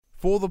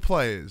For the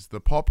Players, the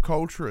pop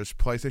culturist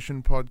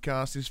PlayStation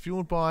podcast is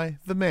fueled by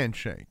The Man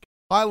Shake.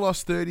 I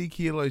lost 30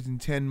 kilos in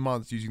 10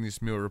 months using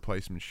this meal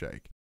replacement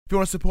shake. If you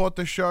want to support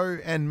the show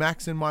and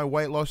max in my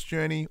weight loss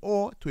journey,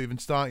 or to even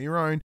start your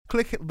own,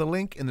 click the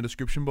link in the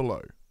description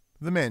below.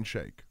 The Man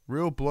Shake.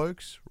 Real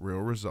blokes, real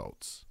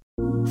results.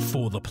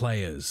 For the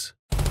Players.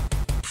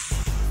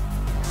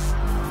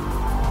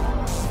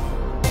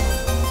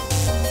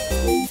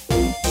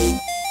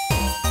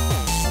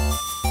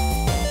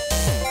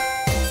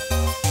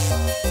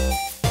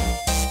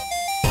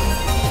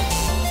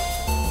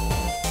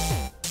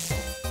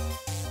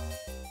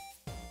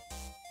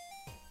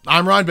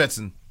 I'm Ryan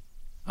Betson.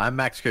 I'm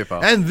Max Cooper.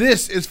 And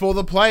this is For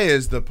the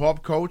Players, the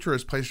pop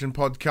culturist PlayStation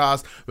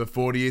podcast with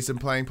 40 years in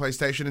playing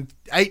PlayStation and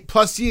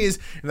 8+ years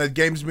in that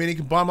games meeting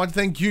combined. I'd like to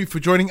thank you for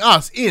joining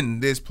us in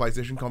this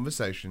PlayStation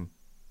conversation.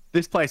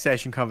 This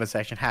PlayStation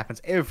conversation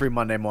happens every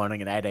Monday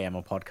morning at 8 a.m.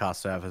 on podcast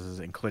services,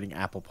 including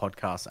Apple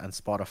Podcasts and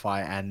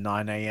Spotify, and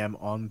 9 a.m.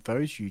 on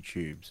those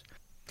YouTubes. If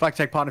you'd like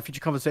to take part in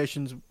future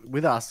conversations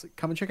with us,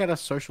 come and check out our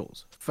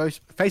socials.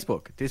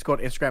 Facebook,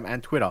 Discord, Instagram,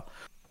 and Twitter.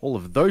 All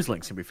of those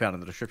links can be found in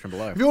the description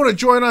below. If you want to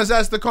join us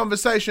as the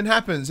conversation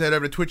happens, head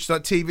over to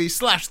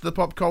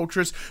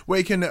twitch.tv/thepopculturist, where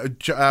you can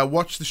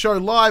watch the show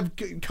live,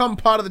 become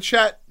part of the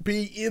chat,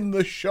 be in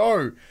the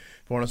show. If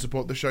you want to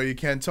support the show, you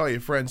can tell your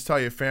friends, tell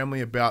your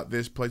family about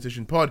this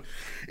PlayStation pod.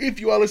 If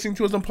you are listening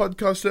to us on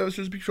podcast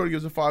services, be sure to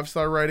give us a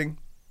 5-star rating.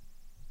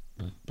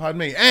 Pardon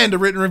me. And a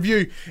written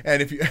review.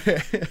 And if you...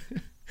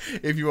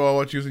 If you are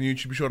watching us on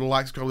YouTube, be sure to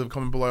like, subscribe, leave a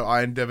comment below.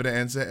 I endeavor to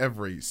answer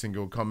every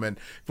single comment.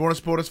 If you want to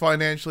support us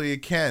financially, you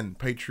can.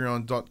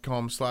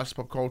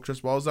 Patreon.com/popculture,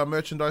 as well as our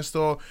merchandise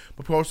store,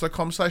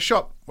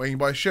 popculture.com/shop, where you can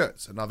buy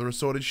shirts and other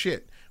assorted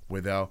shit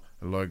with our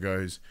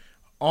logos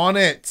on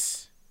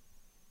it.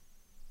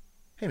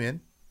 Hey,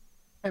 man.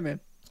 Hey, man.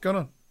 What's going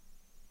on?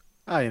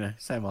 Oh,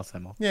 same old.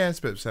 Yeah, it's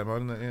a bit of same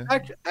old, isn't it? Yeah.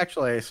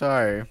 Actually,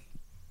 so...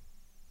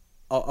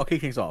 I'll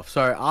kick things off.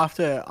 So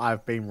after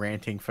I've been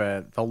ranting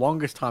for the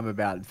longest time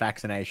about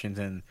vaccinations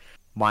and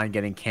mine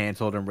getting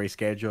cancelled and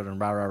rescheduled and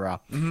rah.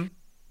 Mm-hmm.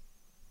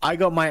 I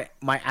got my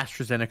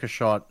AstraZeneca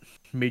shot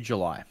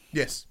mid-July.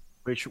 Yes.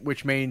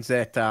 Which means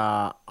that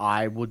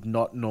I would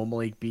not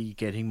normally be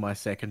getting my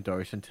second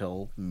dose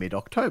until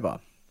mid-October.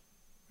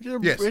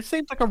 Yes. It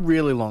seems like a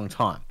really long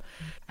time.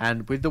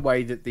 And with the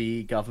way that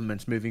the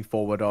government's moving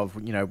forward of,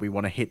 we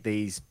want to hit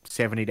these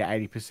 70 to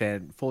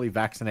 80% fully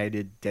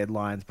vaccinated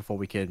deadlines before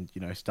we can,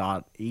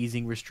 start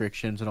easing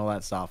restrictions and all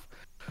that stuff.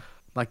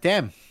 Like,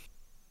 damn,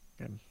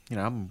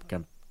 I'm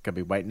going to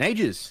be waiting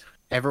ages.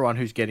 Everyone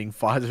who's getting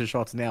Pfizer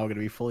shots now are going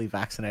to be fully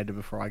vaccinated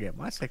before I get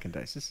my second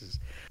dose.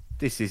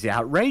 This is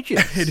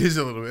outrageous. It is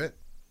a little bit.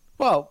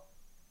 Well,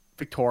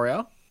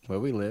 Victoria,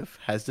 where we live,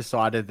 has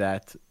decided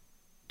that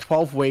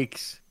 12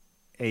 weeks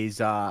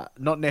is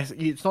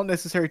it's not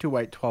necessary to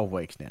wait 12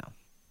 weeks now.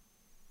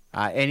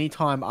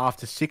 Anytime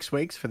after 6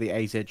 weeks for the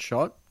AZ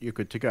shot, you're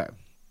good to go.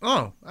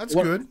 Oh, that's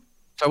good.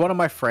 So one of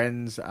my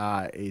friends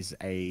is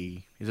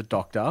a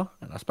doctor,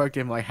 and I spoke to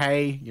him like,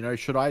 hey,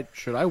 should I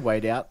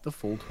wait out the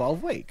full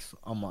 12 weeks?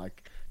 I'm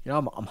like,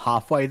 I'm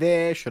halfway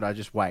there. Should I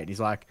just wait? He's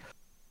like,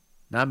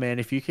 nah, man,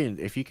 if you can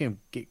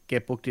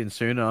get booked in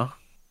sooner,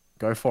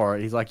 go for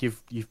it. He's like, you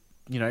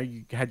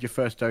had your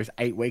first dose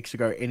 8 weeks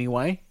ago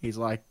anyway. He's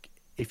like,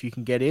 if you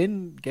can get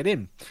in, get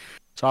in.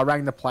 So I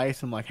rang the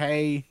place. I'm like,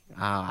 hey,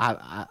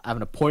 I have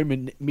an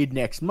appointment mid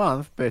next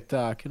month, but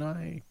can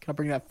I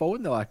bring that forward?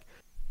 And they're like,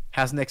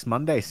 how's next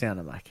Monday sound?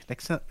 I'm like,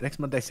 next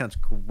Monday sounds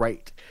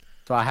great.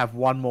 So I have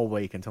 1 more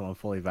week until I'm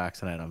fully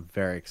vaccinated. I'm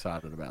very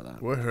excited about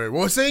that.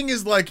 Well, seeing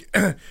is like,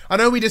 I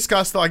know we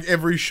discussed like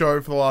every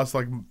show for the last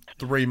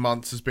 3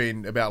 months has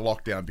been about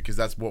lockdown because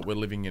that's what we're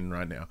living in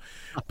right now.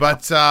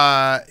 But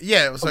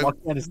yeah, so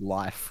lockdown is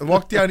life.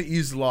 Lockdown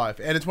is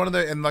life, and it's one of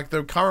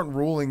the current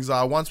rulings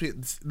are once we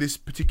hit this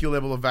particular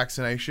level of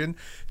vaccination,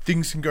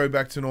 things can go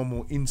back to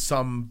normal in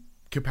some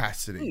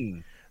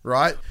capacity,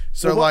 right?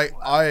 So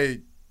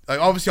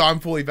obviously I'm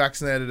fully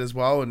vaccinated as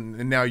well,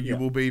 and now you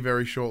will be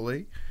very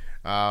shortly.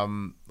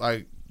 Fucking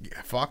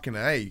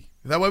A.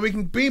 That way we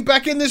can be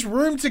back in this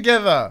room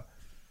together.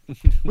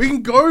 We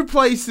can go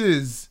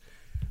places.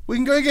 We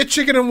can go get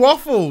chicken and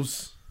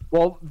waffles.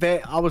 Well,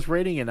 I was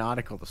reading an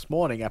article this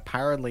morning.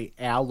 Apparently,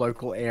 our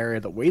local area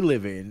that we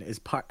live in is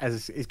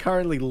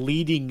currently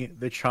leading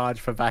the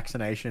charge for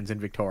vaccinations in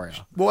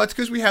Victoria. Well, that's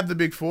because we have the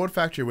big Ford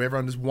factory where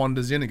everyone just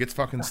wanders in and gets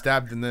fucking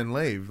stabbed and then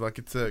leave. Like,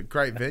 it's a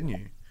great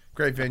venue.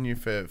 Great venue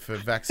for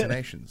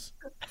vaccinations.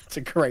 It's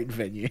a great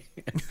venue.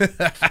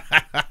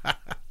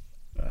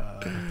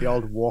 The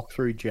old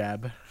walk-through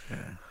jab.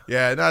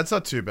 Yeah, no, it's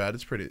not too bad.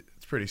 It's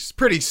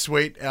pretty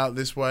sweet out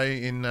this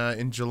way in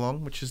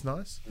Geelong, which is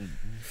nice.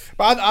 Mm-hmm.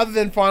 But other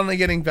than finally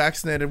getting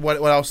vaccinated, what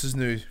else is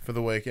new for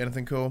the week?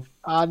 Anything cool?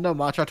 Not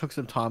much. I took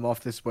some time off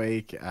this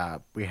week.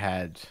 I've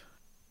had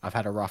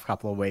a rough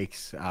couple of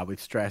weeks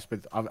with stress,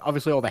 but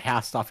obviously all the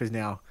house stuff is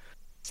now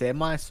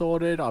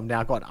semi-sorted. I've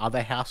now got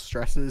other house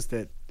stresses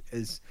that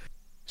is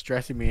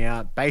stressing me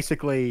out.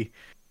 Basically,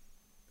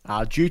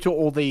 due to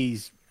all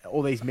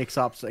all these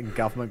mix-ups and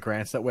government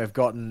grants that we've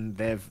gotten,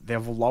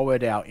 they've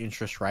lowered our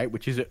interest rate,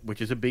 which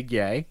is a big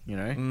yay, you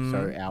know.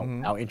 So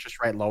our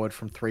interest rate lowered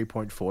from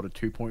 3.4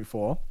 to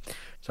 2.4,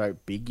 so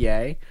big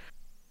yay.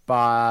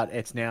 But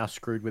it's now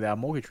screwed with our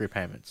mortgage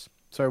repayments.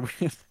 So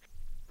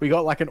we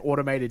got like an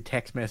automated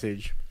text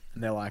message,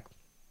 and they're like,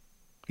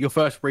 "Your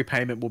first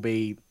repayment will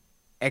be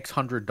X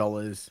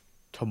 $100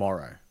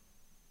 tomorrow."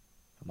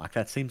 I'm like,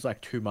 that seems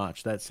like too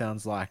much. That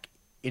sounds like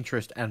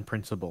interest and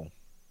principal,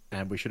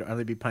 and we should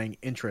only be paying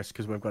interest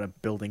because we've got a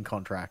building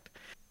contract.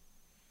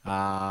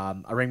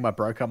 I ring my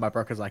broker. My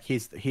broker's like,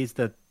 here's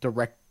the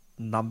direct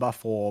number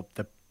for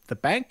the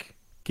bank.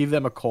 Give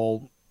them a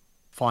call,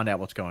 find out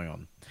what's going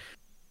on.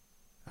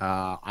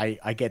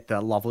 I get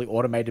the lovely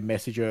automated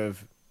message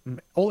of,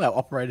 all our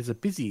operators are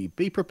busy.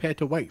 Be prepared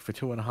to wait for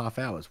 2.5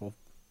 hours. Well,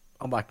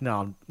 I'm like, no,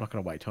 I'm not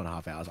going to wait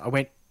 2.5 hours. I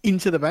went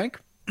into the bank,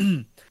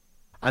 and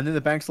then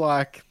the bank's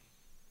like,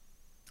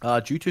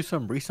 due to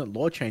some recent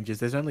law changes,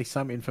 there's only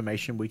some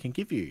information we can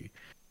give you,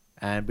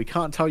 and we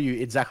can't tell you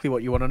exactly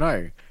what you want to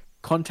know.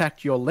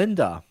 Contact your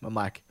lender. I'm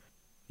like,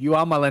 you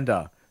are my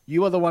lender.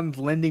 You are the one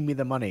lending me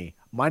the money.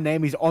 My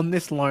name is on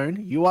this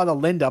loan. You are the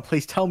lender.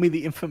 Please tell me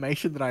the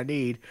information that I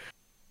need,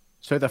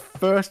 so the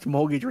first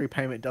mortgage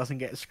repayment doesn't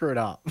get screwed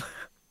up.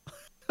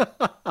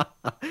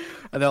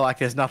 And they're like,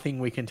 there's nothing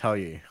we can tell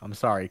you. I'm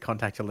sorry,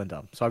 contact your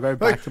lender. So I go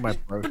back to my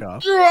broker.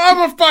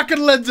 I'm a fucking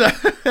lender.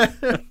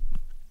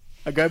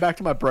 I go back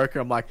to my broker.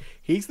 I'm like,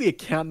 here's the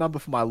account number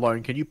for my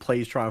loan. Can you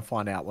please try and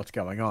find out what's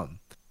going on?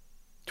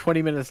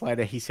 20 minutes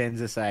later, he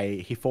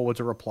forwards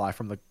a reply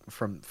from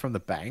the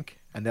bank.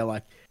 And they're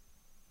like,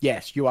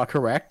 yes, you are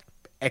correct.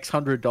 X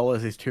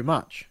 $100 is too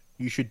much.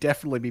 You should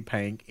definitely be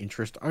paying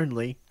interest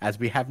only, as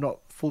we have not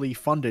fully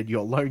funded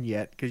your loan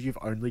yet because you've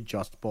only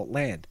just bought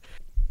land.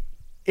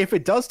 If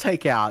it does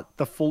take out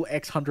the full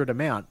X 100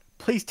 amount,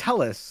 please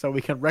tell us so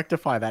we can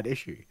rectify that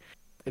issue.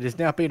 It has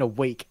now been a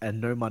week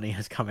and no money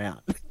has come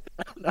out.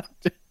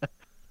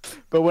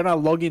 But when I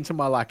log into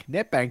my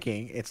net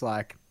banking, it's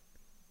like,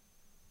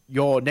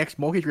 your next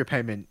mortgage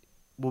repayment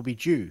will be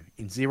due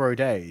in 0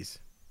 days,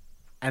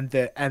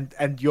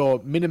 and your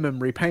minimum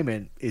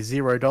repayment is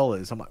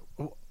 $0. I'm like,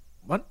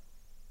 what?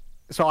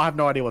 So I have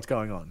no idea what's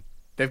going on.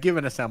 They've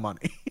given us our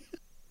money.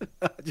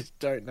 I just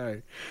don't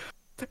know.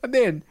 And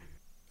then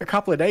a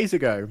couple of days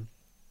ago,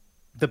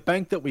 the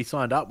bank that we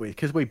signed up with,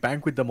 because we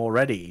bank with them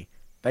already,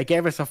 they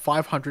gave us a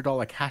 $500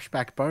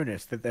 cashback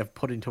bonus that they've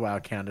put into our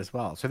account as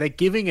well. So they're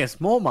giving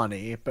us more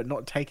money, but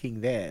not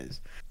taking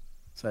theirs.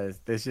 So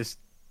there's just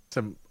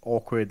some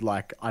awkward,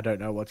 I don't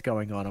know what's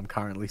going on. I'm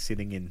currently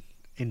sitting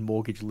in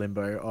mortgage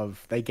limbo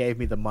of, they gave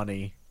me the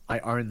money, I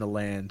own the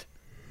land,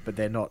 but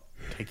they're not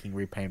taking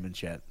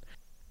repayments yet.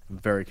 I'm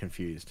very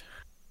confused.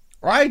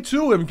 I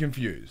too am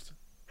confused.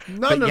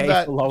 None of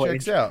that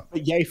checks out.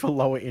 But yay for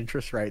lower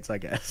interest rates, I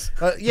guess.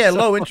 Yeah,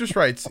 low interest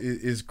rates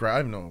is great.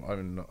 I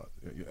don't know.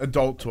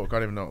 Adult talk. I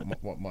don't even know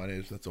what mine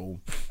is. That's all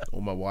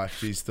my wife.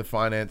 She's the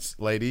finance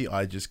lady.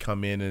 I just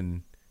come in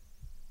and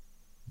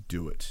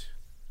do it.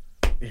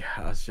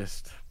 Yeah, it's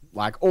just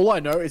all I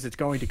know is it's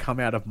going to come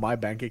out of my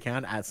bank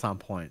account at some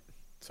point.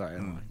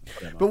 Sorry,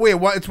 but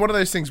it's one of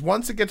those things.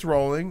 Once it gets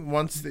rolling,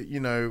 once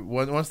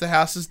the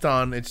house is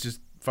done, it's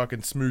just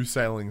fucking smooth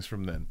sailings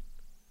from then.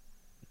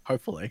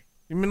 Hopefully.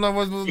 I mean,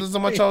 there's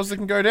not much else that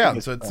can go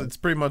down, so it's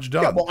pretty much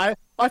done. Yeah, well,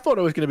 I thought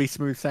it was going to be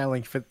smooth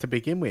sailing to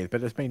begin with,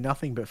 but it's been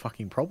nothing but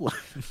fucking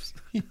problems.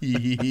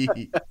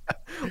 We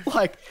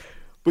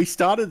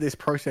started this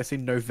process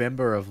in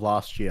November of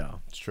last year.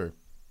 It's true.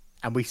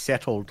 And we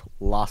settled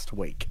last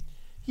week.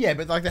 Yeah,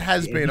 but there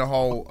has been a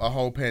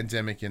whole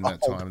pandemic in that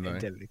time, though.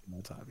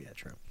 Yeah,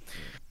 true.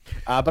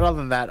 But other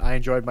than that, I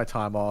enjoyed my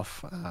time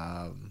off.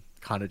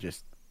 Kind of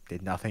just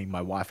did nothing.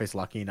 My wife is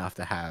lucky enough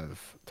to have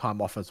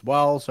time off as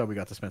well, so we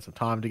got to spend some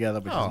time together,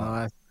 which is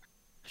nice.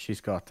 She's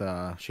got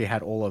she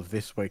had all of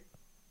this week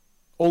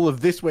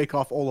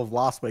off, all of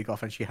last week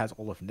off, and she has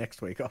all of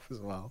next week off as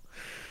well.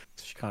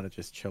 So she's kind of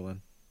just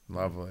chilling.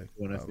 Lovely.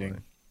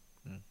 Thing.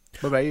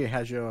 What about you?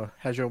 How's your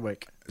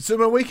week? So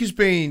my week has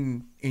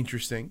been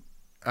interesting.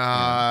 There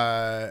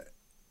are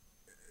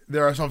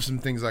some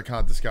things I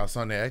can't discuss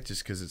on air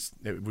just because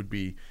it would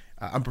be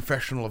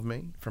unprofessional of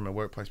me from a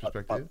workplace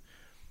perspective.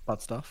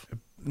 Butt stuff.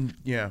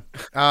 Yeah.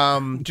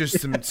 Just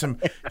some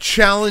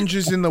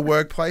challenges in the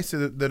workplace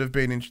that have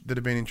been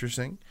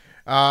interesting.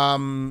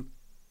 I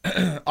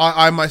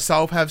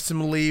myself have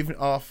some leave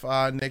off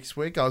next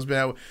week. I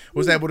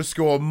was able to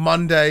score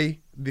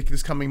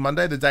this coming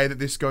Monday, the day that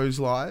this goes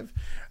live.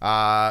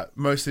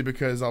 Mostly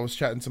because I was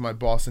chatting to my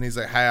boss and he's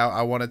like, "Hey,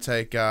 I want to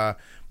take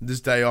this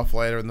day off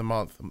later in the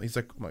month." He's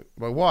like,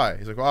 "Well, why?"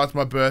 He's like, "Well, it's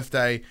my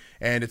birthday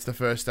and it's the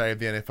first day of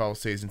the NFL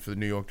season for the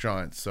New York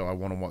Giants, so I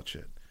want to watch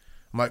it."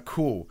 I'm like,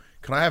 "Cool.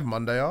 Can I have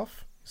Monday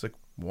off?" He's like,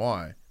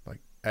 "Why?"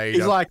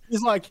 He's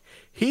like,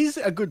 here's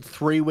a good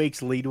 3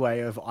 weeks leadway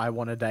of I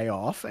want a day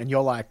off, and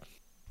you're like,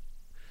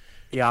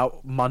 yeah,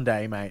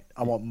 Monday, mate.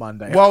 I want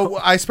Monday. Well,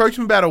 I spoke to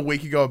him about a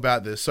week ago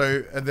about this.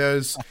 So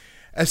there's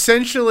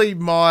essentially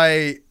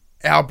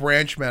our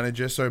branch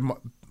manager. So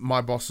my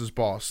boss's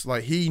boss,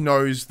 like he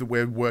knows that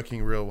we're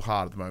working real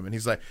hard at the moment.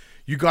 He's like,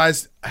 you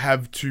guys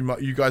have too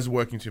much. You guys are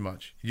working too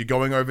much. You're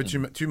going over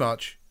too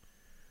much.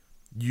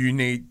 You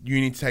need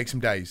to take some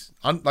days,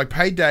 like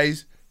paid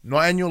days,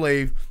 not annual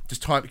leave.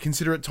 Just time.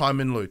 Consider it time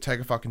in lieu. Take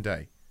a fucking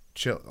day.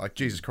 Chill. Like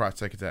Jesus Christ,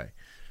 take a day.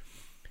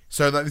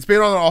 So it's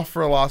been on and off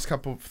for the last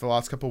couple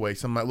of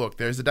weeks. I'm like, look,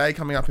 there's a day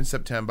coming up in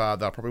September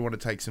that I probably want to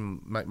take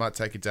might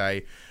take a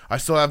day. I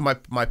still have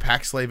my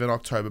PAX leave in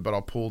October, but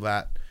I'll pull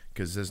that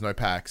because there's no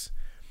PAX.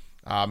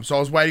 So I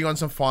was waiting on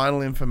some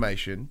final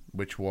information,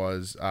 which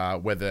was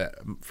whether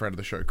friend of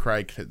the show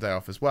Craig took the day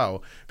off as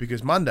well,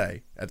 because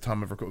Monday at the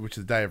time of record, which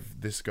is the day of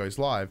this goes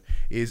live,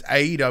 is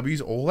AEW's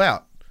All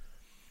Out,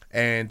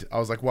 and I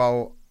was like,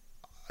 well,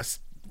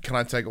 can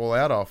I take All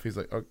Out off? He's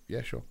like, oh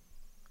yeah, sure.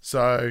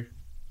 So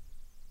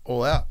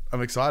All Out,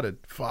 I'm excited.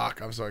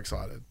 Fuck, I'm so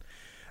excited.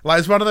 Like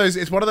it's one of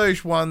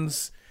those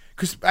ones.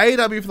 Because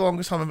AEW for the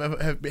longest time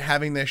have been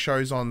having their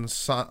shows on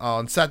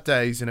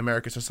Saturdays in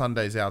America, so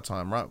Sundays our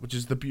time, right? Which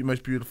is the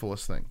most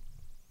beautifulest thing.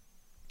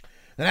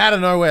 And out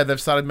of nowhere,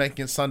 they've started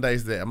making it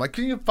Sundays there. I'm like,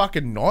 can you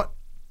fucking not?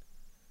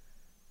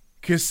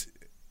 Because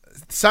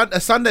a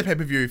Sunday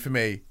pay-per-view for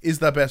me is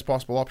the best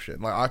possible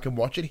option. Like, I can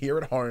watch it here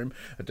at home.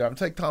 I don't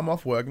take time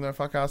off work and no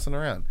fuck assing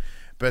around.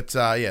 But,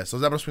 yeah, so I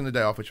was able to swing the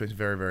day off, which makes me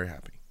very, very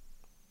happy.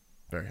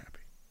 Very happy.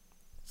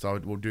 So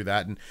we'll do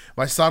that, and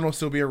my son will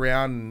still be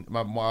around. And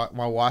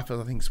my wife,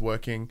 I think, is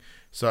working,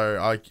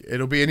 so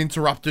it'll be an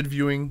interrupted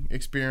viewing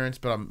experience.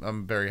 But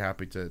I'm very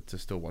happy to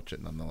still watch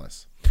it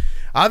nonetheless.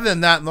 Other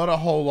than that, not a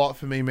whole lot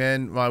for me,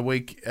 man. My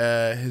week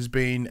has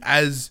been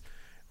as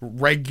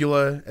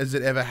regular as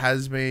it ever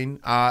has been.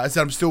 I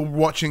said I'm still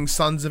watching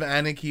Sons of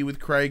Anarchy with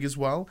Craig as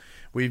well.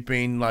 We've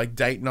been like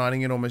date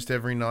nighting it almost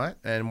every night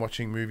and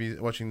watching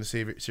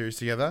the series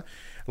together.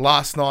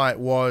 Last night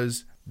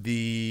was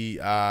the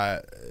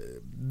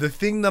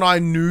thing that I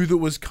knew that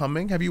was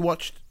coming. Have you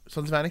watched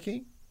Sons of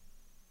Anarchy?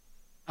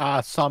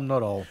 Some,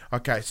 not all.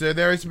 Okay, so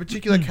there is a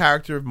particular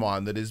character of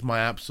mine that is my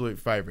absolute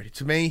favorite.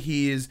 To me,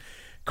 he is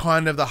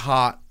kind of the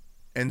heart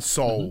and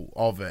soul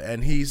of it,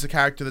 and he's a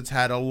character that's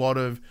had a lot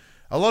of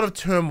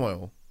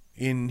turmoil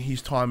in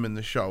his time in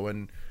the show,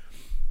 and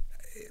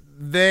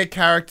their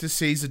character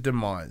sees a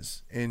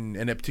demise in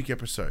a particular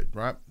episode,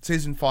 right?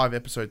 Season 5,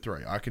 episode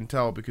 3. I can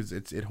tell because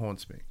it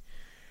haunts me.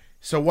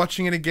 So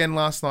watching it again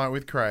last night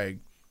with Craig,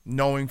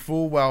 knowing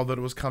full well that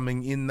it was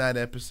coming in that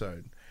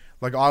episode,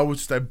 like I was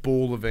just a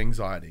ball of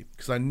anxiety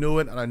because I knew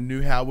it and I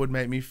knew how it would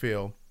make me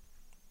feel.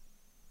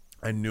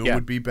 I knew it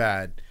would be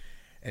bad,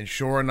 and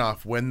sure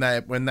enough, when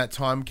that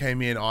time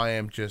came in, I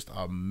am just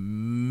a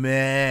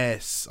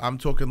mess. I'm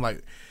talking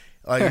like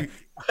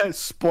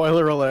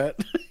spoiler alert.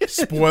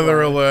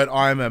 Spoiler alert!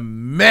 I'm a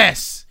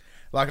mess.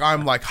 Like,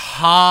 I'm, like,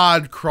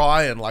 hard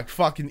crying, like,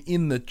 fucking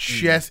in the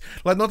chest.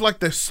 Like, not like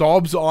the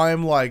sobs,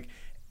 I'm, like,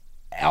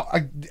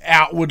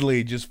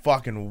 outwardly just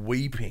fucking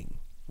weeping.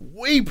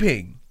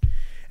 Weeping!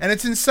 And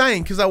it's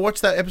insane, because I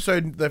watched that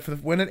episode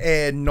when it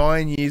aired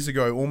 9 years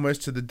ago,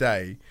 almost to the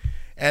day.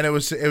 And it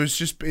was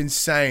just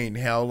insane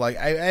how, like,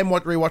 I am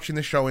rewatching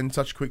the show in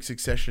such quick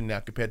succession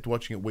now compared to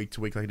watching it week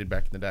to week like I did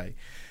back in the day.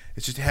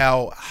 It's just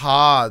how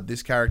hard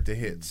this character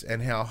hits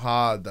and how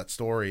hard that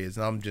story is.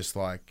 And I'm just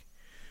like...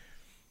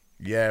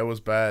 yeah, it was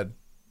bad.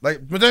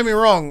 Like, but don't get me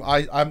wrong,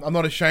 I'm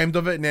not ashamed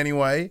of it in any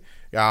way.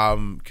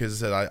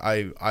 Because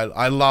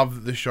I love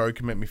that the show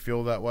can make me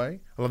feel that way.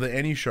 I love that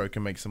any show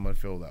can make someone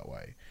feel that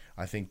way.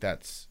 I think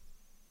that's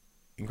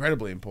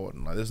incredibly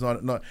important. Like, there's not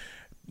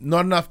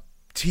enough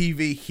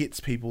TV hits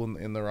people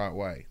in the right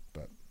way,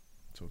 but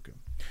it's all good.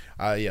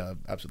 Yeah,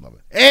 I absolutely love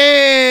it.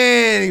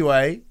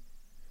 Anyway,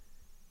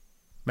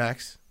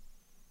 Max,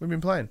 we've been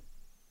playing.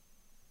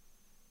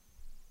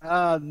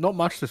 Not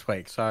much this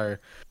week, so.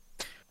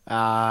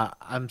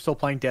 I'm still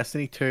playing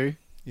Destiny 2.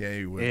 Yeah,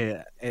 you will.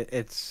 Yeah,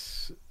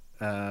 it's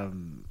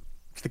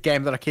the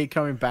game that I keep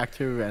coming back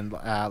to, and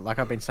like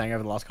I've been saying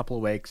over the last couple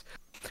of weeks,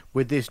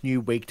 with this new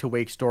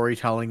week-to-week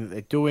storytelling that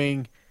they're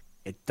doing,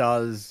 it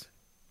does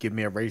give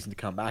me a reason to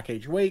come back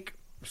each week.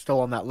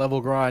 Still on that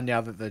level grind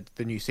now that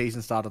the new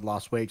season started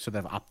last week, so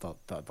they've upped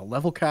the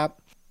level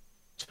cap.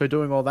 So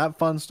doing all that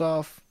fun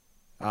stuff.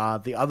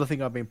 The other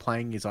thing I've been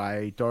playing is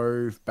I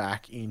dove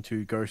back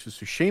into Ghost of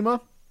Tsushima.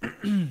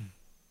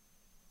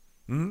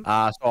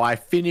 So I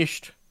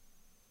finished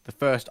the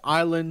first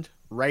island,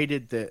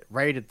 raided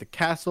the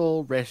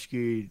castle,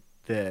 rescued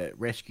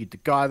the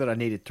guy that I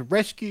needed to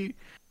rescue,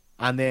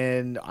 and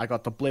then I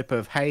got the blip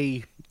of,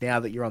 hey, now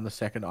that you're on the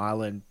second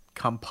island,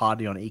 come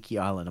party on Iki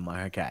Island. I'm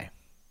like, okay,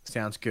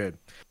 sounds good.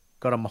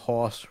 Got on my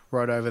horse,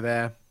 rode over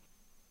there.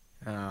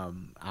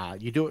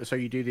 You do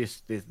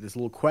this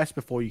little quest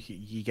before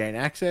you gain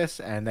access,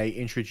 and they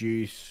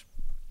introduce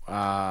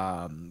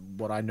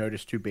what I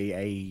noticed to be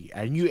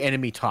a new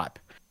enemy type.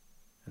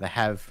 They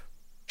have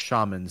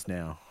shamans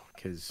now,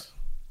 because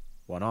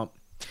why not?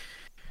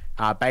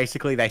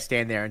 Basically, they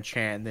stand there and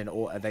chant, and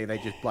then they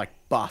just like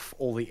buff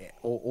all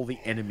the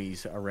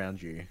enemies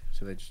around you.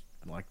 So they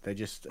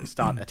just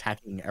start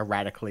attacking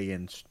erratically,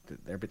 and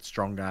they're a bit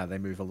stronger. They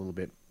move a little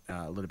bit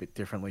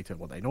differently to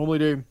what they normally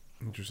do.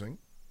 Interesting.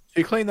 So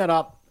you clean that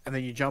up, and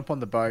then you jump on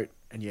the boat,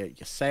 and you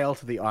sail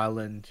to the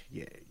island.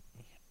 You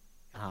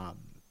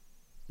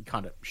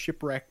kind of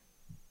shipwreck,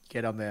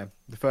 get on there.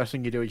 The first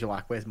thing you do is you're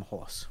like, "Where's my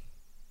horse?"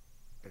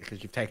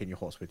 Because you've taken your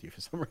horse with you for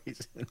some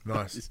reason.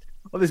 Nice.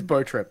 On this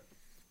boat trip,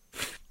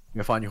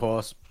 you find your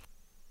horse.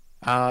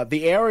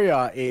 The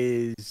area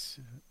is,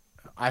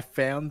 I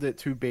found it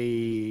to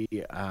be,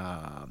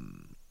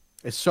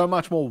 there's so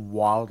much more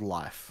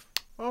wildlife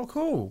Oh,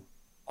 cool.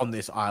 on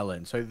this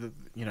island. So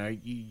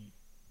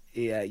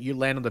you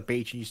land on the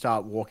beach and you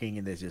start walking,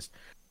 and there's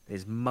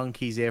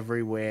monkeys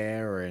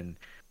everywhere, and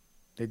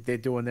they're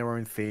doing their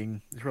own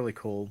thing. It's really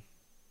cool.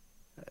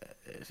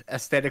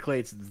 Aesthetically,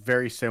 it's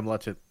very similar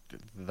to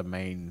the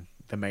main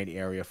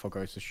area for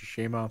Ghost of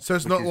Tsushima. So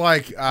it's not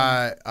like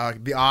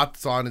the art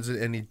design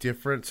isn't any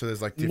different. So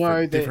there's like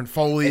different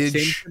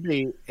foliage.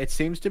 It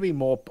seems to be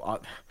more.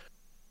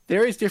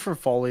 There is different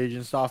foliage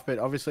and stuff, but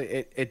obviously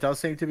it does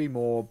seem to be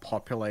more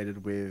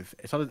populated with.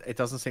 It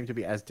doesn't seem to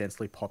be as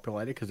densely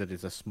populated because it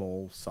is a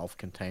small,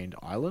 self-contained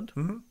island,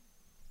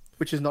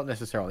 which is not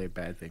necessarily a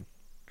bad thing.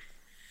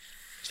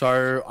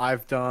 So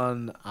I've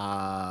done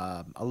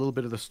a little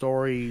bit of the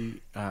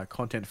story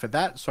content for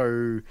that.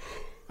 So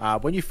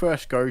when you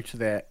first go to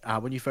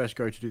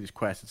do this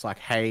quest, it's like,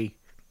 hey,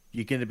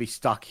 you're going to be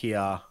stuck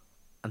here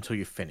until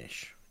you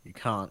finish. You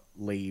can't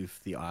leave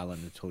the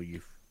island until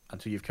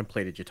you've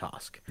completed your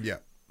task. Yeah.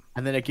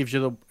 And then it gives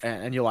you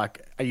and you're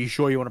like, are you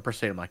sure you want to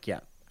proceed? I'm like,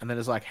 yeah. And then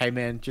it's like, hey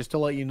man, just to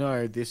let you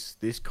know, this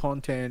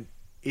content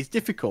is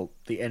difficult.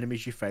 The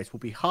enemies you face will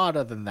be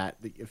harder than that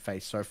you've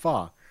faced so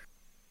far.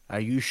 Are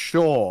you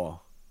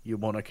sure you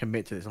want to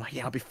commit to this? I'm like,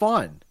 yeah, I'll be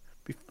fine.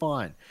 Be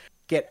fine.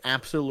 Get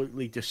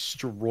absolutely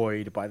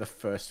destroyed by the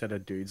first set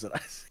of dudes that I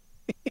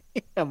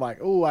see. I'm like,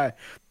 oh, I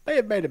may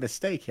have made a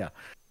mistake here.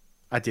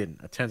 I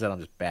didn't. It turns out I'm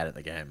just bad at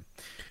the game.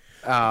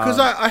 Because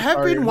I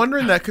have been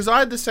wondering that, because I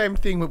had the same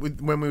thing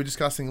when we were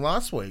discussing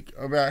last week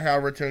about how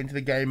returning to the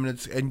game and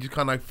just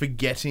kind of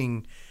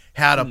like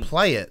how to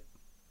play it.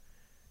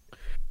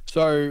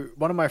 So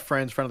one of my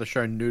friends, friend of the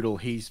show, Noodle,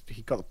 he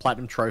got the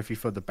platinum trophy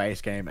for the base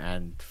game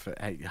and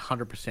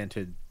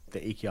 100%ed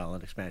the Iki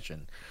Island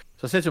expansion.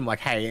 So I said to him,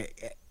 like, hey,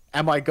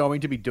 am I going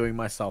to be doing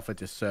myself a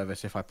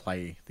disservice if I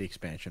play the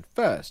expansion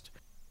first?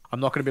 I'm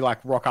not going to be like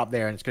rock up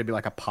there and it's going to be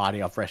like a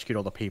party. I've rescued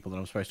all the people that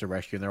I'm supposed to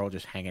rescue and they're all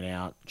just hanging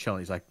out,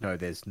 chilling. He's like, no,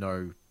 there's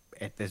no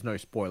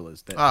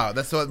spoilers.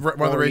 That's one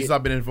of the reasons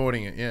I've been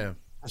avoiding it. Yeah.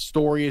 The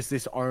story is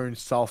this own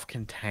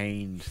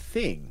self-contained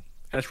thing.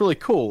 And it's really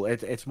cool.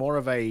 It's more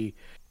of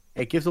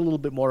it gives a little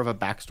bit more of a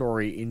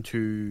backstory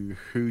into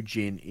who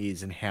Jin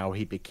is and how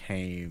he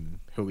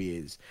became who he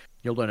is.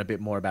 You'll learn a bit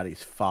more about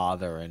his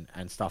father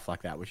and stuff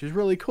like that, which is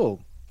really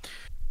cool.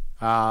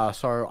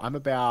 So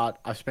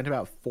I've spent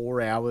about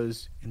 4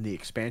 hours in the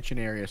expansion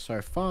area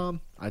so far.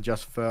 I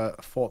just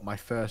fought my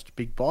first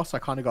big boss. I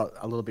kind of got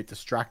a little bit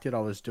distracted. I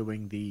was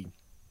doing the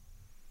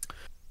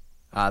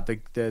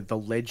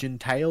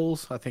legend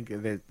tales. I think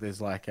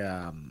there's like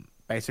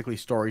basically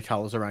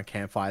storytellers around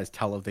campfires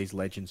tell of these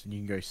legends and you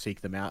can go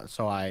seek them out.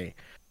 So I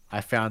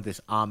found this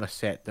armor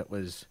set that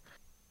was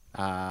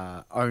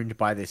owned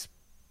by this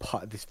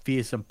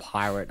fearsome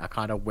pirate. I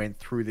kind of went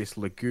through this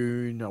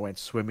lagoon. I went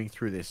swimming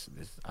through this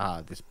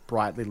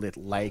brightly lit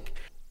lake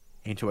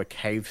into a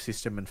cave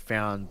system and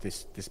found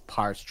this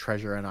pirate's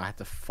treasure, and I had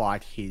to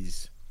fight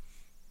his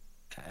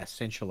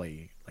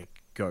essentially like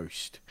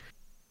ghost.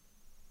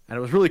 And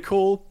it was really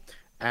cool.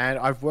 And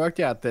I've worked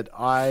out that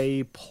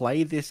I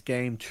play this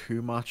game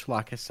too much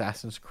like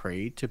Assassin's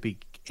Creed to be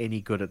any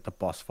good at the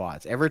boss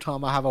fights. Every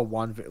time I have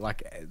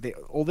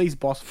all these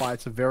boss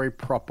fights are very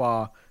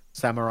proper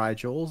samurai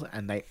duels,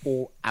 and they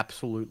all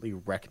absolutely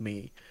wreck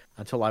me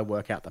until I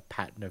work out the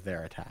pattern of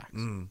their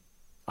attacks.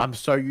 I'm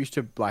so used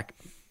to like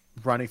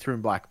running through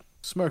and like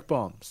smoke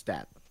bomb,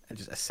 stab, and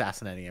just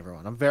assassinating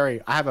everyone.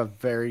 I have a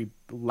very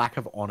lack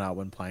of honor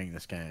when playing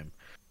this game.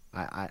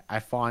 I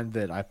find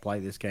that I play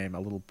this game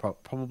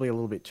probably a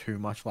little bit too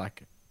much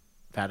like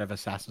that of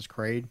Assassin's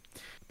Creed.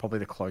 Probably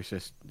the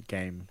closest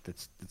game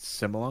that's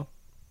similar.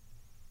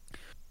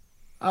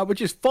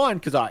 Which is fine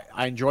because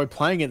I enjoy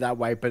playing it that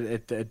way, but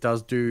it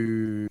does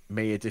do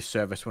me a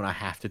disservice when I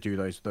have to do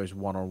those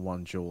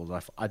one-on-one duels.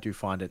 I do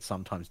find it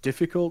sometimes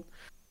difficult,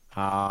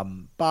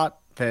 but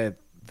the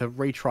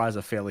retries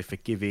are fairly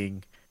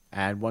forgiving,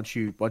 and once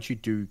you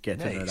do get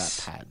to know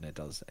that pattern, it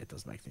does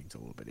make things a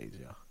little bit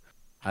easier.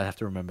 I have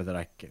to remember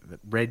that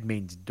red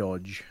means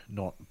dodge,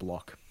 not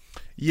block.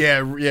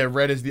 Yeah,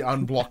 red is the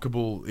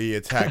unblockable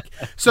attack.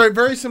 So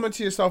very similar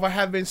to yourself, I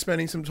have been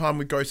spending some time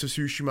with Ghost of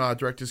Tsushima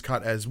Director's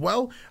Cut as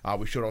well.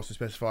 We should also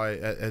specify,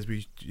 as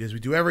we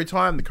do every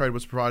time, the code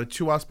was provided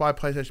to us by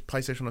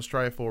PlayStation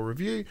Australia for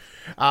review.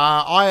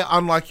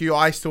 Unlike you,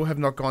 I still have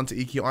not gone to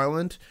Iki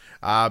Island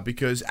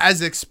because,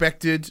 as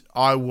expected,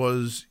 I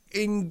was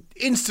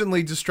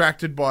instantly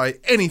distracted by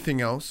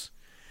anything else.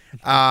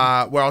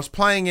 where I was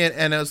playing it,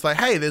 and it was like,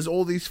 hey, there's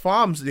all these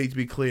farms that need to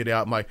be cleared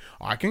out. I'm like,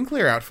 I can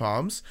clear out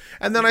farms.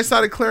 And then I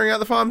started clearing out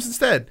the farms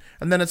instead.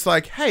 And then it's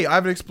like, hey, I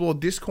haven't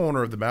explored this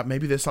corner of the map.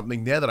 Maybe there's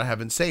something there that I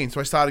haven't seen. So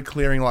I started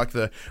clearing like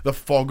the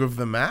fog of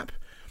the map.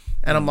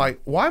 And I'm like,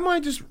 why am I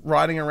just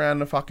riding around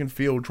in a fucking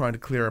field trying to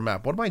clear a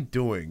map? What am I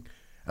doing?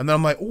 And then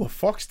I'm like, oh, a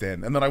fox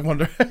den. And then I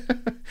wander,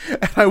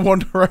 and I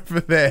wander over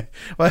there.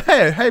 Like,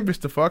 hey,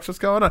 Mr. Fox, what's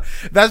going on?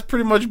 That's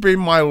pretty much been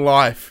my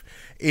life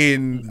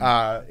in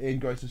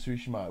Ghost of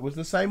Tsushima. It was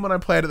the same when I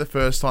played it the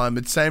first time.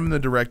 It's same in the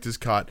director's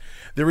cut.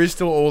 There is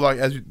still all like,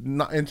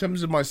 in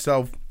terms of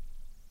myself,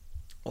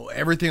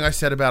 everything I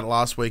said about it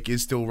last week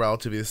is still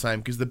relatively the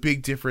same, because the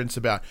big difference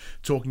about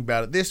talking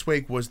about it this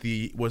week was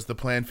the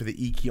plan for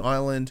the Iki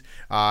Island,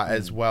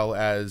 as well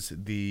as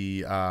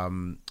the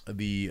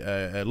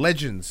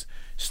Legends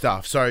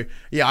stuff. So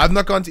yeah, I've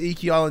not gone to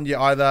Iki Island yet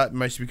either,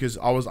 mostly because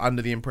I was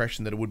under the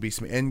impression that it would be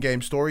some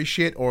endgame story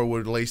shit, or it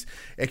would at least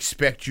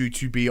expect you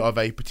to be of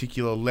a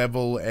particular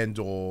level and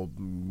or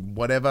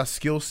whatever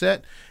skill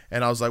set.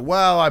 And I was like,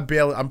 well,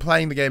 I'm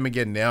playing the game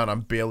again now, and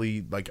I'm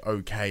barely like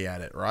okay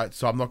at it, right?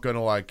 So I'm not going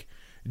to like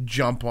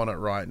jump on it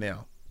right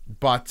now.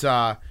 But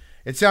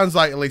it sounds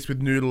like, at least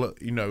with Noodle,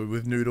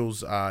 with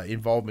Noodle's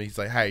involvement, he's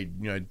like, hey,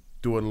 do it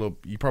a little.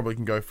 You probably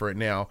can go for it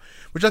now,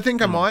 which I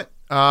think I might,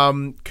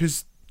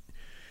 because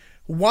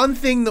one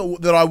thing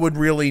that I would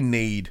really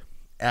need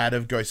out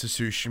of Ghost of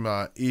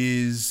Tsushima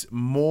is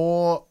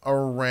more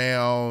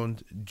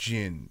around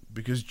Jin,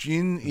 because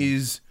Jin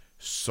is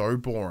so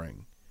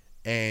boring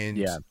and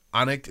just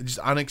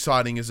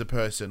unexciting as a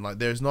person. Like,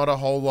 there's not a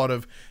whole lot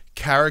of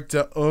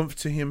character oomph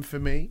to him for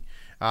me,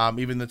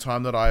 even the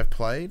time that I've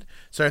played.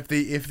 So if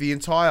the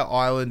entire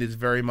island is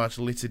very much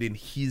littered in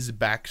his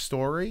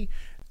backstory,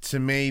 to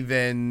me,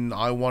 then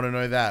I want to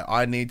know that.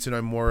 I need to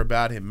know more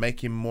about him,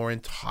 make him more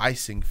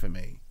enticing for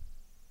me.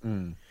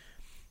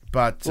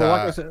 But well,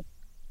 like I said,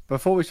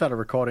 before we started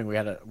recording, we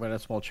had a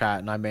small chat,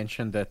 and I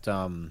mentioned that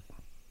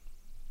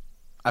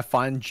I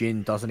find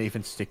Jin doesn't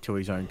even stick to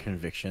his own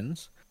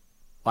convictions.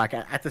 Like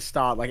at the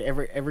start, like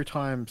every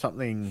time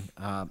something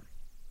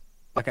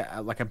like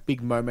a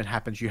big moment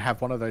happens, you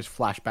have one of those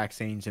flashback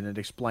scenes, and it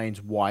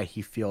explains why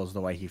he feels the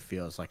way he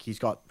feels. Like he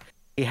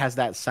has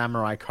that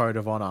samurai code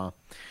of honor,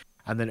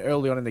 and then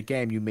early on in the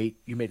game, you meet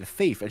a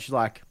thief, and she's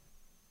like,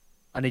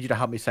 "I need you to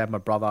help me save my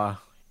brother.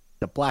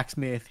 The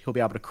blacksmith, he'll be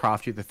able to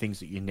craft you the things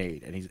that you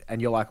need." And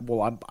you're like,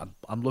 well,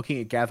 I'm looking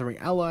at gathering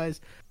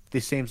allies.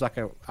 This seems like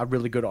a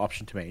really good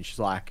option to me. And she's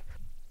like,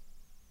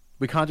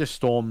 we can't just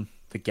storm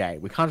the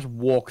gate. We can't just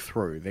walk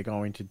through. They're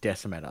going to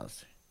decimate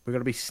us. We're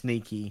going to be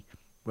sneaky.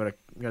 We're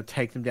going to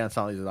take them down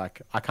silently. He's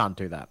like, I can't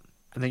do that.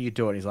 And then you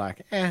do it. And he's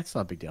like, it's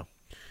not a big deal.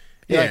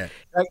 Yeah.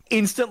 Like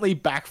instantly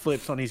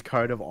backflips on his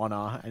code of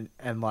honor.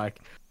 And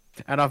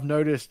I've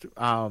noticed,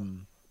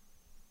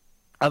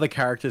 other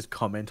characters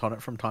comment on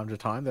it from time to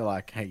time. They're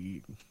like,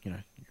 hey,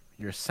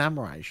 you're a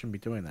samurai. You shouldn't be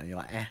doing that. And you're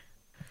like,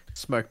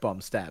 smoke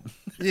bomb stab.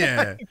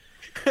 Yeah.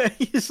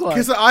 He's like,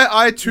 because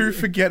I too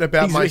forget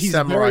about my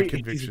samurai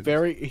convictions.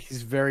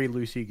 He's very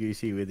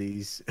loosey-goosey with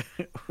his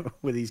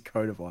with his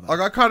code of honor.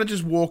 Like, I kind of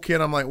just walk in.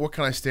 I'm like, what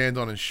can I stand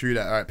on and shoot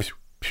at? All right. Pew,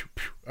 pew,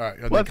 pew. All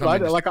right. Well, that's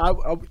right. Like,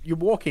 you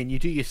walk in, you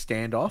do your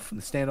standoff,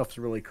 and the standoff's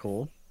really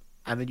cool.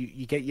 And then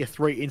you get your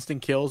 3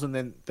 instant kills, and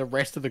then the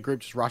rest of the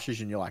group just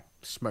rushes you, and you're like,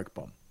 smoke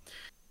bomb.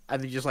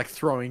 And then you're just like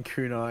throwing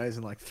kunais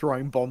and like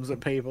throwing bombs at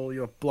people.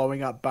 You're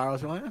blowing up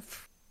barrels. You're like,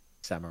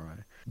 samurai.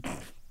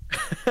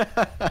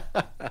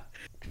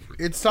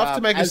 It's tough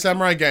to make a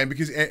samurai game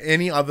because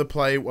any other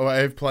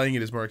way of playing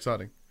it is more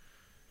exciting.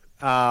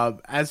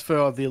 As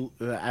for the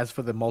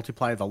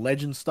multiplayer, the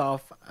legend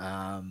stuff,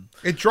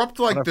 it dropped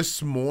like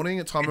this morning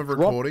at time of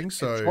recording.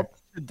 So it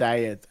dropped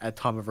today at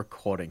time of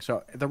recording.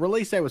 So the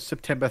release date was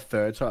September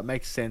 3rd. So it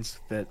makes sense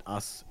that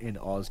us in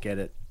Oz get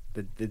it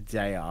the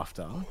day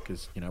after,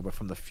 because we're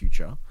from the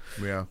future.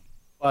 Yeah.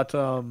 But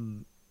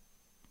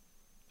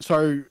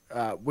so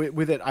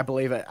with it, I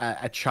believe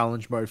a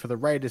challenge mode for the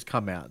raid has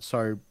come out.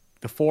 So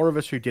the 4 of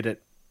us who did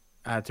it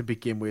to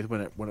begin with,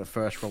 when it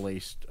first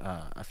released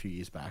a few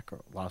years back, or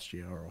last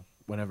year, or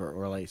whenever it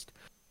released,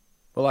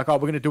 we're like, we're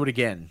going to do it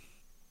again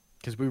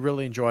because we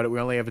really enjoyed it.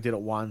 We only ever did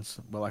it once.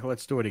 We're like,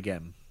 let's do it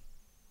again.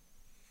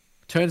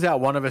 Turns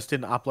out one of us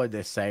didn't upload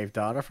their save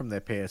data from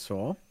their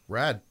PS4.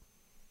 Rad.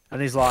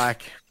 And he's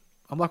like,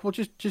 I'm like, well,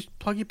 just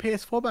plug your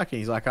PS4 back in.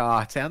 He's like,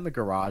 it's out in the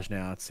garage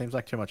now. It seems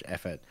like too much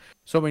effort.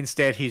 So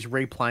instead, he's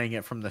replaying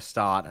it from the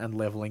start and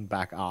leveling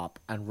back up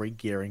and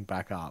re-gearing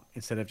back up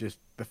instead of just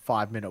the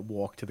 5-minute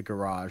walk to the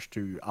garage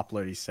to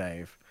upload his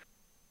save.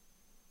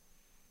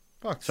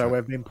 So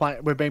we've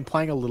been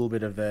playing a little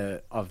bit of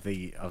the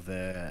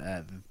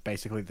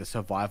basically the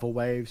survival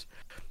waves.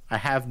 I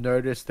have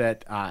noticed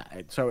that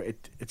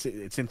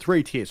it's in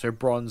 3 tiers. So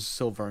bronze,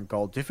 silver, and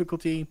gold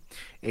difficulty.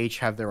 Each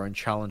have their own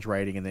challenge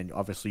rating, and then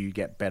obviously you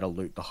get better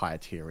loot the higher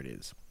tier it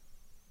is.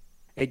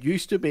 It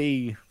used to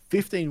be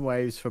 15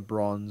 waves for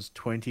bronze,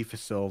 20 for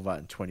silver,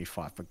 and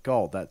 25 for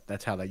gold.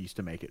 That's how they used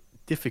to make it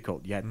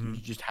difficult. You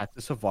just had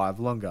to survive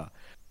longer.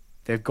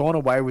 they've gone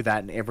away with that,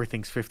 and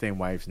everything's 15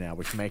 waves now,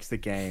 which makes the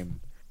game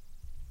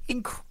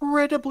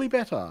incredibly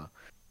better.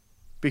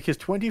 Because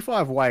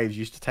 25 waves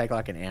used to take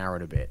like an hour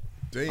and a bit.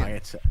 Damn. Like,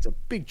 it's a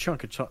big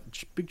chunk of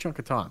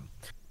time.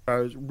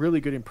 So it's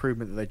really good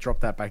improvement that they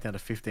dropped that back down to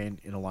 15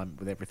 in alignment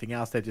with everything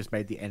else. They've just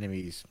made the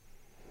enemies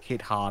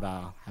hit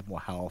harder, have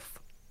more health,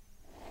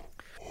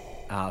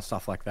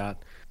 stuff like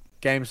that.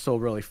 Game's still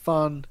really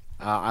fun.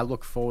 I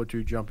look forward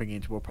to jumping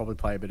into. We'll probably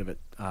play a bit of it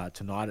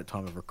tonight at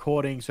time of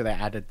recording. So they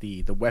added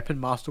the weapon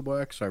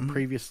masterwork. So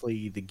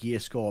previously the gear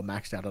score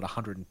maxed out at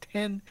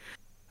 110.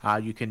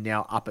 You can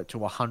now up it to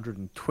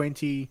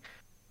 120.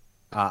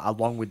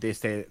 Along with this,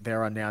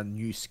 there are now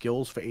new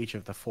skills for each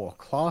of the 4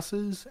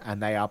 classes,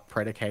 and they are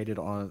predicated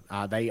on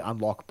they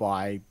unlock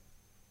by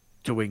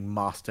doing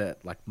master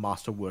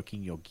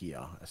working your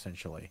gear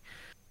essentially.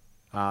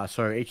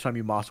 So each time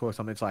you masterwork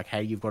something, it's like,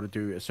 hey, you've got to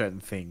do a certain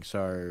thing.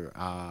 So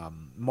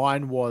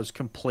mine was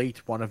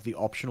complete one of the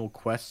optional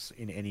quests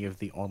in any of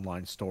the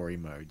online story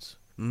modes.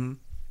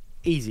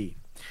 Easy.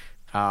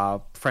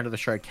 Friend of the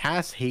show,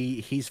 Cass,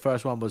 his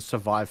first one was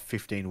survive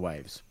 15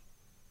 waves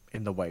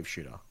in the wave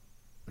shooter.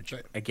 Which,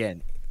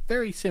 again,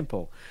 very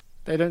simple.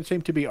 They don't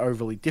seem to be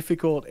overly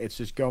difficult. It's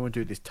just go and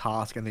do this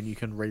task, and then you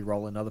can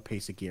re-roll another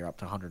piece of gear up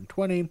to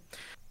 120.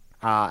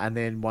 And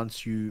then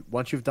once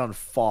you've done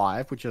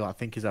 5, which I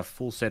think is a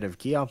full set of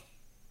gear,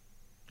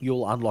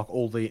 you'll unlock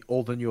all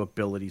the new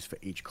abilities for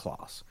each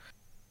class.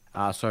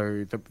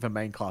 So the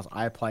main class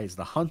I play is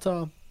the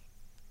Hunter.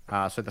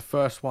 So the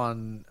first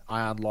one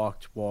I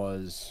unlocked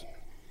was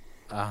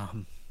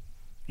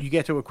you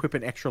get to equip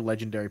an extra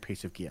legendary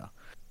piece of gear.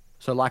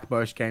 So like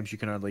most games, you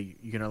can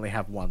only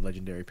have one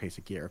legendary piece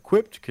of gear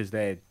equipped because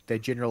they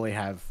generally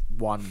have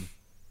one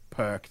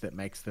perk that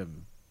makes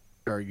them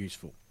very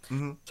useful.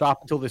 So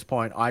up until this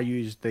point, I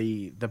used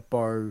the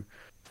bow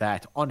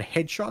that on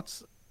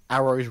headshots,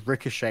 arrows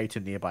ricochet to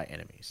nearby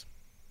enemies,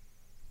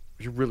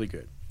 which is really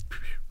good.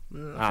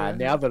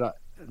 Now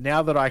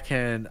that I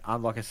can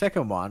unlock a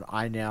second one,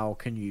 I now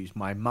can use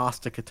my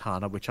Master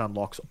Katana, which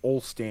unlocks all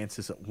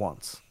stances at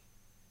once.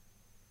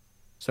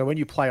 So when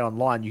you play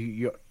online,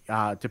 you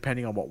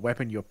depending on what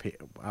weapon you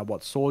pick,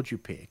 what sword you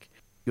pick,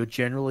 you're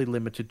generally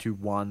limited to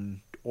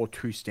 1 or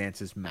 2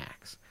 stances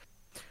max,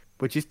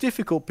 which is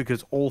difficult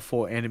because all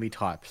 4 enemy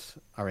types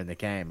are in the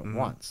game at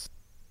once,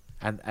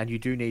 and you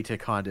do need to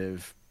kind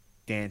of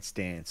dance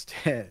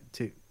to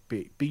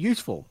be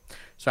useful.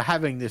 So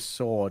having this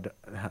sword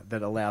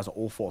that allows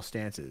all 4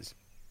 stances,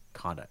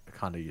 kind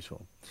of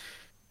useful.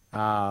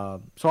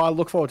 So I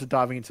look forward to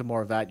diving into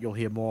more of that. You'll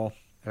hear more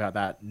about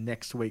that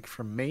next week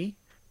from me.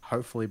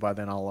 Hopefully by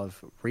then I'll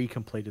have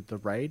recompleted the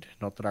raid.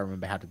 Not that I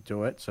remember how to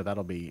do it, so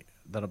that'll be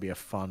a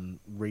fun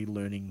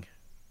relearning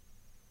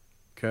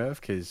curve.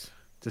 Because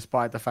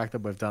despite the fact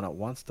that we've done it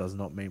once, does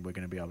not mean we're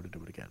going to be able to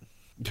do it again.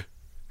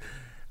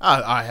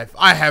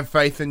 I have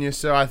faith in you,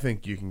 sir. I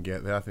think you can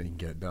get there. I think you can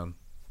get it done.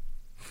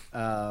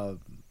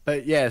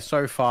 But yeah,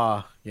 so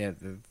far, yeah,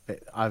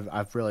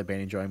 I've really been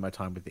enjoying my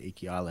time with the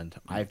Iki Island.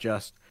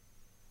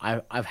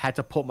 I've had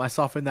to put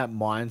myself in that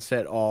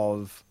mindset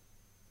of,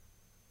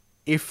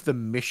 if the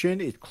mission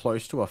is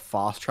close to a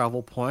fast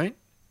travel point,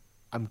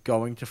 I'm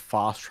going to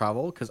fast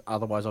travel because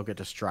otherwise I'll get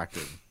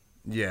distracted.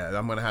 Yeah,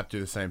 I'm going to have to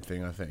do the same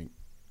thing, I think.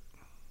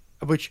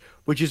 Which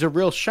is a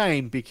real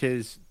shame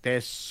because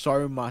there's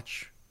so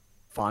much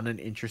fun and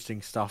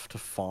interesting stuff to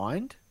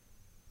find.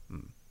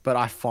 But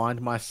I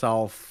find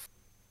myself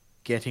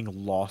getting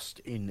lost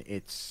in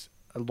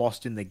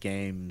the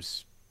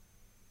game's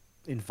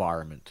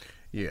environment.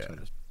 Yeah.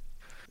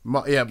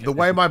 The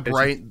way my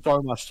brain...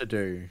 so much to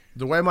do.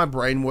 The way my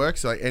brain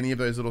works, like any of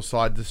those little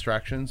side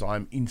distractions,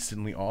 I'm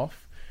instantly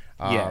off.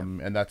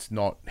 And that's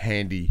not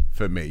handy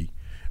for me.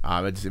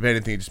 If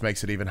anything, it just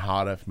makes it even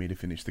harder for me to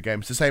finish the game.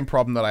 It's the same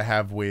problem that I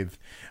have with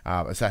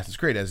Assassin's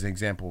Creed, as an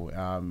example.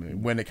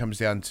 When it comes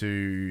down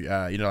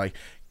to,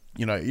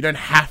 you don't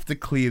have to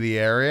clear the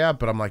area,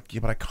 but I'm like, yeah,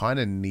 but I kind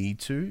of need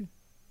to.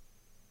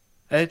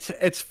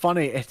 It's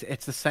funny.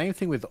 It's the same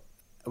thing with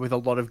a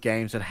lot of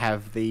games that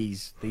have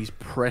these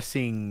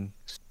pressing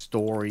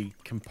story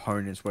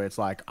components where it's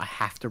like, I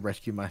have to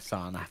rescue my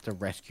son, I have to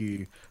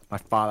rescue my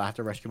father, I have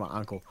to rescue my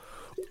uncle,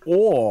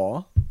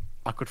 or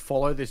I could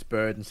follow this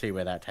bird and see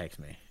where that takes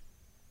me.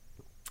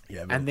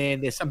 Yeah, and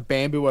then there's some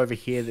bamboo over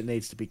here that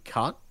needs to be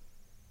cut.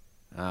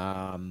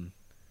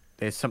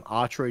 There's some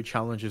archery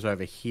challenges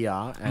over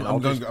here, and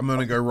I'm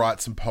gonna go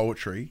write some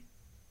poetry.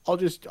 I'll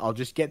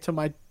just get to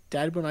my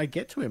dad when I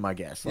get to him, I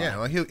guess.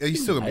 Like, yeah,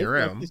 he's still gonna be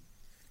around.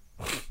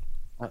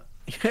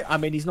 I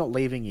mean, he's not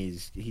leaving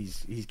his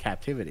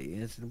captivity.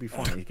 It's gonna be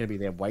fine. He's gonna be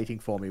there waiting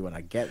for me when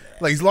I get there.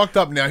 Like, he's locked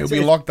up now. He'll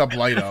be locked up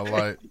later.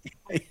 Like,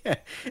 yeah,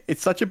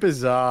 it's such a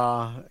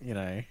bizarre,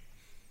 Yeah.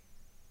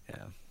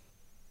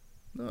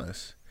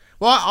 Nice.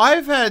 Well,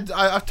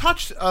 I've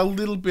touched a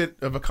little bit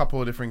of a couple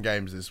of different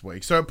games this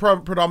week. So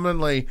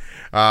predominantly,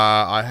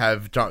 I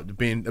have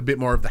been a bit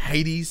more of the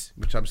Hades,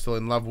 which I'm still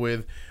in love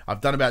with.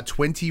 I've done about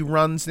 20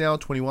 runs now,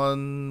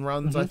 21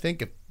 runs, I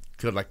think. I've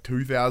killed like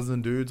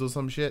 2,000 dudes or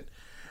some shit.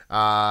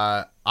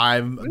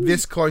 I'm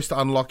this close to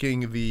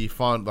unlocking the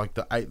fun, like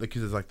the 8,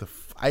 because there's like the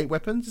 8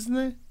 weapons, isn't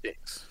there?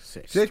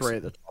 Six. 6? 3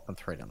 at the top and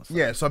 3 down the side.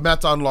 Yeah, so I'm about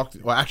to unlock.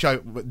 Well,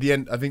 actually, at the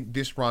end, I think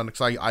this run,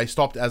 because I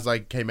stopped as I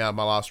came out of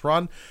my last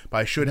run, but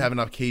I should have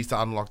enough keys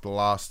to unlock the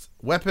last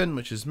weapon,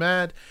 which is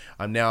mad.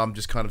 I'm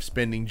just kind of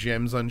spending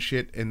gems on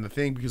shit in the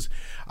thing because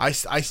I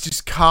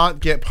just can't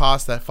get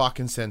past that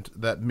fucking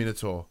that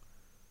Minotaur.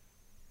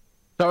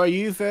 So are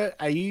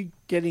you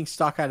getting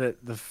stuck at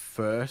it the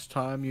first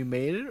time you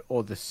meet it,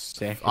 or the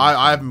second?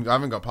 I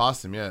haven't got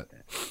past him yet.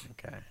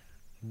 Okay.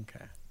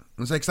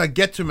 It's like, 'cause I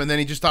get to him and then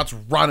he just starts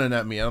running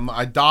at me, and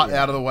I dart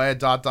out of the way, I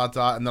dart,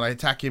 and then I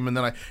attack him, and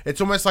then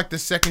it's almost like the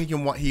second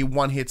he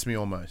one hits me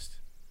almost.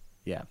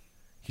 Yeah.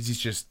 Because he's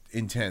just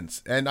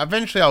intense, and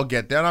eventually I'll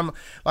get there. And I'm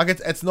like,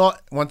 it's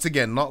not, once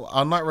again, not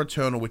unlike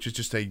Returnal, which is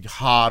just a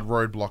hard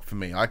roadblock for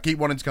me. I keep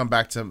wanting to come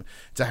back to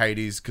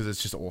Hades because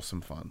it's just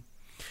awesome fun.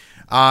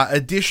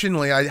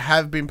 Additionally, I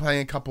have been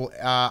playing a couple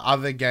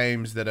other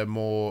games that are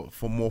more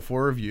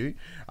for review.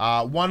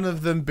 One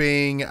of them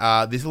being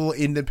this little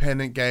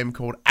independent game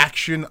called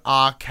Action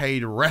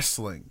Arcade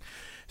Wrestling.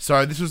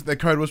 So the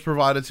code was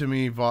provided to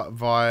me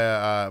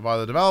via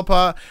the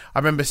developer. I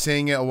remember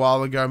seeing it a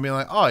while ago and being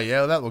like, oh yeah,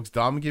 well, that looks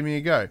dumb. Give me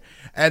a go.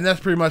 And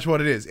that's pretty much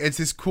what it is. It's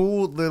this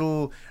cool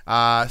little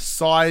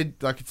side,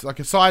 it's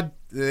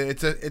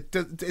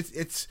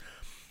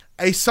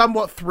a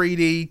somewhat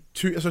 3D,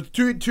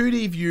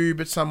 2D view,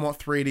 but somewhat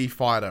 3D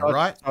fighter,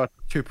 right? Oh,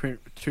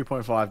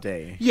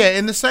 2.5D. Yeah,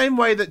 in the same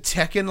way that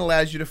Tekken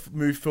allows you to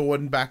move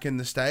forward and back in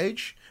the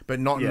stage, but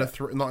not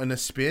in a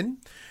spin.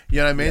 You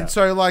know what I mean?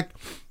 Yeah.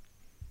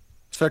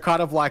 So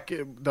kind of like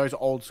those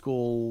old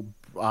school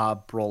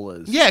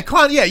brawlers. Yeah,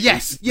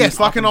 yes,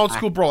 like an old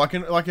school brawl,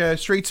 like a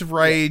Streets of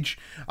Rage,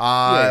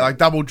 like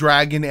Double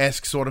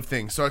Dragon-esque sort of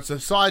thing. So it's a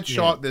side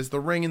shot. There's the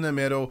ring in the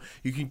middle.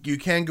 You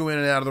can go in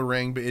and out of the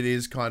ring, but it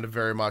is kind of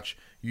very much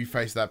you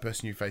face that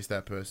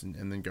person,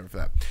 and then go for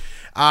that.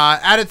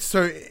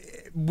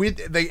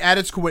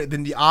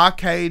 Then the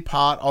arcade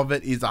part of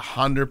it is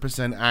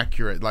 100%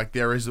 accurate. Like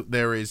there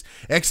is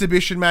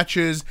exhibition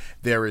matches,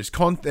 there is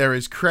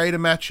creator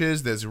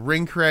matches, there's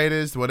ring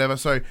creators, whatever.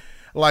 So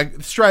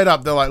like straight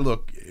up, they're like,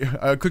 look,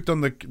 I clicked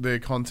on the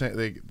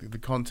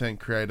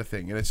content creator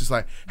thing, and it's just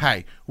like,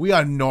 hey, we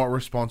are not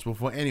responsible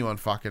for anyone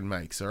fucking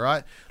makes, all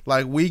right?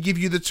 Like we give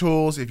you the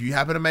tools. If you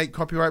happen to make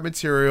copyright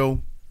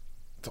material,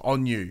 it's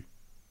on you.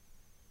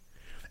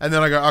 And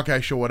then I go,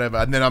 okay, sure, whatever.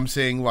 And then I'm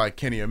seeing like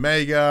Kenny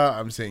Omega,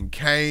 I'm seeing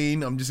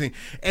Kane, I'm just seeing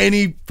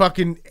any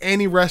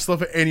wrestler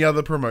for any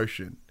other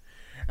promotion.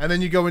 And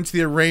then you go into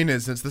the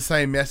arenas and it's the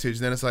same message.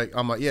 And then it's like,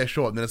 I'm like, yeah,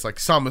 sure. And then it's like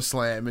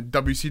SummerSlam and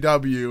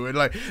WCW and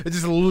like it's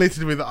just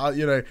littered with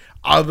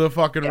other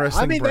fucking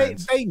wrestling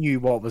brands. They knew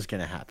what was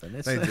going to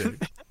happen. They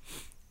did.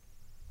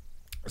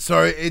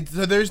 So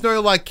there's no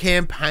like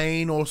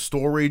campaign or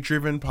story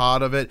driven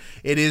part of it.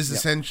 It is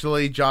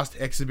essentially just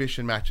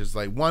exhibition matches,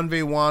 like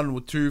 1v1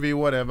 or 2v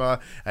whatever,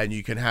 and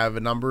you can have a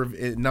number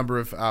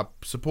of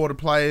supported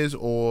players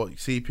or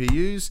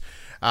CPUs.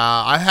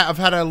 I've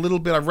had a little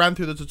bit. I ran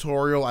through the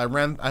tutorial.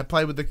 I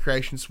played with the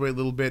creation suite a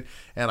little bit,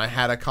 and I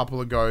had a couple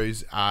of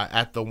goes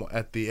at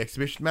the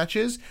exhibition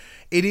matches.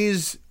 It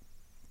is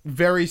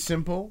very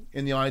simple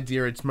in the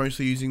idea. It's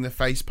mostly using the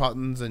face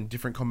buttons and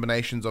different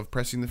combinations of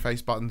pressing the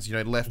face buttons,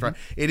 left, right.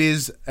 It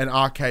is an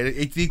arcade.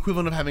 It's the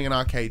equivalent of having an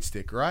arcade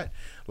stick, right?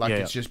 Like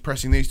it's just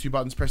pressing these two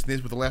buttons, pressing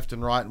this with the left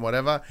and right and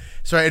whatever.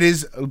 So it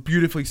is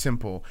beautifully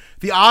simple.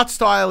 The art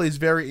style is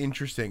very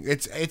interesting.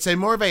 It's a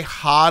more of a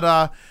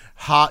hard,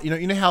 you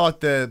know how like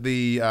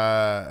the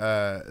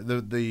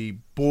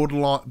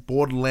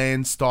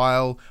Borderland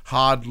style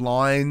hard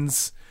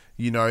lines,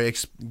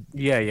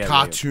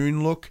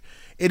 cartoon look.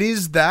 It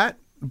is that,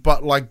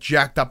 but like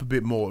jacked up a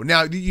bit more.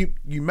 Now, you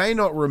may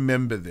not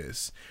remember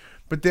this,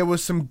 but there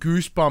was some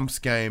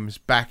Goosebumps games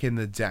back in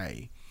the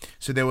day.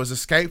 So there was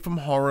Escape from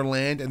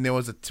Horrorland, and there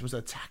was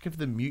Attack of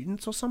the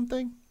Mutants or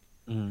something.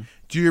 Mm.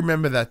 Do you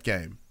remember that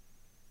game?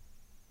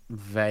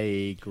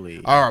 Vaguely.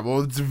 All right.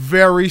 Well, it's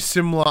very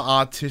similar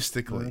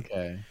artistically.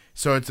 Okay.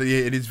 So it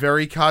is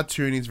very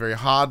cartoony. It's very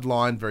hard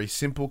line, very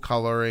simple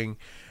coloring.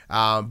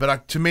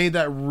 But to me,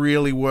 that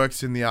really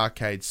works in the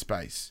arcade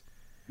space.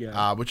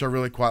 Yeah. Which I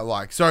really quite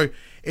like. So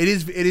it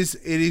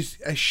is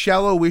a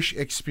shallowish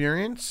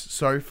experience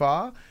so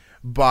far,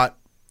 but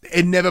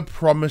it never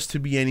promised to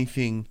be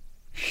anything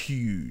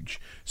huge.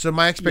 So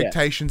my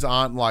expectations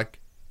aren't like,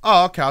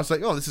 oh, okay. I was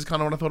like, oh, this is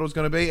kind of what I thought it was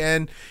going to be.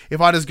 And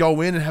if I just go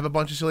in and have a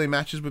bunch of silly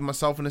matches with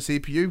myself and a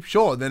CPU,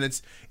 sure, then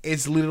it's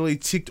literally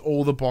ticked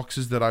all the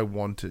boxes that I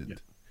wanted.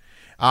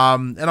 Yeah.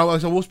 And I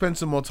will spend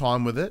some more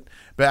time with it.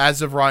 But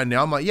as of right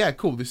now, I'm like, yeah,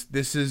 cool.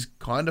 This is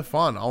kind of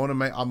fun.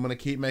 I'm gonna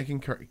keep making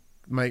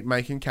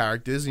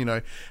characters.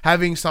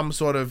 Having some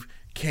sort of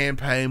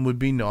campaign would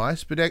be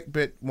nice.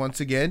 But once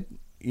again,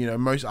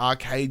 most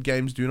arcade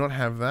games do not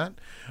have that,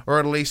 or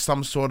at least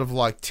some sort of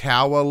like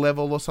tower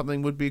level or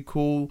something would be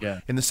cool. Yeah.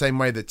 In the same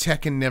way that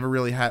Tekken never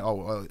really had.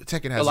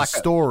 Tekken has like a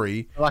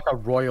story. Like a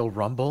Royal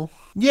Rumble.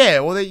 Yeah,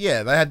 well, they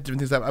had different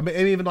things. I mean,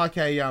 even like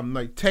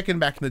like Tekken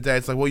back in the day,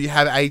 it's like, well, you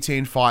have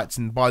 18 fights,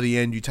 and by the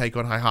end, you take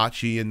on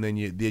Heihachi, and then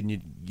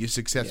you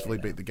successfully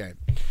beat the game.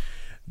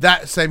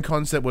 That same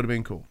concept would have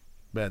been cool,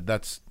 but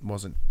that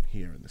wasn't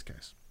here in this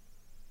case.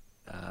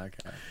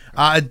 Okay.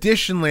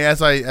 Additionally,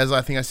 as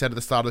I think I said at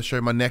the start of the show,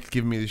 my neck's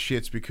giving me the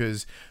shits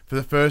because for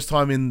the first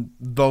time in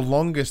the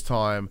longest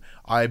time,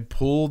 I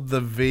pulled the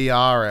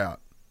VR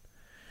out.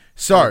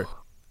 So,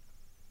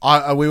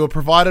 we were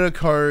provided a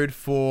code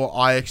for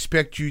I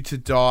Expect You to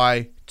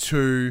Die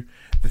 2,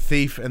 The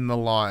Thief and the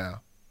Liar.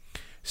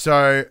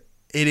 So,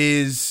 it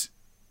is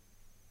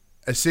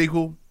a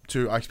sequel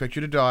to I Expect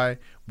You to Die,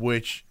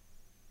 which...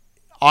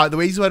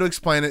 the easy way to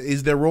explain it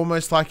is they're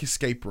almost like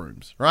escape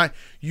rooms, right?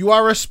 You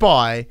are a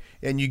spy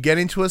and you get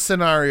into a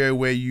scenario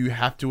where you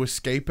have to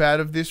escape out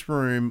of this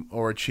room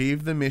or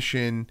achieve the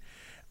mission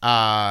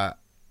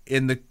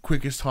in the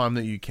quickest time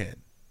that you can.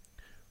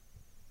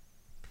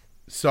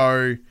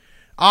 So,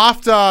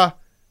 after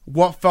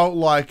what felt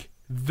like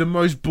the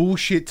most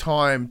bullshit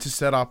time to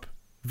set up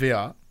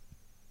VR,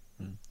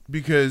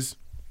 because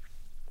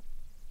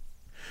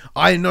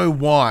I know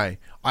why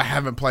I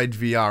haven't played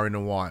VR in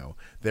a while.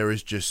 There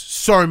is just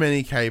so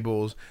many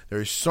cables.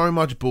 There is so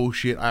much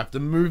bullshit. I have to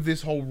move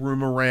this whole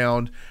room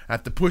around. I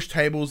have to push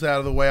tables out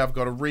of the way. I've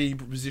got to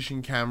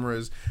reposition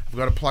cameras. I've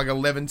got to plug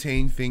 11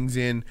 things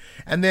in.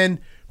 And then,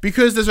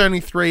 because there's only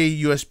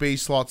 3 USB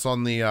slots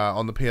on the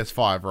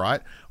PS5,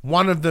 right?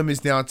 One of them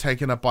is now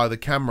taken up by the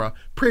camera.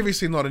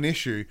 Previously not an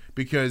issue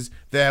because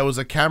there was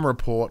a camera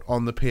port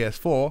on the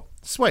PS4.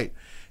 Sweet.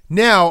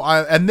 Now,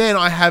 I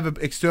have an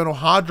external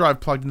hard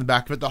drive plugged in the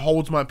back of it that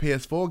holds my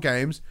PS4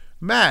 games.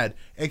 Mad.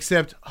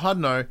 Except, I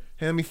don't know.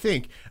 Let me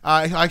think.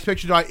 I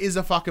Expect You to Die is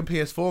a fucking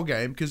PS4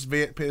 game because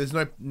there's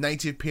no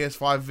native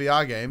PS5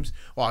 VR games.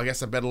 Well, I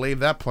guess I better leave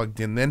that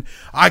plugged in then.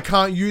 I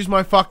can't use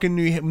my fucking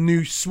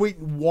new sweet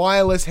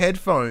wireless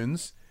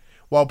headphones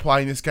while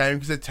playing this game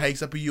because it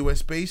takes up a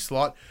USB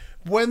slot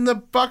when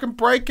the fucking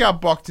Breakout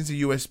box is a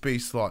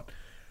USB slot.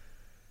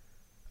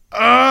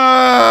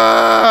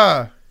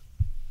 And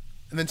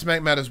then to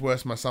make matters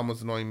worse, my son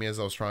was annoying me as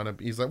I was trying to...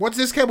 He's like, what's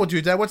this cable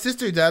do, Dad? What's this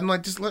do, Dad? I'm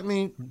like, just let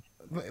me...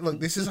 Look,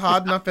 this is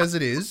hard enough as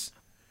it is.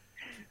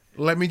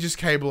 Let me just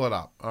cable it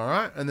up, all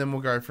right? And then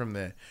we'll go from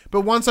there.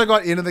 But once I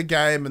got into the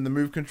game and the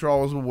move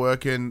controls were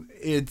working,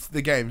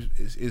 the game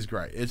is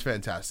great. It's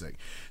fantastic.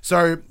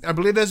 So I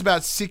believe there's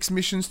about 6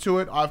 missions to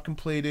it. I've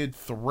completed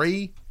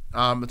 3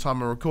 at the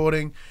time of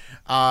recording.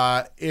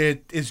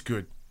 It is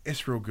good.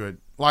 It's real good.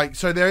 Like,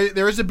 so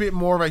there is a bit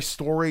more of a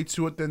story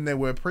to it than there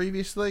were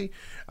previously.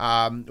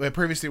 Where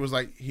previously it was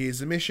like, here's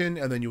the mission,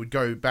 and then you would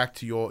go back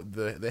to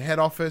the head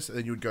office, and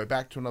then you would go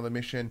back to another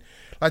mission.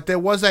 Like, there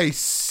was a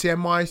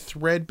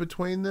semi-thread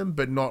between them,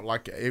 but not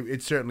like,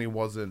 it certainly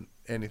wasn't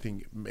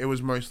anything. It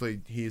was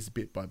mostly, here's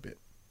bit by bit.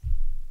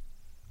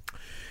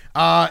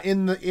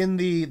 In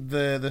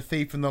the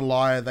Thief and the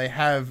Liar, they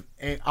have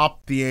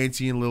upped the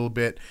ante a little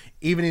bit.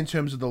 Even in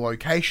terms of the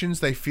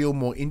locations, they feel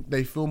more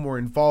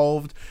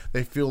involved.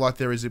 They feel like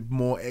there's a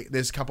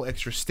couple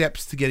extra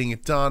steps to getting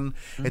it done.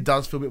 It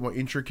does feel a bit more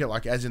intricate,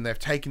 like as in they've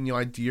taken the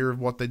idea of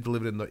what they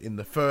delivered in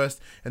the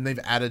first and they've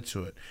added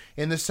to it.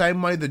 In the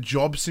same way, the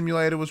Job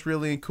Simulator was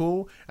really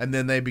cool, and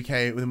then they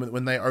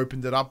when they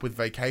opened it up with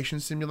Vacation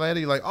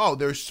Simulator, you're like, oh,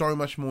 there's so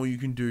much more you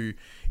can do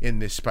in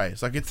this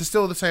space. Like, it's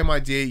still the same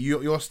idea.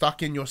 You're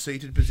stuck in your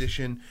seated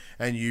position,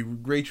 and you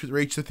reach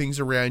the things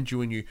around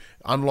you, and you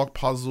unlock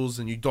puzzles,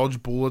 and you dodge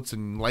bullets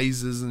and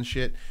lasers and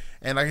shit,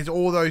 and like, it's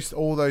all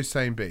those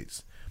same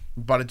beats,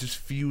 but it just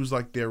feels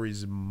like there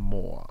is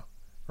more,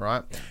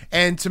 right? Yeah.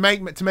 And to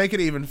make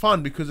it even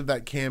fun, because of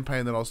that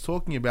campaign that I was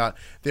talking about,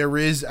 there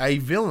is a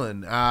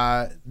villain.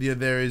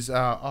 There is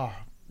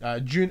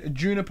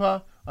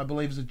Juniper. I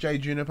believe it's Jay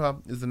Juniper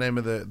is the name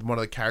of one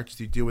of the characters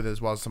you deal with, as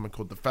well as someone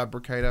called the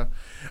Fabricator.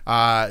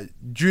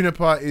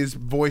 Juniper is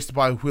voiced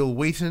by Will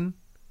Wheaton,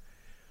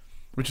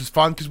 which is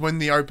fun because when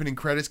the opening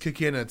credits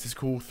kick in, it's this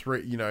cool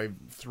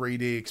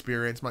 3D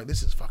experience. I'm like,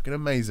 this is fucking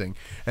amazing,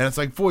 and it's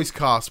like voice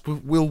cast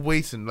with Will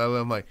Wheaton.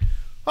 I'm like,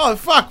 oh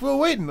fuck, Will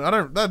Wheaton.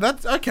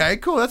 That's okay,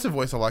 cool. That's a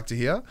voice I like to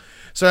hear.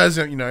 So as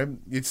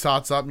it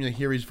starts up, and you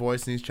hear his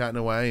voice and he's chatting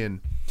away,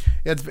 and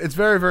it's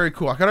very, very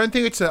cool. Like, I don't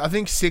think I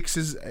think 6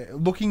 is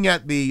looking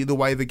at the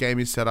way the game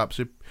is set up.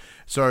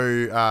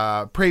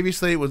 So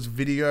previously it was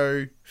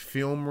video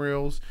film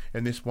reels,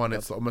 and this one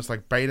it's almost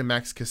like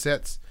Betamax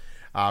cassettes.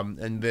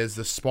 And there's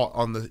the spot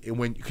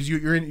because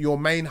your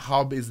main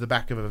hub is the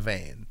back of a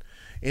van.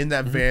 In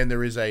that van,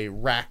 there is a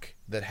rack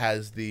that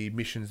has the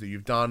missions that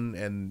you've done,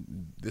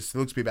 and this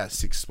looks to be about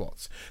 6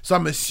 spots. So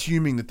I'm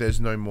assuming that there's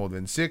no more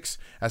than 6.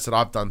 I said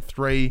I've done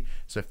 3,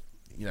 so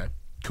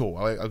cool.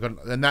 I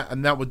got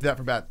that was that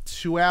for about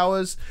 2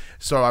 hours.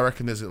 So I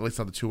reckon there's at least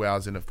another 2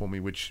 hours in it for me,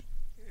 which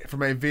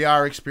from a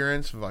VR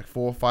experience for like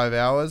 4 or 5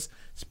 hours,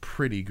 it's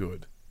pretty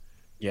good.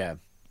 Yeah,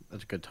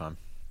 that's a good time.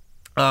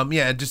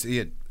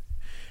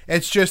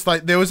 It's just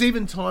like there was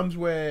even times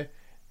where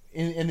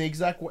in the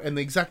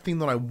exact thing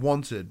that I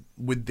wanted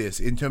with this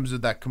in terms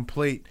of that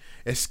complete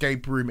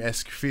escape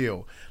room-esque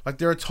feel. Like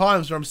there are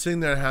times where I'm sitting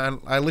there and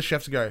I literally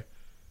have to go,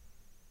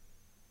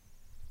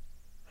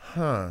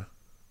 huh.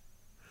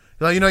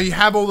 Like, you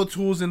have all the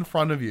tools in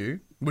front of you,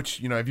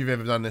 which, if you've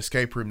ever done an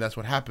escape room, that's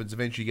what happens.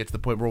 Eventually you get to the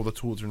point where all the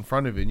tools are in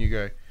front of you and you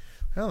go,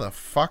 how the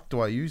fuck do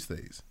I use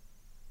these?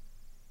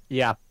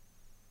 Yeah.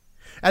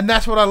 And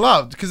that's what I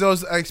loved, because it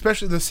was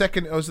especially the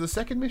second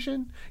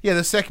mission? Yeah,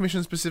 the second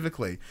mission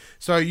specifically.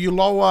 So you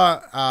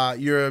lower,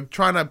 you're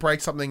trying to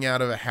break something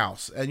out of a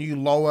house, and you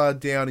lower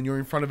down and you're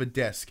in front of a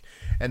desk,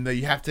 and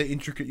you have to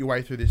intricate your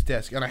way through this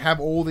desk. And I have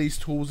all these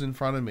tools in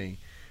front of me.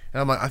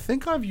 And I'm like, I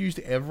think I've used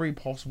every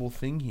possible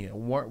thing here.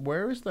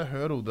 Where is the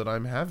hurdle that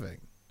I'm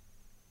having?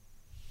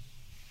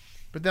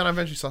 But then I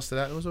eventually sussed it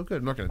out and it was all good.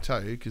 I'm not going to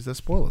tell you because they're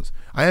spoilers.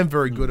 I am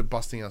very good at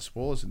busting out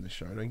spoilers in this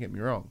show, don't get me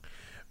wrong.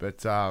 But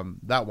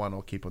that one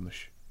I'll keep on the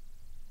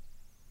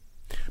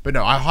But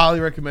no, I highly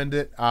recommend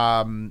it.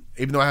 Even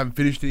though I haven't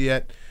finished it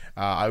yet,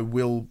 I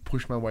will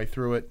push my way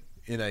through it.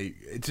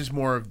 It's just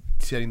more of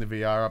setting the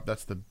VR up.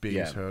 That's the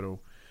biggest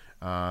hurdle.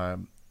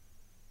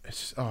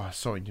 It's just,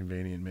 so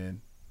inconvenient,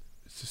 man.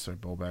 It's just so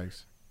ball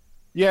bags.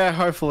 Yeah,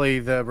 hopefully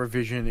the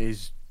revision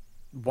is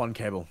one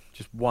cable,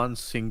 just one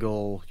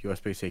single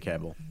USB-C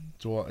cable.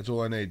 It's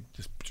all I need.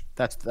 Just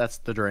that's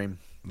the dream.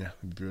 Yeah,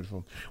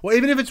 beautiful. Well,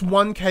 even if it's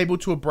one cable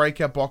to a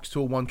breakout box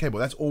to a one cable,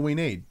 that's all we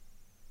need.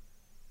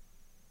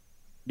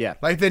 Yeah.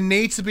 Like, if there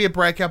needs to be a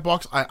breakout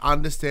box, I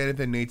understand if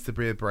there needs to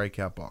be a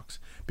breakout box.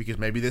 Because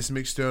maybe there's some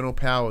external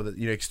power,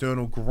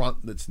 external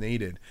grunt that's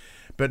needed.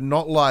 But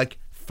not like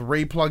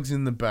 3 plugs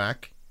in the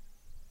back,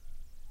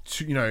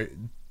 so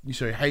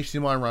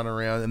HDMI run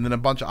around, and then a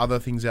bunch of other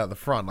things out the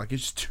front. Like,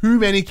 it's too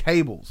many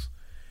cables.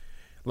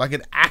 Like,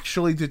 it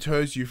actually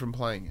deters you from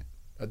playing it.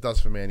 It does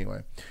for me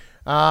anyway.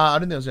 I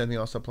didn't think there was anything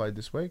else I played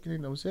this week. I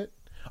think that was it.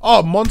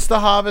 Oh, Monster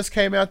Harvest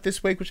came out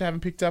this week, which I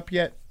haven't picked up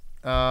yet,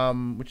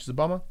 which is a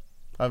bummer.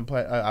 I haven't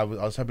played. I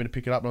was hoping to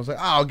pick it up, and I was like,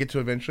 I'll get to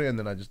it eventually, and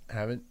then I just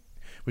haven't.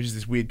 Which is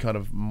this weird kind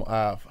of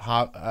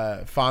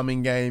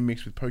farming game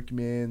mixed with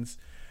Pokemons.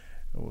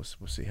 We'll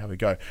see how we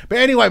go. But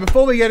anyway,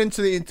 before we get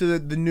into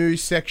the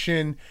news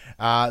section,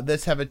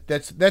 let's do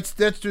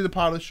the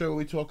part of the show where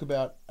we talk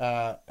about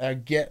our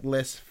Get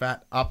Less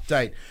Fat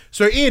update.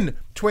 So in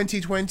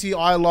 2020,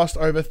 I lost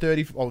over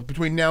 30.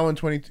 Between now and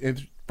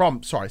 20.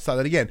 From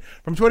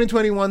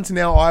 2021 to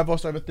now, I've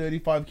lost over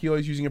 35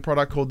 kilos using a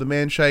product called the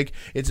Man Shake.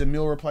 It's a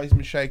meal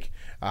replacement shake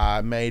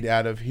made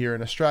out of here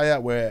in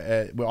Australia,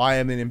 where I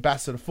am an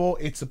ambassador for.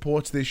 It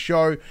supports this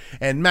show,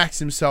 and Max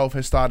himself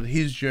has started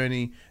his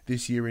journey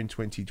this year in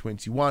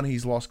 2021.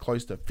 He's lost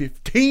close to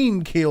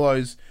 15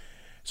 kilos.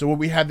 So what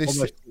we have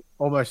this...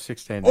 Almost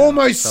 16.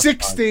 Almost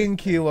 16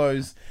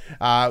 kilos.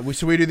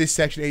 So we do this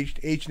section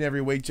each and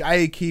every week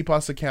to keep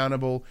us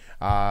accountable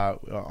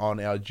on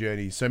our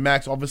journey. So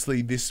Max,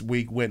 obviously this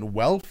week went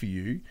well for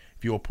you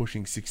if you're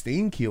pushing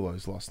 16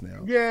 kilos lost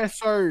now. Yeah,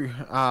 so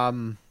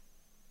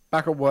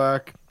back at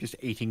work, just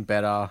eating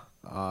better,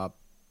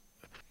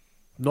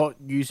 not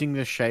using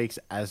the shakes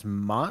as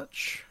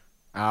much,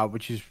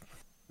 which is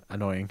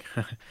annoying.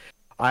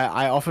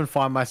 I often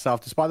find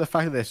myself, despite the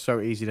fact that they're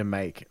so easy to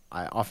make,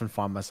 I often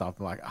find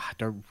myself like, I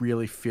don't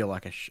really feel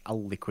like a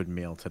liquid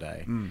meal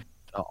today.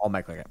 I'll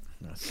make like a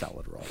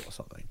salad roll or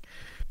something.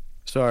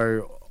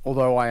 So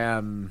although I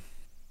am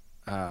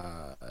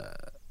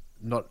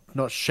not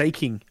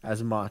shaking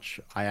as much,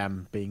 I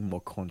am being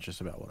more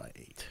conscious about what I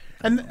eat.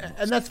 And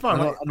that's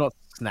fine. I'm not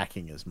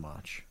snacking as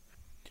much.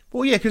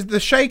 Well, yeah, because the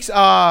shakes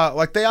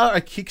are they are a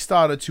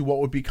Kickstarter to what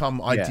would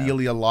become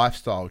ideally a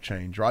lifestyle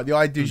change, right? The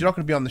idea is you're not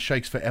going to be on the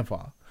shakes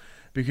forever,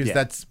 because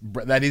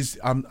that is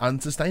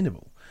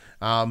unsustainable.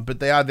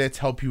 But they are there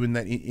to help you in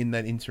that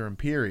interim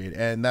period,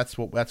 and that's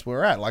where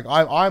we're at. Like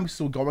I'm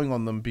still going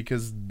on them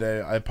because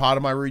they're a part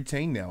of my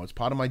routine now. It's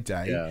part of my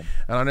day,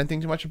 and I don't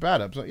think too much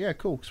about it. I'm like, yeah,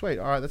 cool, sweet,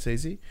 all right, that's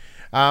easy.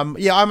 I'm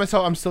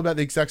still about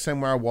the exact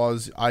same where I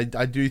was. I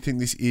do think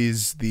this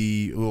is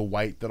the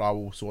weight that I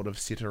will sort of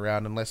sit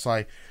around unless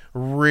I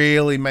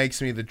really make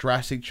some either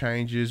drastic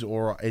changes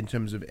or in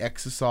terms of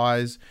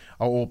exercise,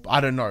 or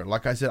I don't know.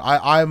 Like I said,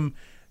 I'm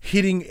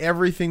hitting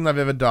everything I've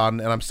ever done,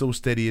 and I'm still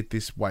steady at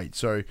this weight.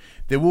 So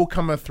there will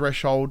come a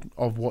threshold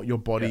of what your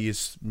body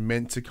is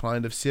meant to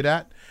kind of sit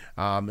at.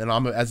 And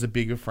as a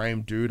bigger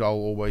frame dude, I'll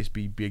always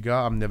be bigger.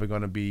 I'm never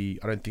going to be,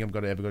 I don't think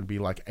I'm ever going to be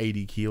like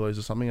 80 kilos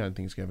or something. I don't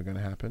think it's ever going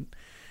to happen.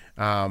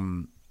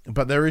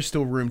 But there is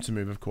still room to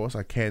move, of course.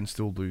 I can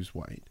still lose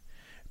weight,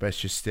 but it's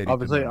just steady.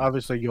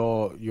 Obviously,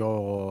 you're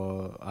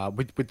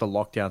with the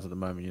lockdowns at the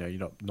moment.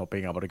 You're not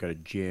being able to go to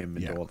gym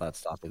and all that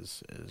stuff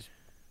is.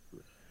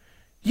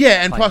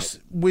 Yeah, and plus,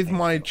 with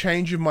my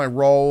change of my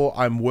role,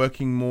 I'm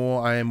working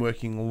more, I am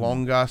working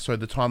longer, so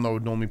the time I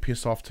would normally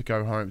piss off to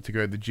go home, to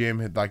go to the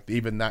gym,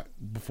 even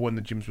that, before when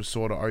the gyms were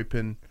sort of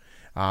open,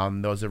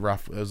 it was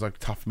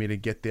tough for me to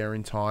get there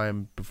in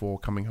time before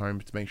coming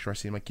home to make sure I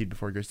see my kid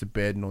before he goes to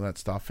bed and all that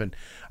stuff, and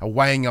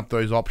weighing up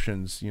those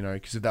options,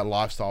 because of that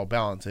lifestyle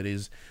balance, it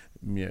is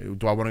do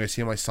I want to go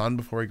see my son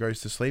before he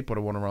goes to sleep, or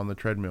do I want to run the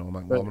treadmill? I'm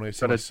like, well, I'm going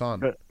to go see my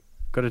son.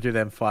 Got to do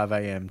them 5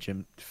 a.m.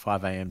 gym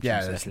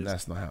Yeah, sessions.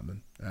 that's not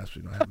happening.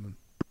 Absolutely not happening.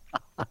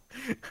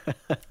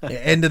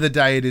 End of the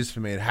day, it is for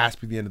me. It has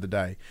to be the end of the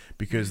day,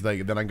 because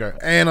then I go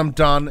and I'm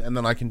done, and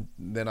then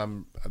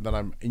I'm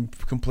in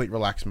complete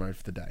relax mode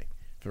for the day,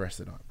 for the rest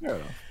of the night. Fair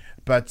enough.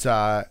 But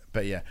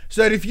yeah.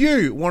 So if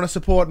you want to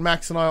support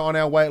Max and I on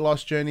our weight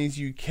loss journeys,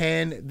 you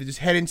can just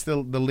head into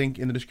the link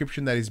in the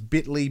description. That is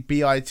bit.ly/FTP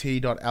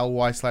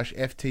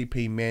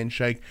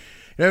Manshake.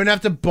 You don't even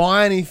have to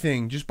buy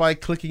anything. Just by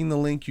clicking the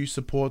link, you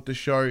support the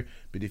show.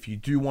 But if you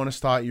do want to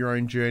start your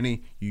own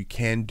journey, you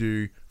can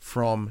do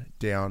from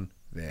down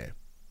there.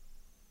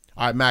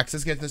 All right, Max,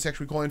 let's get to the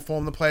section we call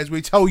Inform the Players.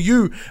 We tell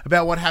you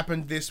about what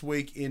happened this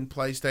week in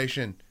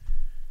PlayStation.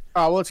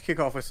 Well, let's kick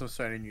off with some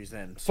Sony news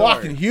then.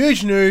 Fucking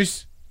huge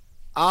news.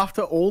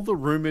 After all the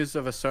rumors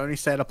of a Sony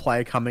State of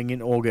Play coming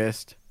in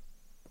August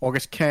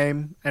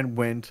came and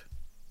went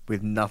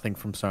with nothing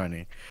from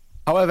Sony.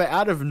 However,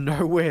 out of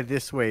nowhere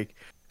this week,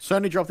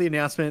 Sony dropped the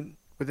announcement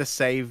with a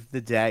save the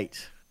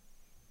date.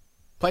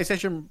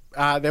 PlayStation,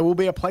 there will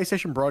be a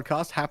PlayStation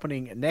broadcast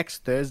happening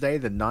next Thursday,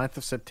 the 9th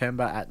of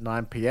September at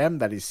 9 p.m.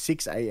 That is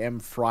 6 a.m.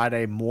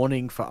 Friday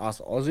morning for us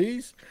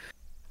Aussies.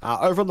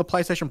 Over on the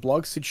PlayStation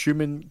blog, Sid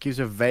Schumann gives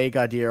a vague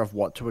idea of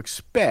what to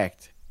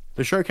expect.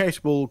 The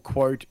showcase will,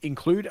 quote,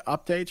 include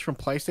updates from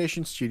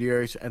PlayStation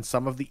Studios and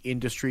some of the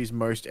industry's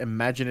most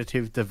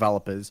imaginative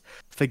developers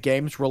for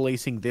games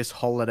releasing this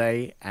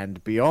holiday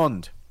and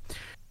beyond.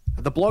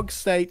 The blog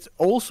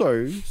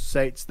also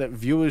states that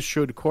viewers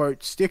should,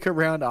 quote, stick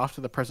around after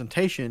the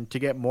presentation to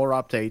get more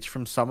updates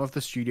from some of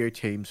the studio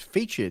teams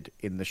featured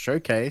in the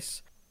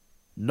showcase.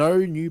 No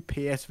new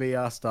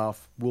PSVR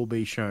stuff will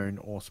be shown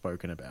or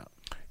spoken about.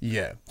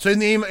 Yeah. So in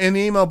the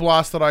email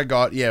blast that I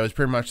got, yeah, it was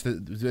pretty much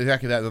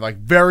exactly that. They're like,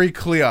 very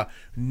clear,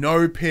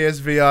 no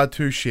PSVR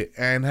 2 shit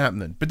ain't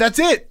happening. But that's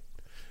it.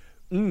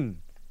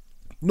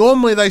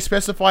 Normally they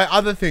specify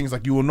other things,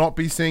 like you will not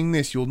be seeing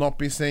this, you will not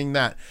be seeing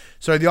that.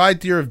 So the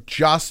idea of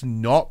just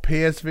not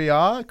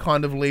PSVR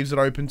kind of leaves it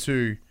open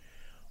to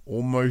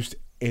almost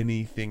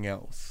anything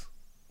else.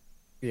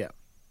 Yeah.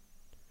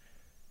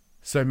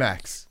 So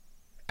Max,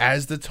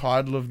 as the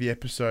title of the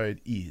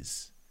episode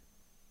is,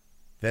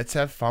 let's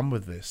have fun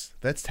with this.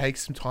 Let's take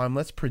some time.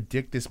 Let's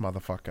predict this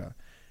motherfucker.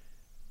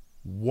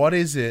 What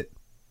is it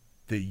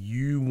that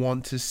you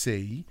want to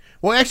see?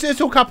 Well, actually, let's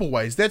do a couple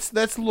ways.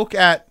 Let's look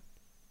at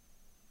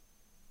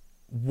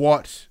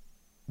what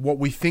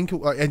we think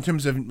in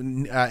terms of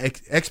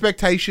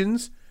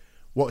expectations.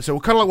 So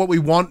kind of like what we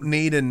want,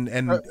 need, and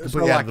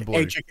completely out of the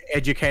blue.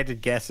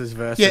 Educated guesses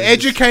versus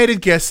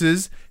educated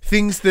guesses,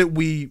 things that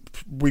we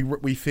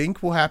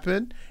think will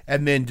happen,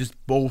 and then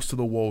just balls to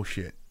the wall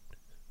shit.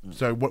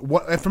 So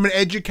what from an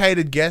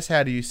educated guess,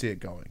 how do you see it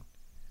going?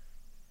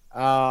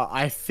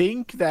 I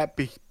think that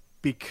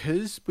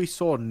because we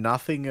saw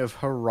nothing of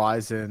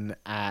Horizon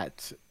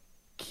at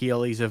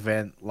Keighley's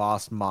event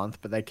last month,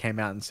 but they came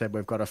out and said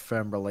we've got a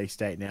firm release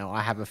date now.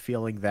 I have a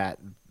feeling that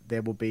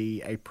there will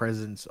be a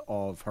presence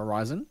of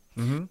Horizon.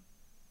 Mm-hmm.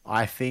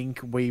 I think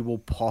we will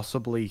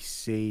possibly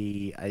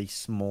see a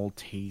small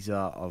teaser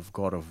of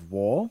God of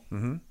War.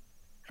 Mm-hmm.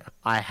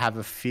 I have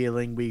a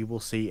feeling we will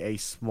see a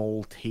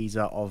small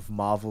teaser of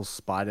Marvel's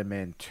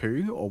Spider-Man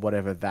 2 or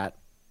whatever that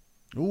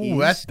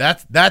is.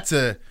 That's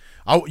a...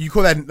 Oh, you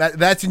call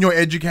that's in your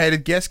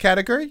educated guess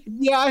category?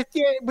 Yeah.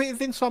 With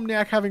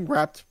Insomniac having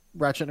wrapped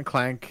Ratchet and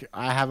Clank,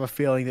 I have a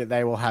feeling that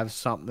they will have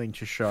something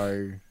to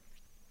show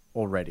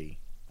already.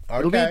 Okay.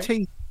 It'll be a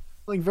teaser,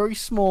 something very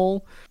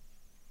small,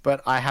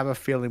 but I have a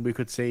feeling we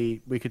could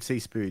see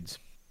Spoods.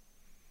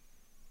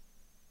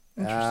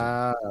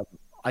 Interesting.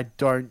 I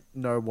don't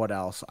know what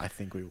else I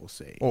think we will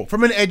see. Well,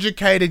 from an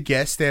educated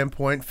guess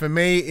standpoint, for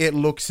me, it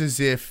looks as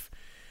if...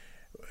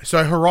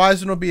 So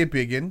Horizon will be a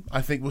big one.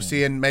 I think we'll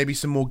see maybe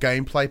some more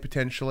gameplay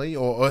potentially,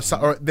 or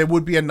there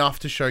would be enough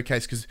to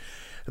showcase, because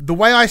the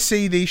way I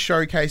see these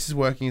showcases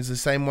working is the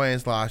same way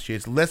as last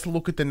year's. Let's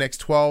look at the next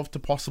 12 to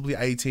possibly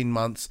 18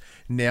 months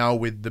now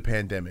with the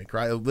pandemic,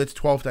 right? Let's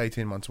 12 to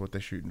 18 months what they're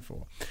shooting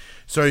for.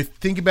 So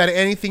think about it,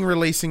 anything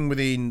releasing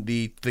within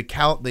the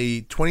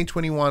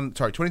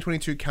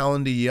 2022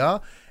 calendar year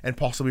and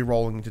possibly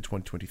rolling into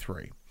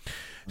 2023.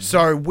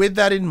 So with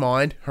that in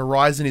mind,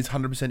 Horizon is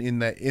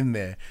 100% in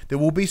there. There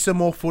will be some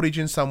more footage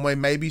in some way,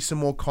 maybe some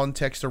more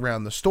context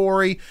around the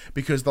story,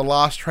 because the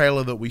last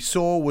trailer that we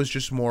saw was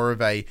just more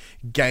of a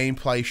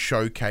gameplay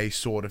showcase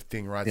sort of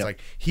thing, right? It's like,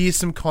 here's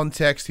some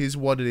context, here's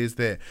what it is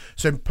there.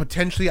 So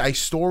potentially a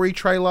story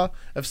trailer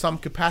of some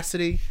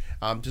capacity,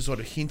 just sort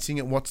of hinting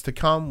at what's to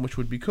come, which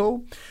would be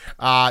cool.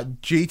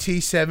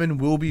 GT7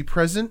 will be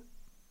present.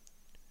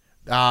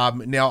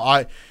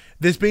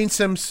 There's been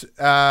some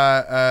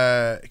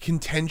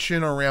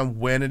contention around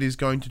when it is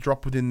going to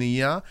drop within the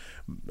year.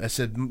 I've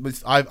said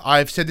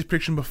this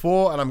prediction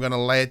before, and I'm going to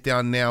lay it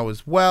down now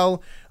as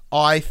well.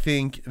 I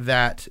think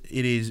that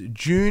it is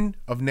June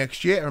of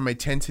next year, from a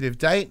tentative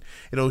date.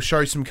 It'll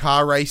show some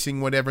car racing,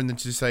 whatever, and then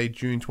just say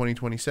June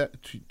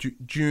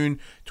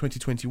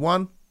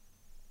 2021.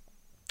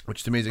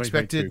 which to me is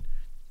expected.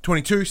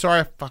 22,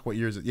 sorry, fuck, what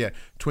year is it? Yeah,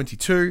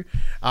 22.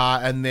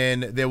 And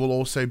then there will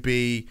also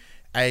be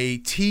a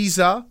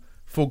teaser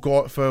for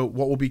what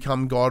will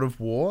become God of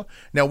War.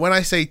 Now, when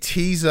I say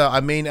teaser,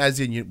 I mean as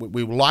in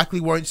we likely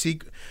won't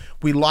see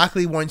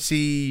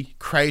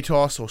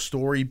Kratos or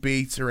story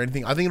beats or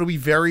anything. I think it'll be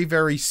very,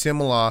 very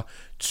similar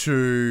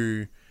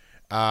to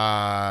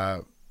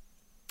the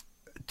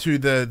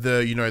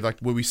like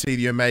where we see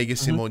the Omega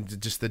symbol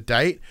and just the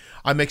date.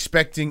 I'm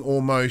expecting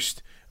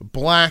almost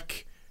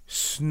black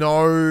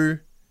snow.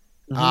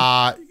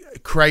 So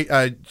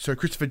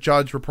Christopher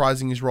Judge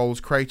reprising his role as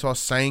Kratos,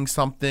 saying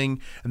something,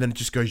 and then it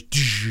just goes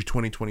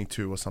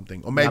 2022 or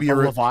something, or maybe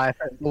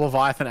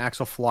Leviathan axe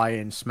will fly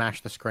in,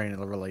 smash the screen,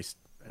 it'll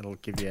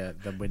give you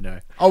the window.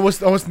 I was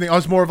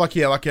more of like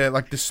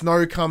the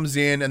snow comes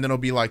in, and then it'll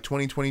be like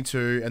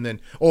 2022, and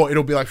then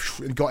it'll be like,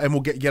 and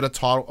we'll get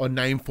a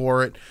name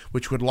for it,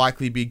 which would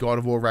likely be God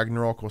of War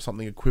Ragnarok or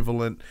something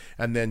equivalent,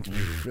 and then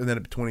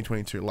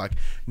 2022. Like,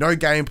 no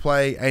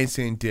gameplay, ain't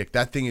seen dick.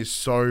 That thing is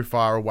so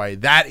far away.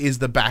 That is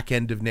the back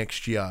end of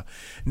next year.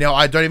 Now,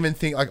 I don't even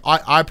think, like,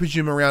 I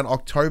presume around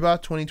October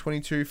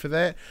 2022 for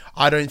that.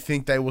 I don't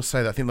think they will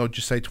say that. I think they'll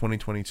just say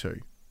 2022.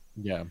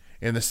 Yeah.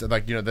 In this,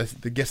 like,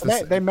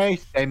 they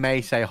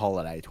may say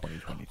holiday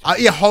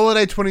 2022.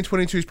 Holiday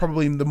 2022 is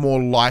probably the more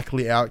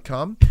likely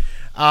outcome.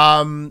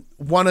 One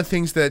of the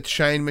things that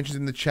Shane mentioned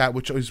in the chat,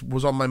 which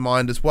was on my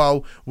mind as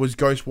well, was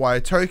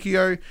Ghostwire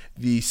Tokyo.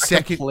 I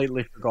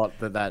completely forgot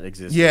that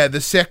existed. Yeah,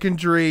 the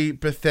secondary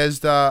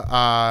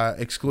Bethesda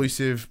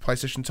exclusive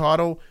PlayStation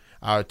title,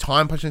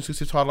 time PlayStation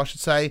exclusive title, I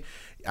should say.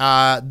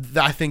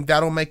 I think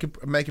that'll make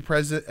a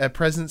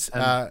presence.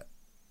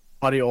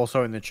 Buddy,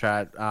 also in the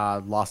chat,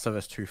 Last of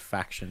Us 2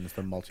 Factions,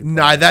 the multiplayer.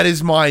 No, that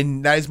is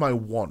my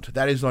want.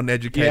 That is not an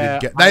educated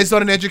guess. That is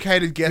not an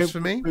educated guess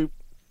for me.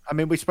 I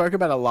mean, we spoke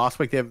about it last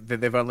week.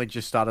 They've only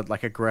just started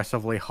like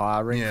aggressively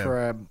hiring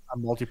for a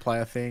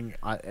multiplayer thing.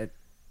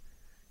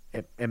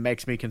 It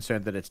makes me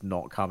concerned that it's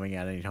not coming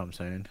out anytime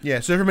soon.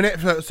 Yeah, so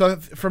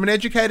from an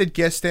educated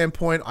guess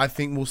standpoint, I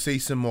think we'll see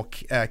some more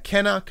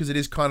Kenna, because it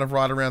is kind of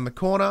right around the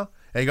corner.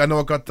 I know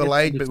it got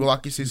delayed, but we'll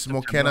likely see some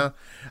more Kenna.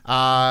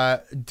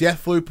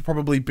 Deathloop will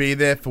probably be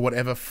there for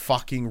whatever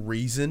fucking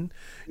reason.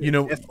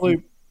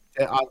 Deathloop.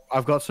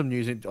 I've got some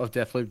news of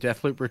Deathloop.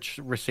 Deathloop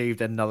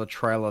received another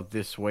trailer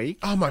this week.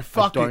 Oh my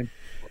fucking!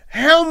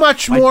 How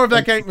much more of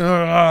that game?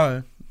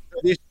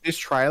 This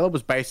trailer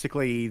was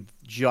basically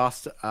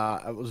just.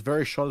 It was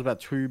very short. It was about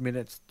 2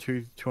 minutes,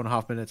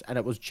 2.5 minutes, and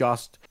it was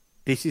just.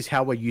 This is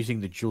how we're using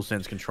the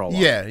DualSense controller.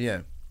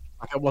 Yeah.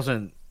 Like, it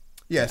wasn't.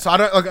 Yeah, so I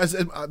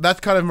don't that's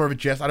kind of more of a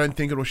jest. I don't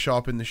think it'll show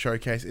up in the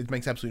showcase. It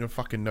makes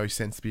absolutely no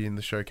sense to be in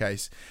the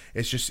showcase.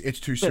 It's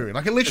too soon.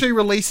 Like, it literally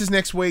releases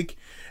next week.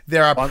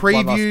 There are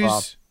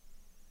previews.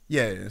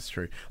 Yeah, that's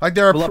true. Like,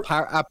 there are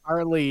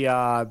apparently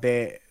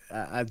their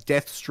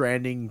Death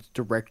Stranding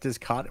director's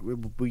cut will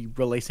be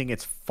releasing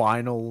its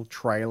final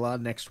trailer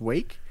next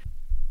week.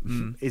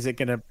 Is it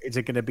gonna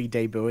be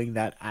debuting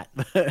that at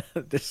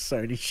the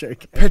Sony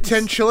showcase?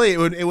 Potentially,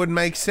 it would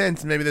make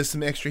sense. Maybe there's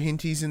some extra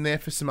hinties in there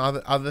for some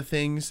other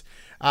things.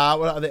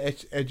 What other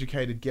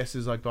educated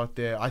guesses I got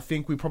there? I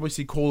think we probably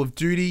see Call of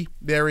Duty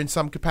there in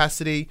some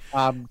capacity.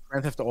 Grand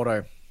Theft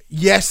Auto.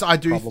 Yes, I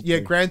do. Probably. Yeah,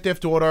 Grand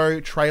Theft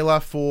Auto trailer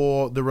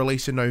for the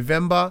release in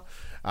November.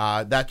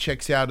 That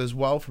checks out as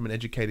well from an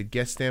educated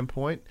guess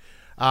standpoint.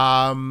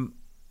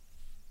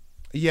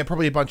 Yeah,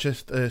 probably a bunch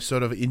of a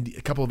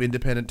couple of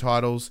independent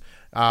titles.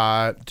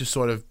 Just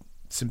sort of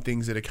some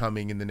things that are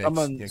coming in the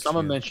next.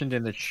 Someone mentioned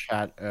in the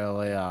chat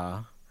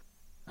earlier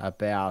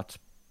about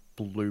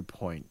Blue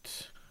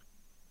Point.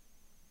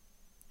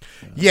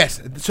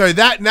 Yes, so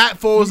that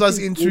falls us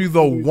into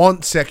the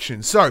want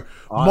section. So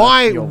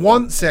my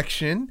want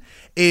section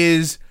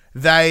is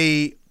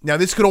now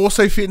this could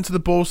also fit into the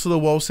balls to the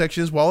wall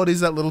section as well. It is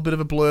that little bit of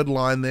a blurred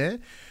line there.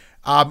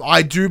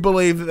 I do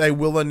believe that they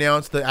will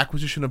announce the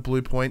acquisition of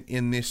Blue Point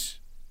in this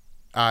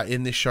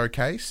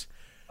showcase.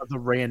 The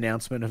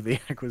re-announcement of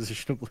the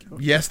acquisition of Blue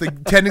Point. Yes,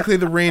 technically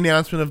the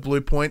re-announcement of Blue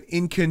Point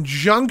in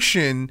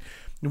conjunction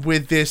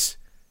with this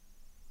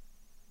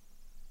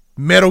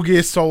Metal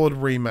Gear Solid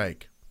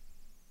remake.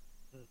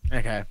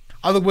 Okay.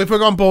 We've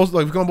gone balls.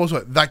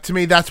 Like, to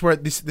me, that's where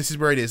this is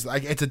where it is.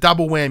 Like, it's a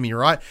double whammy,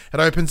 right? It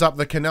opens up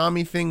the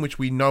Konami thing, which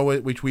we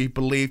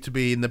believe to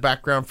be in the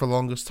background for the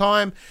longest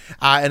time,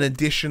 and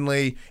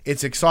additionally,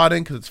 it's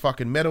exciting because it's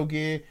fucking Metal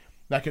Gear.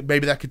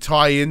 Maybe that could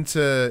tie into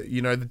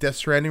the Death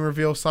Stranding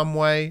reveal some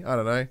way. I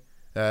don't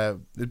know.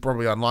 It's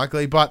probably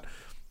unlikely, but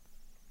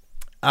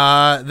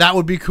that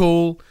would be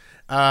cool.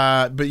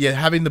 But yeah,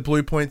 having the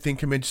Blue Point thing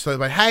come in just so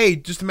like, hey,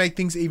 just to make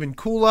things even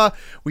cooler,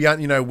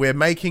 we're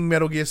making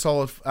Metal Gear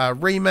Solid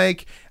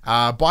remake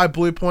by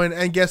Blue Point,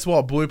 and guess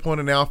what? Blue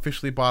Point are now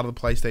officially part of the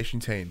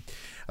PlayStation team.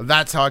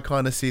 That's how I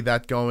kind of see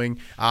that going.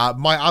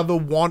 My other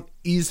want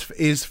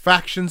is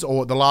Factions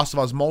or The Last of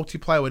Us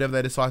multiplayer, whatever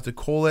they decide to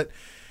call it.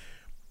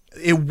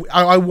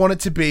 I want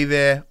it to be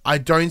there. I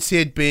don't see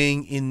it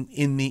being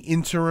in the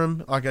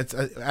interim. Like, it's,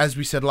 as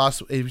we said we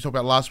talked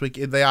about last week,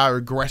 they are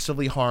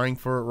aggressively hiring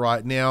for it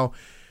right now.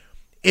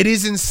 it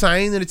is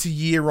insane that it's a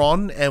year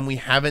on and we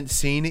haven't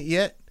seen it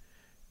yet,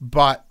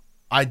 but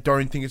I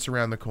don't think it's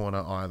around the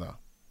corner either.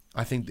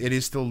 I think it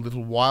is still a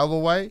little while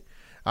away.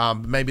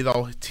 Maybe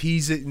they'll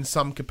tease it in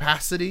some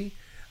capacity,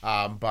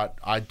 but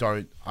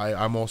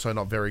I'm also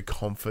not very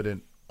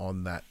confident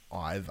on that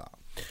either.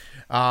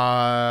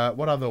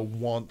 What other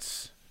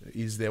wants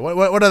is there?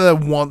 What other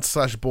wants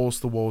 / balls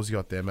to the walls you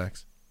got there,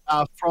 Max?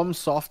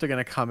 FromSoft are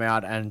going to come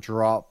out and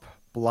drop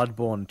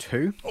Bloodborne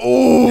 2.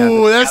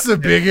 Oh, that's a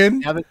big one.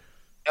 Now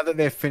that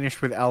they're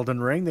finished with Elden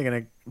Ring, they're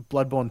going to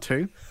Bloodborne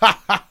 2.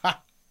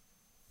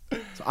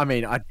 So, I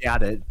mean, I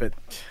doubt it, but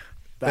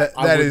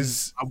I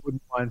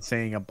wouldn't mind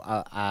seeing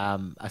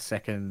a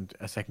second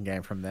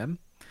game from them.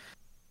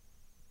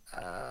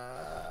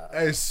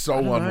 That is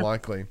so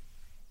unlikely.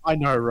 I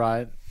know,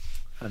 right?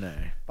 I know.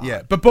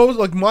 Yeah, but balls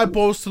like my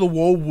balls to the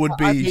wall would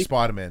be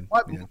Spider-Man.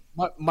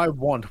 My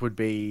want would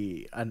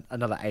be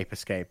another Ape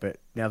Escape, but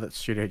now that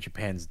Studio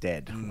Japan's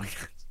dead,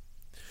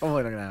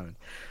 probably not gonna happen.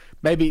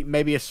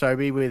 Maybe a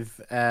Sobi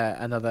with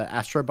another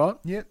Astrobot.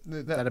 Yeah,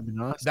 that'd be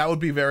nice. That would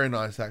be very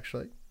nice,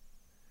 actually.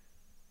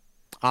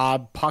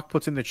 Puck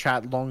puts in the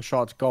chat, long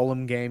shots,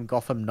 Golem game,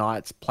 Gotham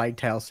Knights, Plague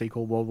Tale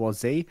sequel, World War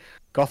Z.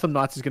 Gotham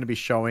Knights is going to be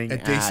showing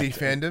at DC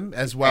Fandom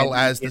as well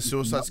as the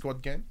Suicide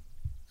Squad game.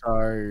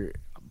 So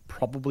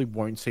probably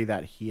won't see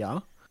that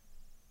here.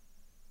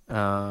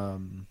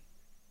 So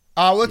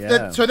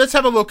let's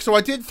have a look. So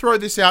I did throw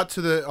this out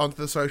onto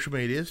the social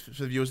medias for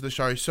the viewers of the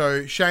show.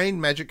 So Shane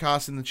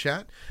MagicCast in the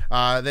chat,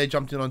 they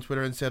jumped in on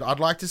Twitter and said,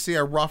 "I'd like to see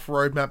a rough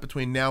roadmap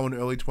between now and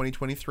early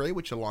 2023,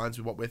 which aligns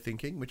with what we're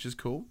thinking, which is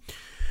cool.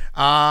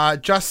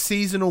 Just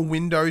seasonal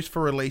windows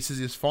for releases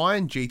is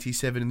fine.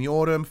 GT7 in the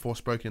autumn,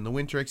 Forspoken in the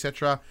winter,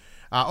 etc.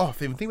 I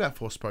didn't even think about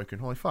Forspoken.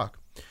 Holy fuck.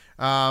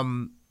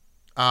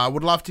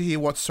 Would love to hear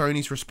what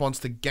Sony's response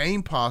to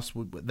Game Pass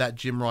that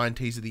Jim Ryan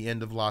teased at the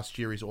end of last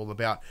year is all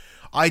about.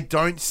 I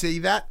don't see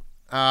that.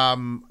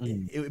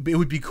 It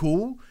would be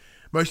cool,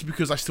 mostly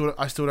because I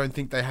still don't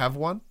think they have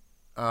one.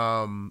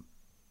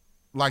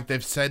 Like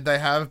they've said they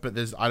have, but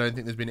I don't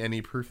think there's been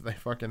any proof that they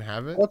fucking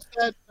have it. What's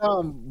that?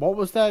 What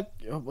was that?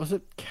 Was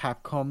it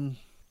Capcom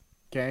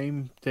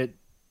game that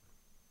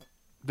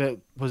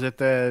was at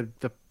the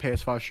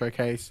PS5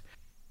 showcase?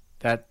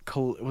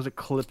 Was it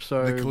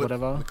Calypso,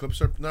 whatever? The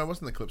Calypso? No, it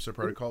wasn't the Calypso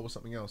Protocol. It was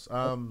something else.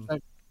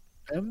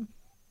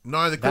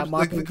 No,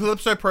 the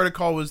Calypso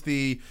Protocol was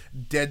the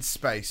Dead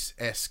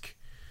Space-esque.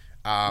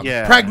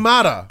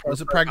 Pragmata.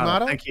 Was it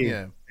Pragmata? Thank you.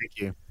 Yeah. Thank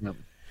you. Yep.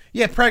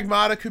 Yeah,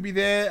 Pragmata could be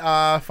there.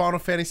 Final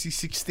Fantasy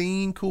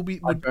 16 could be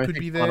there.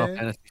 Final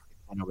Fantasy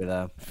 16 will be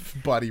there.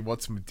 Buddy,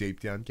 what's some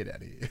deep down? Get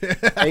out of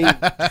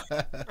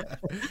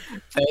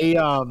here.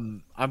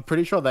 I'm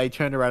pretty sure they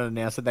turned around and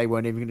announced that they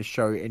weren't even going to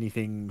show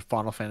anything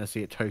Final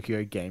Fantasy at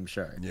Tokyo Game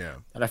Show. Yeah.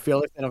 And I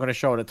feel like they're not going to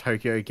show it at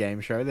Tokyo Game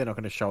Show. They're not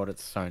going to show it at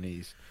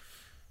Sony's.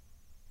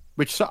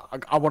 Which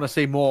I want to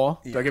see more.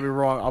 Yeah. Don't get me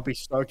wrong. I'll be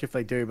stoked if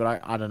they do,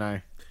 but I don't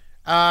know.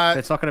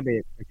 It's not going to be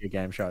a Tokyo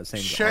Game Show. It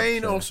seems.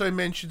 Shane also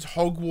mentions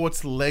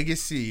Hogwarts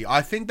Legacy.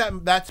 I think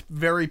that's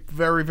very,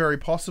 very, very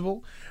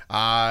possible.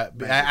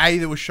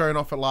 That was shown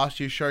off at last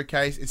year's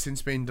showcase. It's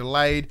since been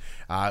delayed.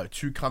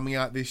 2 coming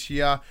out this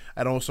year,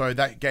 and also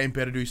that game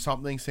better do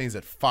something. Seems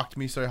it fucked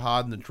me so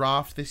hard in the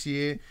draft this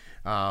year.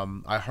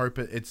 I hope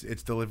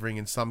it's delivering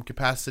in some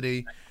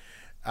capacity.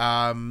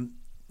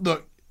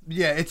 Look.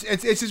 Yeah, it's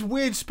this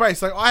weird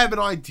space. Like I have an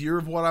idea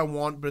of what I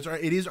want, but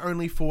it is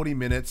only 40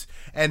 minutes.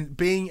 And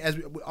being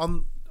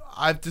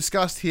I've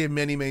discussed here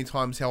many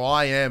times how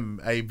I am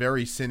a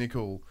very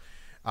cynical.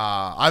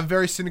 I have a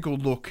very cynical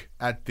look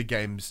at the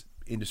games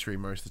industry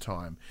most of the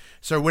time.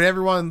 So when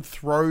everyone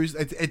throws,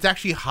 it's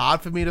actually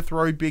hard for me to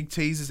throw big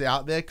teasers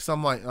out there because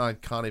I'm like, I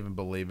can't even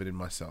believe it in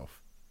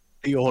myself.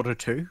 The Order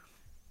 2?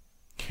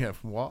 Yeah,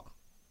 what?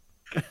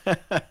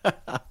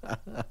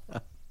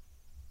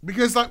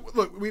 Because, like,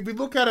 look, we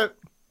look at it.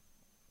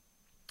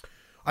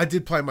 I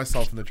did play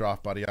myself in the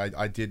draft, buddy.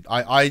 I did.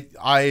 I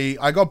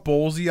got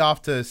ballsy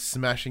after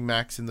smashing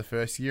Max in the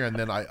first year, and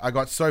then I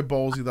got so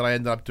ballsy that I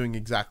ended up doing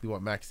exactly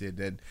what Max did,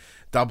 and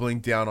doubling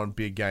down on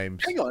big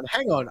games. Hang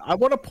on. I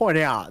want to point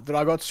out that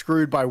I got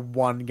screwed by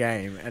one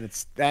game, and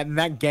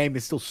that game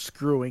is still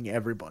screwing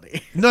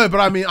everybody. No, but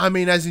I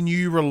mean, as in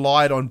you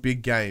relied on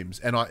big games,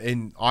 and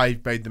I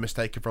made the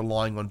mistake of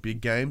relying on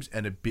big games,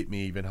 and it bit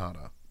me even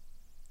harder.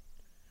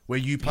 Where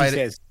you played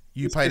it safe.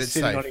 He says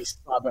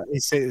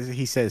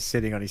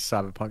sitting on his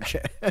Cyberpunk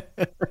chair.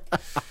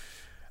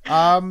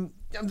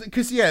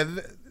 Because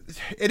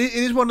it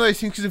is one of those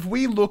things. Because if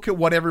we look at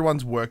what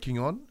everyone's working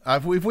on,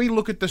 if we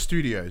look at the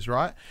studios,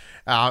 right,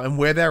 and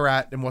where they're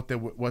at and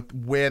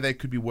where they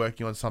could be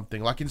working on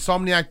something, like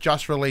Insomniac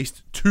just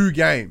released 2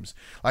 games.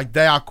 Like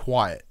they are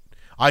quiet.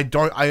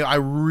 I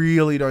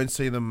really don't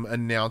see them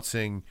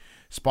announcing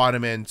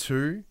Spider-Man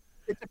 2.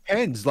 It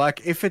depends.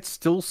 Like, if it's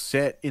still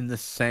set in the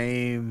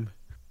same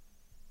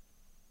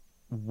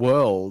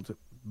world,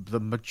 the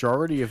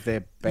majority of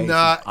their base is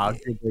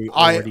arguably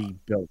already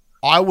built.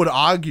 I would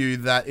argue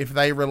that if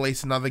they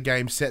release another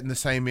game set in the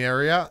same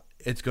area,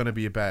 it's going to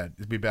be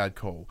it'd be a bad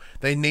call.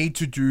 They need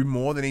to do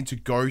more. They need to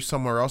go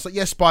somewhere else. Like,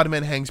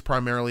 Spider-Man hangs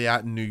primarily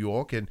out in New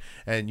York, and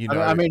you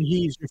know, I mean,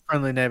 he's your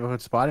friendly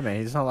neighborhood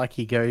Spider-Man. It's not like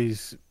he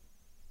goes.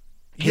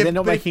 Yeah, they're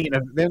not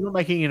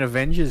making an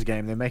Avengers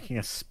game. They're making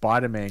a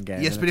Spider-Man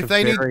game. Yes, but if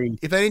they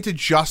need to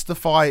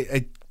justify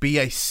be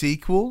a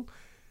sequel,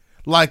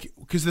 like,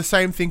 because the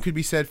same thing could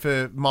be said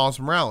for Miles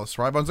Morales,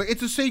 right? Everyone's like,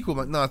 it's a sequel. I'm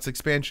like, no, it's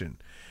expansion.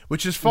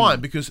 Which is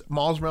fine because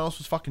Miles Morales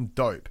was fucking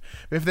dope.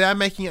 But if they are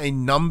making a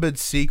numbered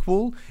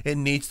sequel, it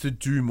needs to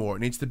do more. It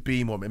needs to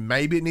be more. And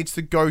maybe it needs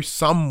to go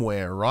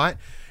somewhere, right?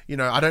 You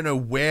know, I don't know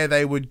where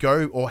they would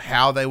go or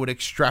how they would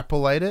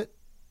extrapolate it.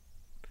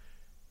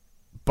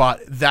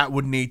 But that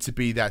would need to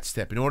be that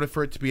step. In order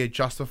for it to be a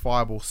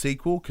justifiable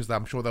sequel, because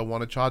I'm sure they'll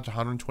want to charge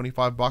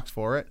 $125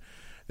 for it,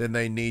 then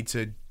they need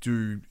to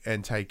do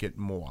and take it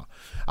more.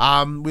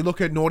 We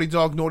look at Naughty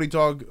Dog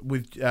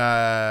with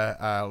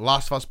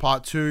Last of Us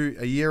Part 2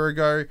 a year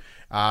ago,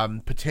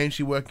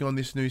 potentially working on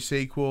this new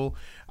sequel.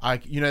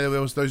 There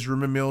was those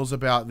rumor mills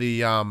about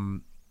the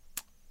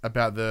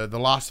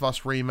Last of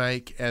Us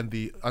remake and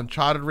the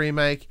Uncharted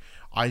remake.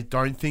 I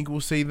don't think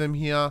we'll see them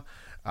here,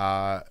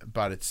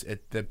 but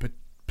they're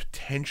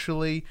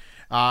potentially.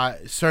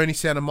 Sony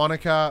Santa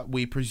Monica,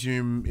 we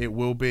presume it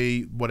will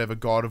be whatever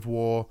God of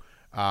War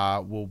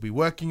will be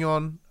working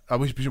on.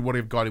 We presume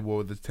whatever God of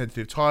War the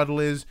tentative title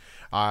is.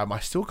 I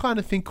still kind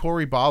of think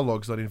Cory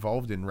Barlog's not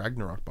involved in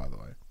Ragnarok, by the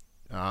way.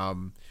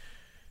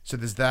 So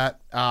there's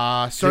that.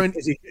 So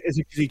is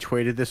he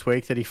tweeted this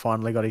week that he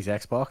finally got his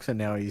Xbox and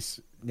now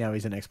he's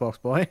an Xbox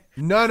boy?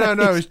 No.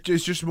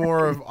 It's just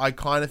more of, I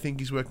kind of think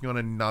he's working on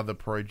another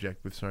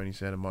project with Sony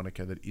Santa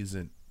Monica that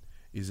isn't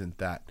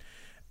that.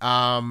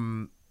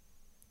 So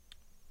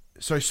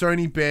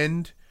Sony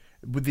Bend,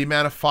 with the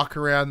amount of fuck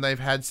around they've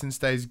had since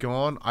Days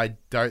Gone, I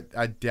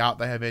doubt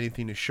they have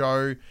anything to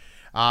show.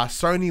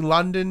 Sony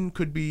London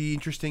could be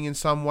interesting in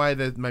some way.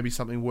 There's maybe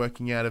something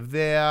working out of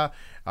there.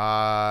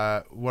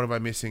 What am I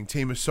missing?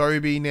 Team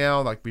Asobi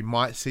now, like we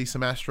might see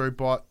some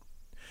Astrobot.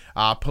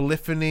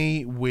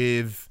 Polyphony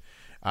with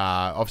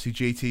obviously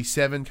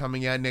GT7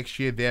 coming out next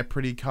year. They're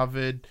pretty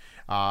covered.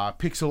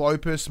 Pixel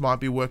Opus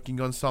might be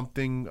working on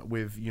something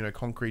with,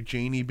 Concrete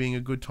Genie being a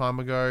good time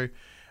ago.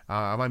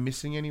 Am I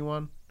missing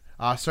anyone?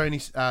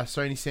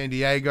 Sony San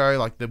Diego,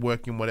 like they're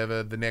working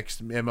whatever the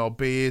next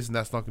MLB is, and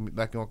that's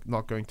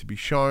not going to be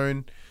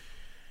shown.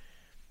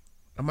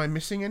 Am I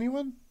missing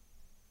anyone?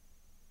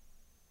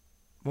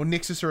 Well,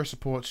 Nixxes are a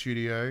support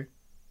studio.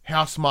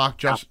 Housemarque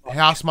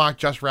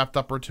just wrapped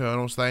up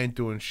Returnal, so they ain't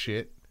doing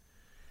shit.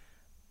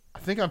 I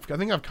think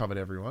I've covered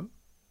everyone.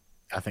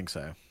 I think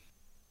so.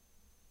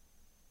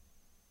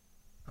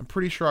 I'm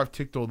pretty sure I've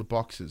ticked all the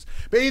boxes.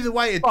 But either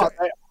way,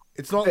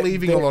 it's not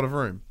leaving a lot of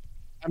room.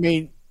 I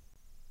mean,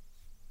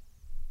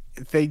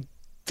 I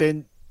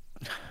don't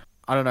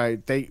know.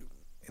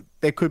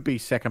 There could be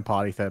second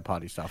party, third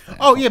party stuff there.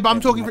 Oh yeah, but I'm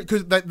talking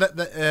because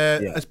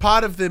as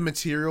part of the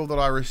material that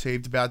I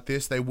received about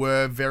this, they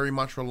were very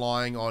much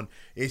relying on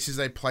this is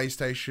a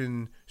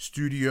PlayStation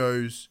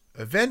Studios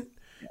event.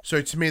 Yeah.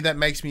 So to me, that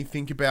makes me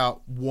think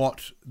about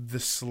what the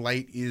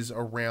slate is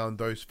around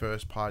those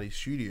first party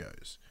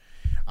studios.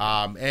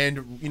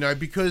 And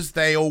because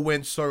they all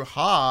went so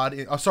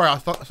hard. I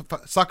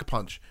thought Sucker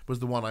Punch was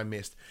the one I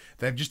missed.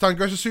 They've just done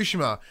Ghost of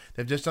Tsushima.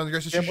 They've just done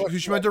Ghost of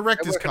Tsushima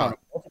Director's Cut.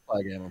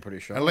 Multiplayer game, I'm pretty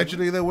sure.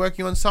 Allegedly, they're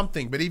working on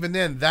something, but even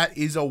then, that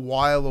is a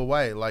while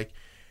away. Like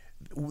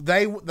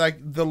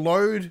the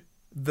load,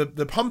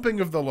 the pumping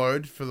of the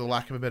load, for the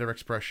lack of a better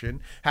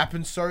expression,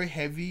 happened so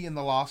heavy in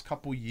the last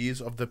couple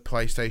years of the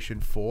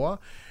PlayStation 4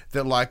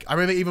 that, like, I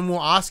remember even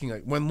more asking,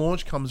 like, when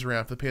launch comes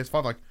around for the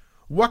PS5, like,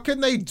 what can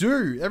they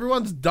do?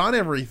 Everyone's done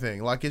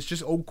everything. Like, it's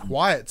just all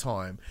quiet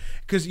time.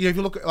 Because, if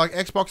you look at, like,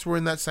 Xbox were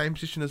in that same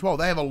position as well.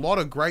 They have a lot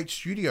of great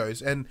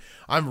studios, and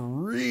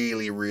I'm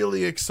really,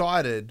 really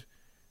excited.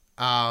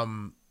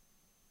 I'm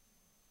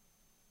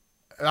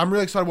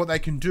really excited what they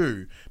can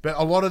do. But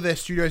a lot of their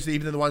studios,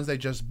 even the ones they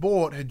just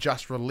bought, had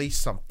just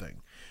released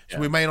something. So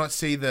we may not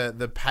see the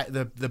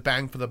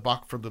bang for the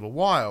buck for a little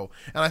while.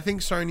 And I think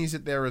Sony's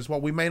it there as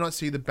well. We may not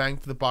see the bang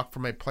for the buck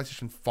from a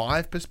PlayStation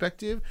 5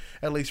 perspective,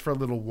 at least for a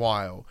little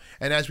while.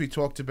 And as we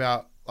talked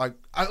about, like,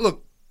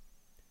 look,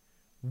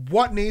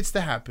 what needs to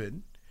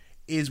happen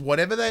is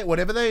whatever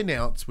they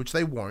announce, which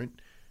they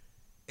won't,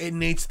 they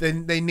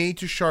need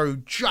to show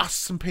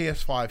just some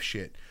PS5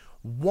 shit.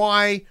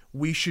 Why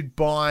we should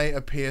buy a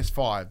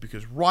PS5,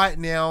 because right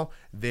now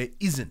there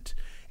isn't.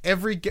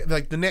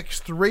 The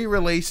next 3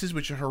 releases,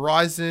 which are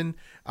Horizon,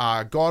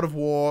 God of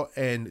War,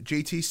 and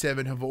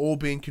GT7, have all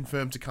been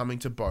confirmed to coming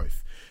to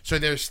both. So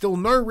there's still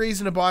no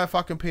reason to buy a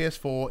fucking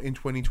PS4 in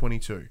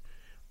 2022.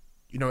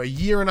 A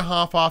year and a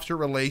half after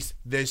release,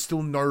 there's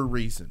still no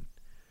reason.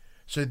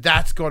 So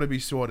that's got to be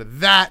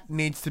sorted. That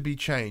needs to be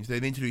changed. They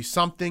need to do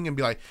something and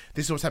be like,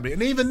 this is what's happening.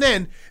 And even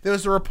then, there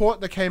was a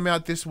report that came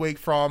out this week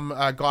from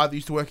a guy that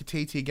used to work at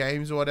TT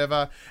Games or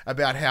whatever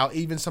about how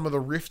even some of the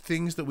Rift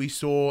things that we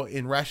saw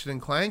in Ratchet and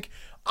Clank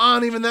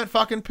aren't even that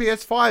fucking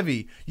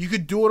PS5-y. You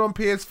could do it on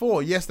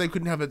PS4. Yes, they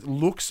couldn't have it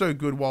look so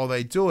good while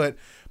they do it,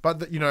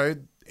 but,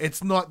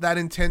 it's not that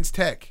intense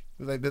tech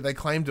that they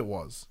claimed it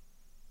was.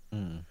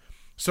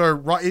 So,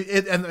 right,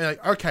 and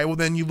like, okay, well,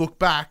 then you look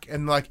back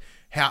and, like,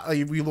 how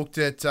we looked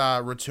at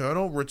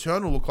Returnal.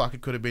 Returnal looked like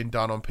it could have been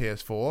done on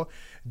PS4.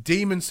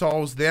 Demon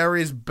Souls, there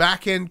is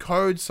back-end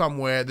code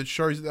somewhere that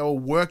shows that they were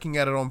working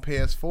at it on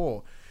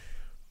PS4.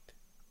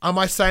 Am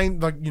I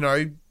saying, like,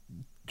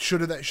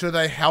 should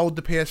they held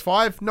the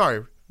PS5?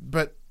 No,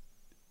 but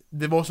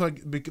they've also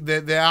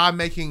they are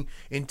making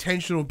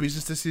intentional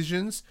business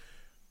decisions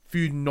for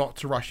you not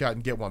to rush out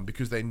and get one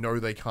because they know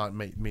they can't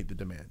meet the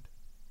demand.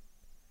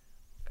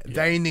 Yeah.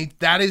 They need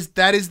that is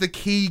the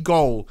key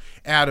goal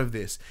out of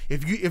this.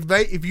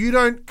 If you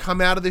don't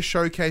come out of this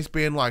showcase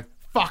being like,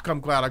 fuck, I'm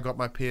glad I got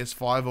my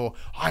PS5 or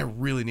I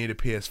really need a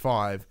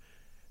PS5,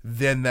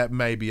 then that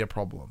may be a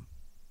problem.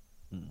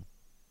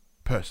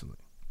 Personally.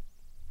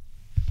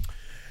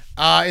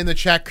 In the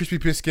chat, Crispy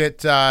Biscuit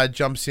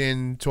jumps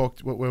in,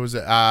 talked, where was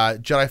it?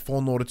 Jedi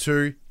Fallen Order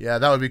 2. Yeah,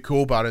 that would be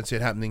cool, but I don't see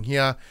it happening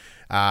here.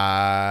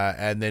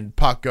 And then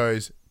Puck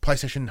goes,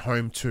 PlayStation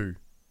Home 2.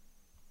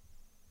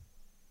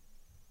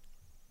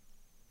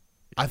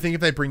 I think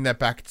if they bring that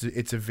back,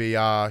 it's a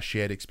VR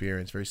shared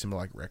experience, very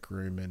similar like Rec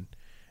Room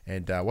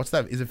and what's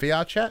that? Is it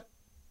VR chat?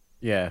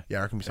 Yeah. Yeah,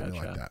 I reckon it'll be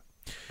something like that.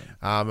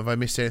 Have I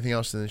missed anything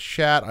else in the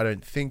chat? I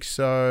don't think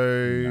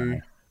so.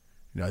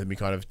 No. I think we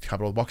kind of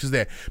covered all the boxes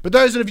there. But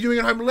those that are viewing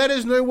at home, let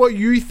us know what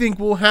you think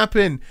will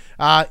happen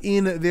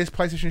in this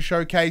PlayStation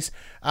Showcase.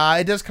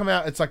 It does come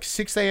out, it's like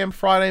 6 a.m.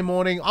 Friday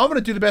morning. I'm going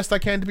to do the best I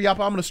can to be up.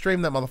 I'm going to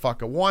stream that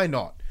motherfucker. Why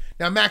not?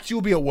 Now, Max,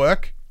 you'll be at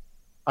work.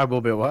 I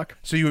will be at work.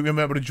 So you'll be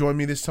able to join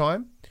me this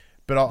time.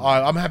 But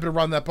I'm happy to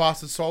run that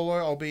bastard solo.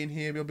 I'll be in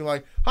here. We'll be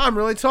like, oh, I'm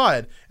really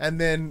tired. And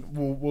then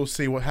we'll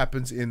see what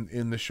happens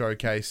in the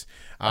showcase.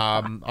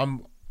 I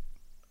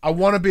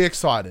want to be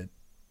excited.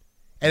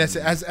 And as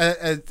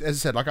I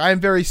said, like, I am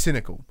very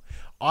cynical.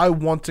 I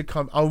want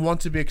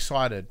to be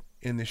excited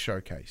in this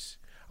showcase.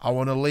 I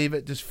want to leave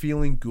it just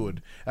feeling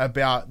good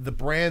about the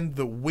brand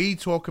that we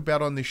talk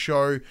about on this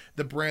show,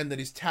 the brand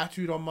that is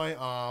tattooed on my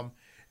arm.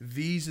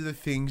 These are the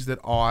things that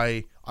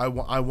I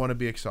want to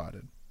be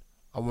excited.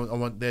 I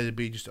want there to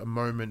be just a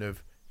moment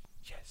of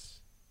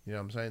yes. You know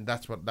what I'm saying?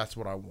 That's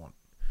what I want.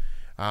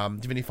 Do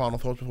you have any final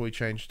thoughts before we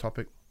change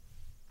topic?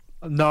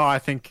 No, I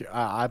think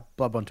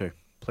Bloodborne 2,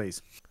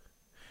 please.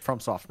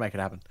 FromSoft, make it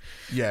happen.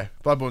 Yeah,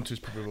 Bloodborne 2 is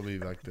probably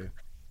like the.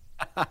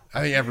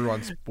 I think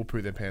everyone will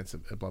poo their pants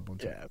at Bloodborne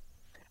 2.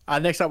 Yeah.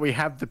 Next up, we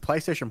have the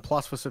PlayStation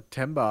Plus for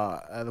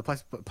September. The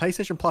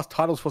PlayStation Plus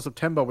titles for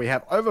September. We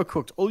have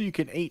Overcooked, All You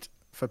Can Eat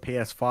for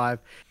PS5,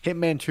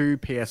 Hitman 2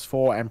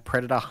 PS4, and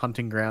Predator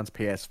Hunting Grounds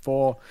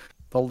PS4.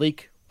 The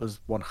leak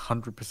was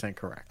 100%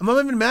 correct. I'm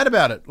not even mad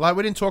about it. Like,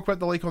 we didn't talk about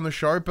the leak on the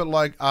show, but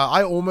like,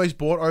 I almost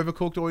bought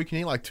Overcooked All You Can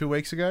Eat like 2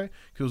 weeks ago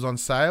because it was on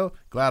sale.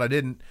 Glad I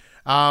didn't.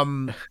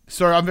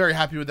 So I'm very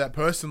happy with that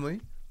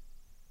personally.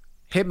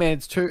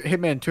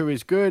 Hitman 2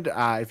 is good.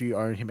 If you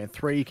own Hitman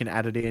 3, you can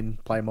add it in,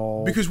 play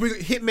more. Because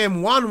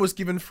Hitman 1 was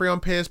given free on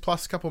PS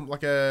Plus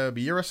a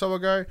year or so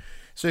ago.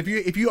 So if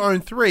you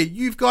own 3,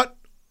 you've got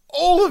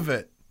all of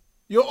it.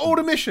 Your all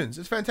the missions.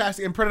 It's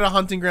fantastic. And Predator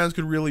Hunting Grounds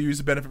could really use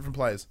the benefit from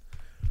players.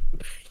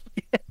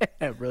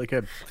 Yeah, really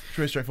good. It's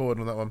very straightforward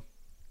on that one.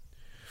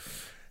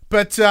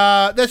 But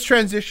let's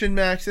transition,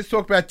 Max. Let's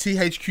talk about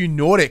THQ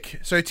Nordic.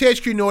 So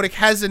THQ Nordic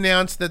has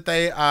announced that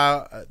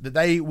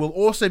they will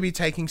also be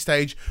taking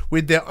stage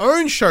with their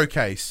own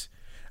showcase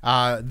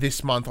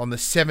this month on the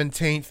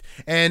 17th.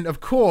 And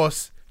of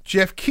course,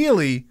 Jeff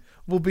Keighley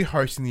will be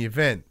hosting the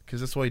event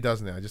because that's what he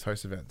does now. He just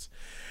hosts events.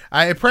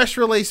 A press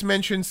release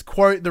mentions,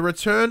 quote, the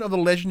return of the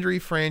legendary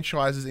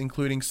franchises,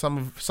 including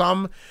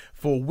some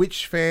for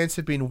which fans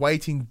have been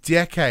waiting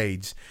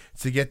decades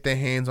to get their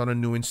hands on a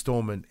new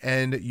installment.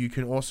 And you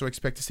can also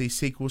expect to see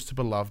sequels to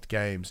beloved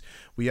games.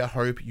 We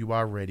hope you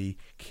are ready,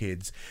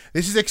 kids.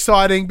 This is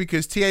exciting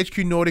because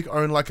THQ Nordic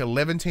own like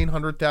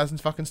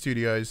 1,100,000 fucking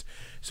studios.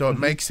 So it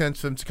makes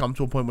sense for them to come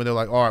to a point where they're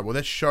like, all right, well,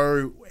 let's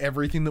show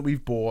everything that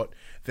we've bought.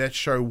 Let's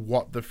show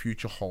what the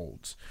future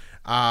holds.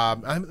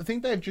 I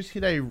think they've just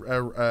hit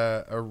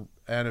a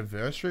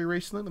anniversary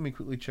recently. Let me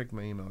quickly check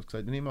my emails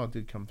because an email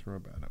did come through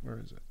about it. Where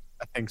is it?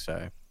 I think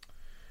so.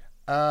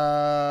 Where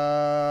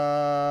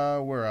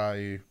are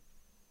you?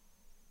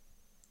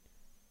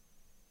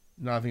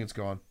 No, I think it's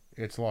gone.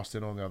 It's lost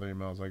in all the other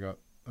emails I got.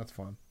 That's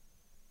fine.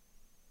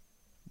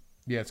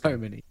 Yeah, it's gone. So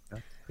many.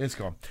 It's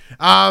gone.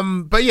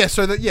 But yeah,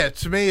 so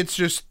to me, it's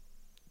just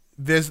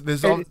there's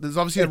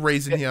obviously a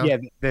reason here. Yeah,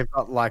 they've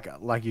got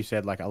like you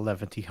said, like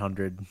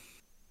 1,100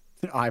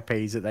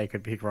 IPs that they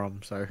could pick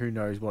from. So who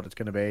knows what it's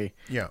going to be?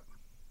 Yeah.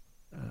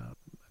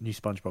 New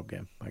SpongeBob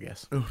game, I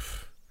guess.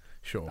 Oof.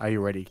 Sure. Are you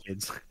ready,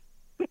 kids?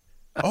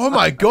 Oh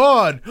my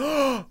god!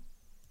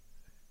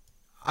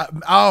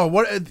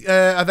 What are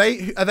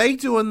they? Are they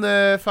doing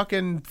the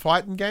fucking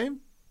fighting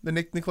game? The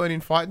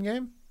Nickelodeon fighting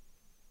game?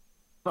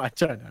 I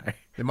don't know.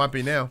 There might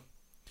be now.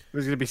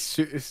 There's gonna be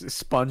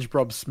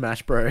SpongeBob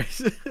Smash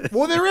Bros.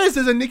 Well, there is.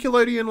 There's a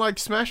Nickelodeon like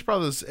Smash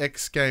Brothers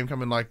X game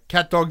coming. Like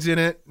Cat Dog's in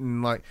it,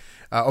 and like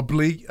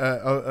Oblique,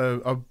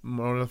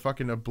 Oblina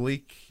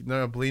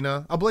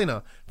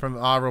from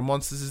Real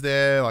Monsters is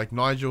there. Like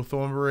Nigel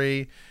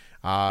Thornberry.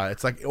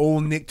 It's like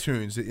all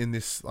Nicktoons in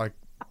this like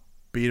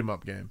beat 'em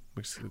up game.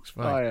 Looks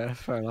funny. Oh yeah,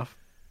 fair enough.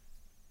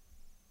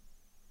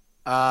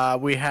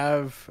 We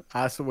have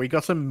so we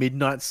got some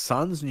Midnight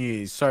Suns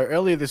news. So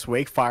earlier this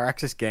week,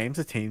 Firaxis Games,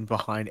 the team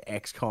behind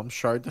XCOM,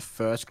 showed the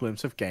first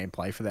glimpse of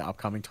gameplay for their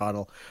upcoming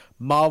title,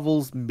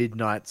 Marvel's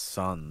Midnight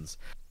Suns.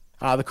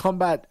 The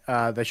combat,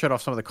 they showed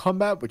off some of the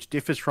combat, which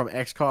differs from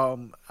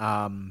XCOM.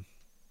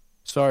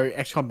 So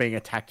XCOM being a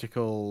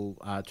tactical,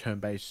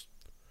 turn-based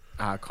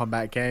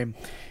combat game.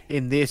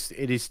 In this,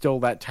 it is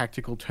still that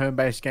tactical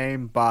turn-based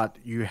game, but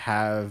you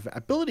have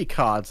ability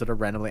cards that are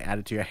randomly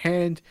added to your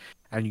hand,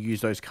 and you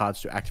use those cards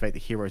to activate the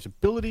hero's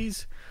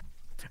abilities.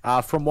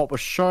 From what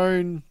was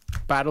shown,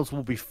 battles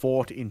will be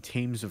fought in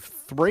teams of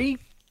 3.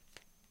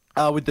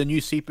 With the new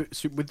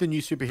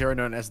superhero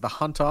known as the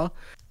Hunter,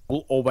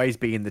 will always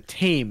be in the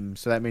team.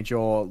 So that means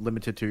you're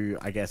limited to,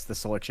 I guess, the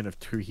selection of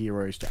 2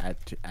 heroes to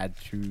add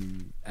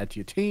to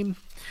your team.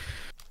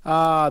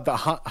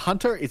 The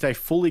Hunter is a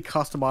fully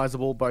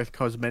customizable, both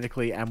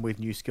cosmetically and with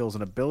new skills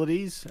and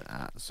abilities.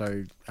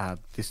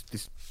 This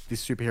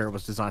superhero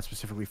was designed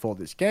specifically for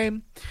this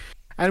game.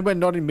 And when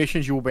not in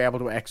missions, you will be able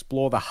to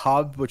explore the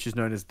hub, which is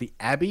known as the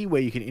Abbey,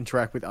 where you can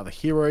interact with other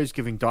heroes,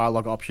 giving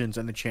dialogue options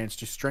and the chance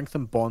to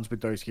strengthen bonds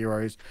with those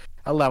heroes,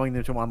 allowing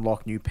them to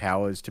unlock new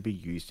powers to be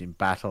used in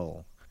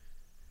battle.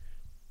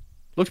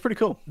 Looks pretty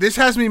cool. This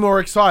has me more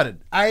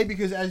excited.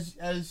 Because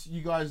as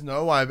you guys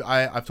know,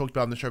 I've talked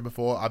about on the show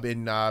before. I've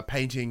been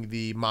painting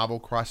the Marvel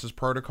Crisis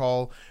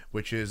Protocol,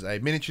 which is a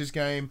miniatures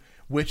game,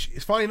 which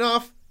is funny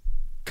enough,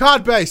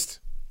 card based.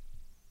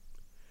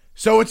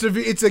 So it's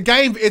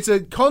a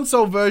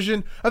console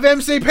version of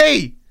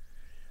MCP.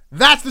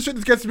 That's the shit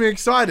that gets me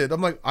excited.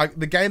 I'm like,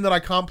 the game that I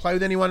can't play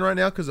with anyone right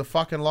now because of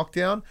fucking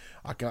lockdown.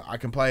 I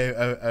can play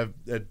a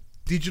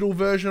digital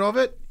version of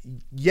it.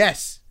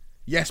 Yes,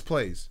 yes,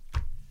 please.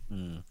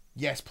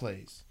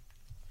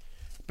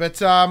 But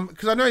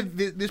because I know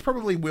this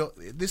probably will.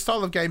 This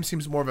style of game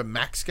seems more of a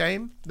max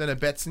game than a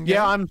Betson game.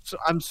 Yeah,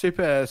 I'm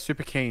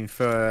super keen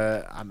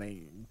for. I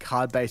mean,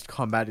 card based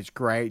combat is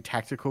great.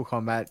 Tactical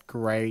combat,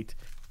 great.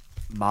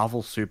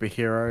 Marvel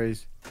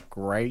superheroes,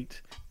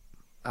 great.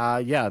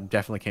 Yeah, I'm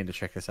definitely keen to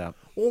check this out.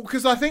 Well,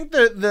 because I think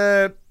that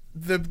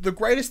the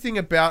greatest thing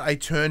about a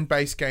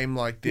turn-based game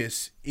like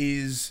this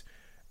is,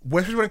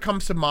 especially when it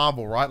comes to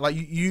Marvel, right? Like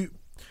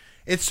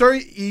it's so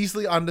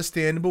easily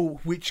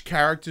understandable which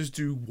characters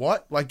do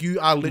what. Like you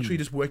are literally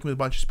just working with a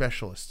bunch of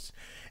specialists,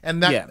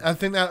 and I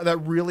think that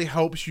really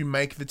helps you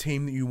make the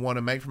team that you want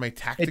to make from a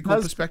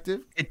tactical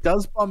perspective. It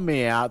does bum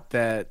me out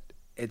that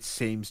it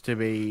seems to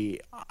be.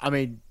 I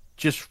mean,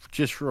 just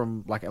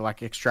from like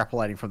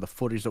extrapolating from the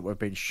footage that we've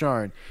been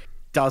shown,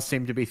 does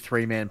seem to be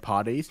 3-man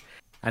parties.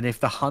 And if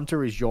the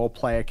Hunter is your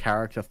player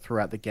character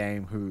throughout the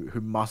game,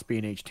 who must be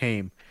in each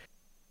team,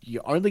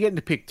 you're only getting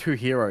to pick 2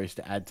 heroes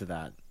to add to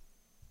that.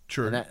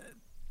 True. And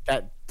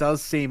that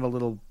does seem a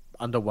little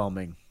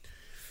underwhelming.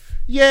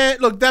 Yeah,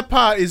 look, that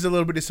part is a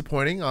little bit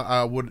disappointing.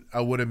 I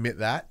would admit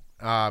that,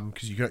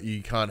 because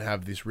you can't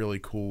have this really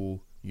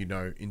cool,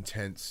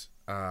 intense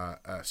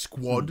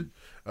squad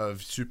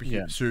of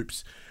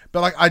soups.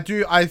 But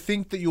I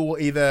think that you'll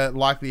either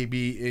likely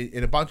be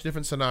in a bunch of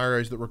different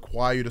scenarios that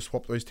require you to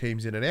swap those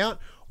teams in and out,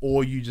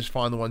 or you just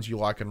find the ones you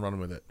like and run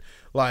with it.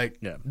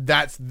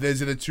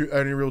 Those are the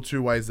only real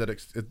 2 ways that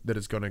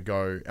it's going to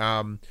go.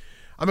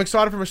 I'm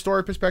excited from a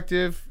story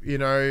perspective. I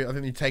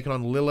think you're taking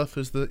on Lilith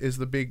is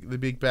the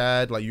big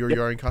bad. Like you're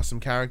your own custom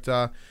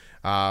character.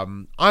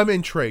 I'm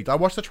intrigued. I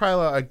watched the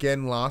trailer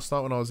again last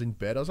night when I was in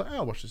bed. I was like,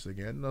 I'll watch this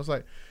again, and I was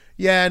like,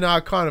 yeah, no,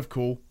 kind of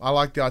cool. I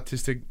like the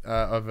artistic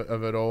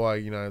of it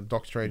all.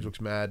 Doc Strange looks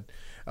mad.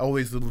 All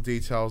these little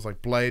details,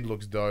 like Blade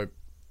looks dope.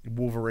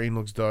 Wolverine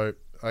looks dope.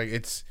 Like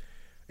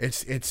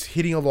it's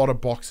hitting a lot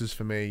of boxes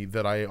for me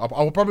that I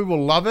probably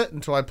will love it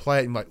until I play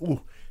it and like,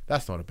 ooh,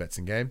 that's not a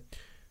Betson game.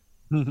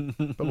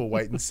 But we'll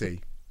wait and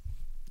see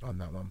on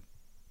that one.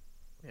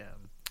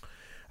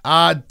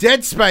 Yeah.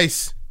 Dead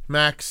Space,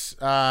 Max.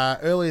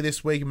 Earlier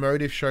this week,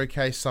 Motive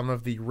showcased some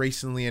of the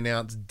recently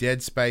announced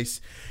Dead Space.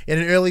 In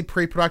an early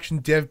pre-production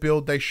dev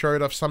build, they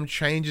showed off some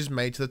changes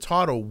made to the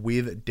title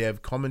with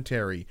dev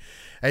commentary.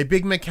 A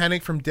big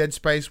mechanic from Dead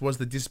Space was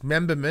the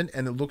dismemberment,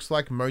 and it looks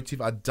like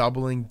Motive are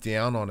doubling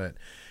down on it.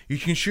 You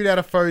can shoot out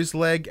a foe's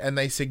leg and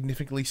they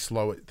significantly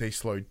slow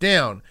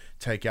down.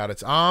 Take out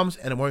its arms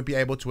and it won't be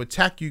able to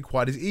attack you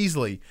quite as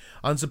easily.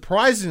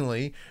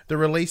 Unsurprisingly, the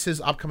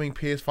release's upcoming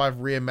PS5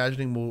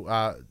 reimagining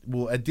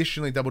will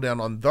additionally double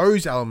down on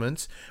those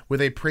elements, with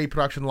a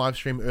pre-production live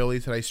stream earlier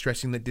today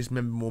stressing that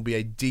dismemberment will be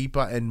a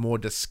deeper and more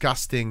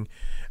disgusting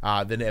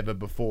than ever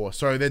before.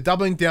 So they're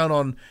doubling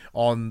down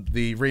on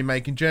the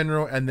remake in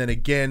general, and then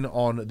again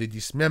on the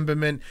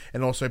dismemberment,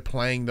 and also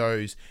playing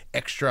those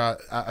extra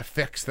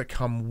effects that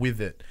come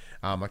with it,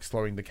 like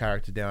slowing the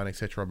character down,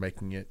 etc.,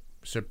 making it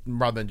so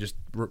rather than just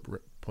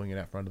pulling it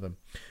out in front of them.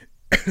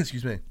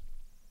 Excuse me.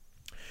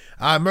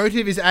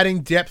 Motive is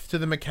adding depth to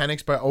the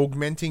mechanics by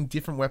augmenting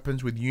different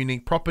weapons with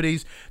unique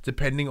properties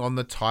depending on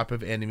the type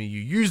of enemy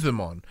you use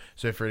them on.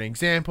 So for an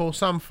example,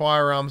 some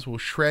firearms will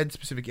shred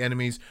specific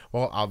enemies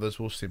while others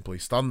will simply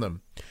stun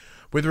them.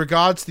 With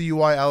regards to the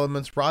UI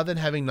elements, rather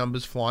than having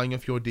numbers flying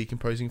off your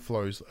decomposing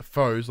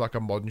foes like a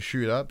modern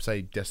shooter,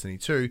 say Destiny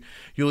 2,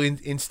 you'll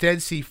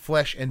instead see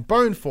flesh and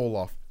bone fall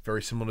off,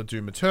 very similar to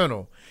Doom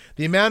Eternal.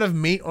 The amount of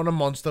meat on a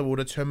monster will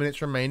determine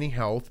its remaining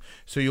health,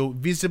 so you'll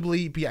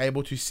visibly be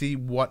able to see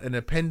when an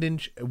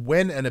appendage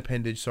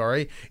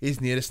is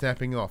near to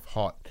snapping off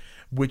hot,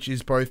 which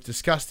is both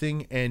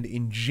disgusting and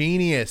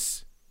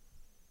ingenious.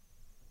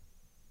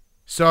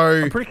 So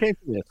I'm pretty keen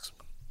for this.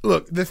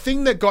 Look, the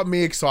thing that got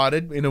me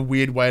excited in a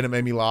weird way and it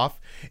made me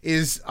laugh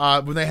is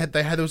when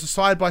there was a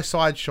side by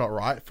side shot,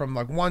 right, from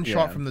like one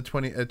shot from the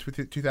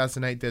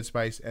 2008 Dead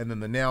Space and then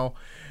the now,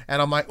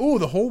 and I'm like, oh,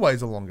 the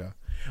hallways are longer.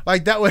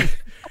 Like that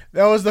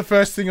was the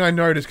first thing I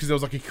noticed, because there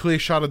was like a clear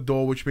shuttered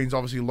door, which means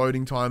obviously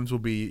loading times will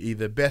be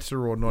either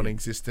better or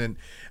non-existent.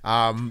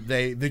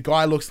 The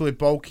guy looks a little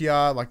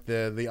bulkier, like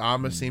the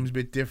armor seems a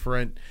bit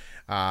different.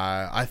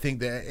 I think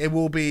that it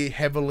will be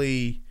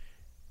heavily.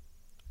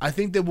 I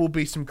think there will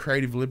be some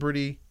creative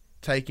liberty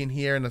taken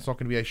here, and it's not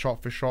going to be a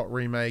shot-for-shot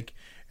remake.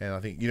 And I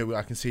think,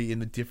 I can see in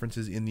the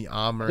differences in the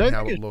armor and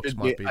how it looks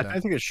might be that. I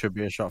don't think it should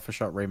be a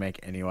shot-for-shot remake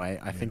anyway.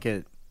 I think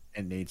it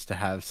needs to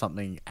have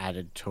something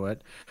added to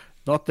it.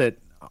 Not that,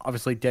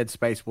 obviously, Dead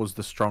Space was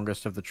the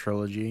strongest of the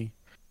trilogy.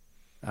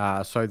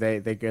 So they're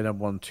going to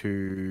want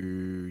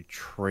to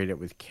treat it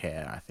with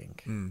care, I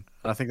think. And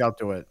I think they'll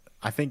do it.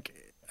 I think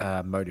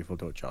Motive will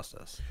do it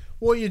justice.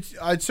 Well,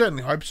 I'd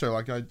certainly hope so.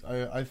 Like,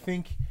 I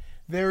think...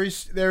 There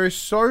is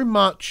so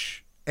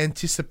much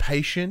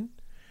anticipation.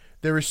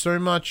 There is so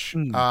much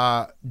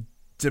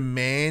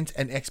demand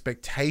and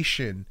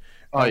expectation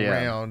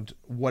around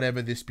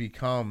whatever this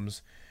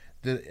becomes.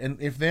 And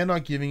if they're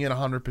not giving it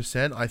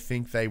 100%, I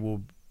think they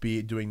will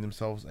be doing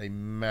themselves a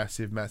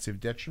massive, massive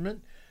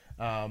detriment.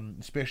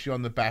 Especially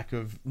on the back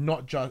of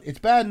not just... It's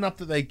bad enough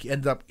that they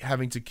end up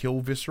having to kill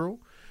Visceral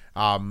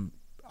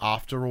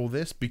after all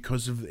this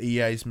because of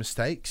EA's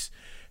mistakes.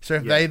 So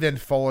if they then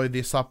follow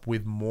this up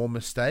with more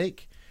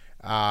mistake,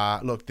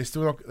 look, they're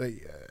still not.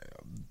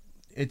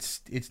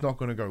 It's not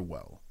going to go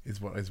well.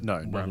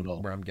 Not at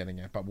all. Where I'm getting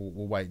at, but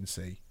we'll wait and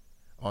see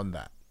on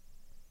that.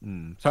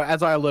 So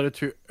as I alluded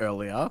to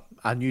earlier,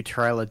 a new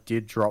trailer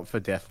did drop for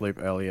Deathloop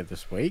earlier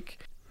this week,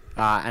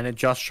 and it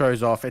just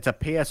shows off. It's a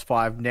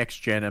PS5 next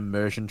gen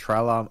immersion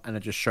trailer, and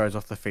it just shows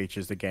off the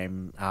features the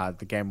game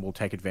will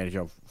take advantage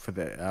of for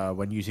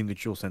when using the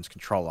DualSense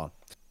controller.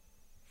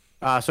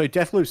 So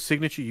Deathloop's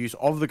signature use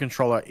of the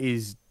controller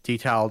is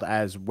detailed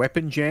as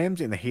weapon jams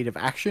in the heat of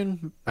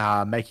action,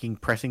 making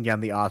pressing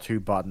down the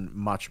R2 button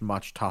much,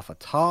 much tougher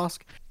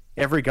task.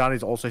 Every gun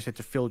is also set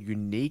to feel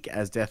unique,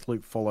 as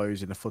Deathloop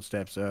follows in the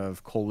footsteps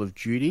of Call of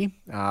Duty,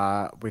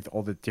 with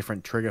all the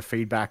different trigger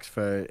feedbacks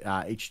for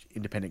each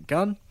independent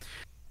gun,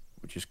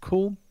 which is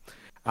cool.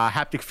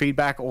 Haptic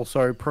feedback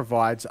also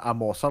provides a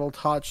more subtle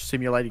touch,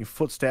 simulating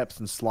footsteps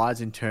and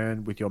slides in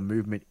turn with your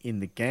movement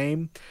in the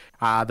game.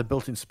 The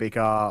built-in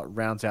speaker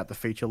rounds out the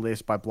feature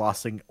list by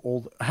blasting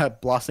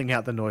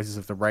out the noises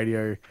of the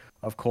radio.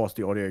 Of course,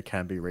 the audio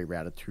can be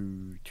rerouted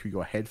to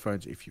your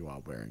headphones if you are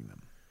wearing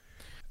them.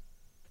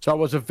 So it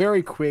was a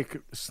very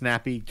quick,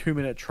 snappy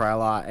 2-minute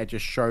trailer. It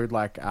just showed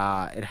it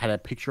had a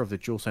picture of the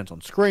DualSense on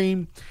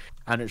screen,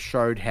 and it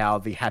showed how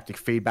the haptic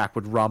feedback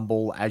would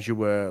rumble as you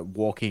were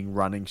walking,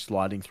 running,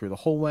 sliding through the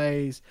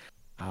hallways.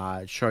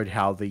 It showed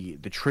how the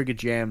trigger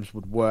jams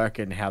would work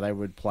and how they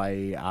would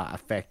play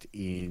effect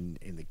in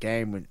the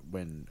game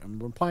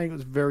when playing. It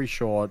was very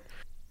short,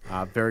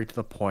 very to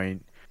the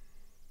point.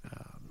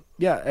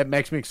 It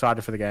makes me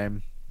excited for the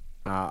game.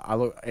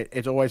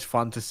 It's always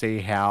fun to see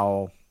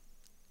how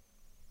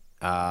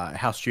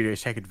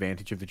studios take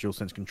advantage of the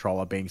DualSense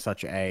controller being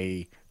such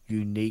a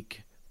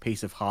unique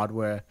piece of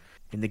hardware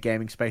in the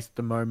gaming space at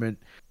the moment.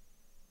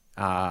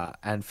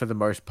 And for the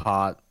most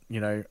part,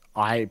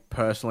 I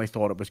personally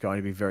thought it was going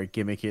to be very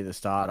gimmicky at the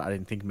start. I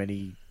didn't think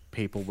many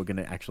people were going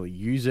to actually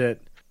use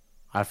it.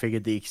 I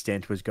figured the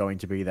extent was going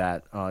to be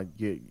that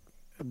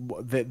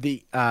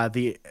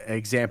the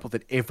example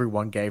that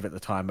everyone gave at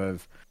the time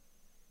of,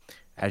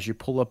 as you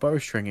pull a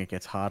bowstring, it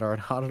gets harder and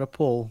harder to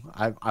pull.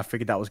 I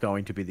figured that was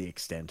going to be the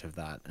extent of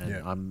that,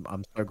 and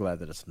I'm so glad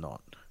that it's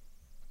not.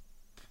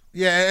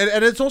 Yeah,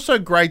 and it's also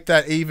great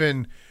that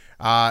even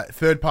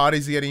Third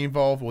parties are getting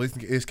involved. Well, in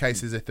this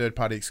case, is a third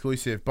party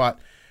exclusive. But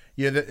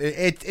yeah,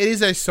 it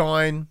is a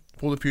sign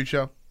for the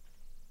future.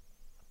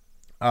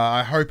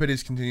 I hope it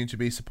is continuing to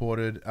be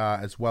supported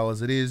as well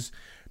as it is.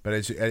 But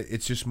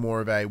it's just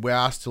more of we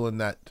are still in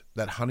that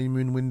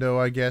honeymoon window,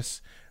 I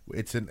guess.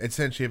 It's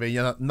essentially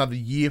another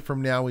year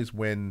from now is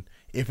when,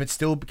 if it's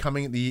still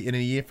coming in a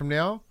year from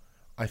now,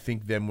 I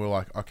think then we're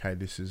like, okay,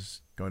 this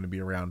is going to be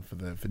around for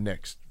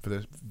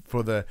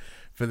the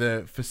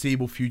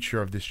foreseeable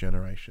future of this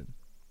generation.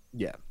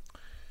 Yeah.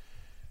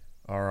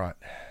 All right,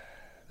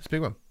 this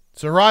big one.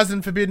 So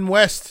Horizon Forbidden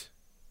West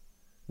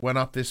went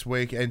up this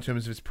week in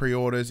terms of its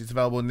pre-orders. It's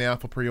available now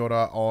for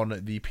pre-order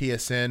on the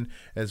PSN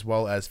as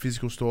well as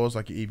physical stores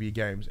like your EB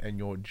Games and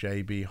your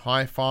JB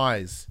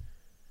Hi-Fis.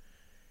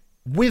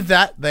 With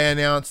that, they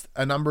announced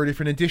a number of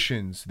different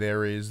editions.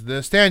 There is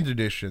the standard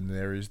edition.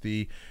 There is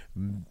the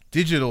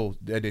digital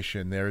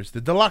edition. There is the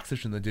deluxe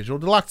edition, the digital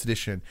deluxe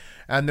edition.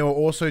 And there were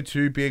also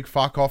two big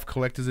fuck-off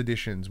collector's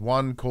editions.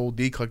 One called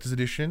the collector's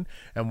edition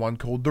and one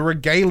called the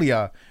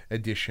Regalia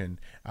edition.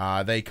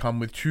 They come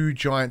with two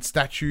giant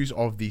statues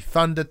of the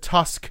Thunder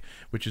Tusk,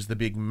 which is the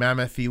big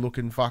mammoth-y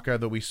looking fucker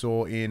that we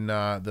saw in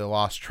the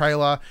last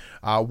trailer.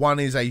 One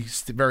is a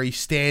very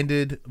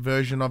standard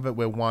version of it,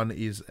 where one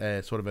is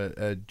a sort of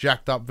a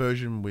jacked up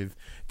version with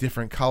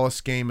different color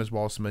scheme as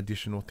well as some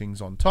additional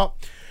things on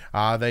top.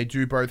 They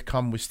do both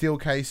come with steel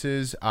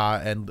cases,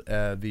 and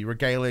the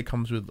Regalia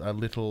comes with a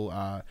little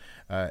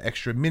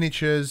extra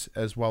miniatures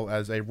as well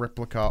as a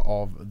replica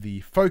of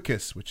the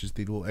Focus, which is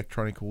the little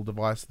electronical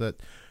device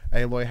that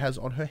Aloy has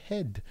on her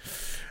head.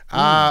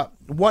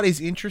 What is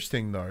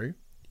interesting though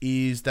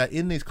is that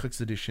in these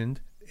Clicks edition,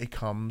 it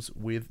comes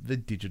with the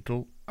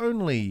digital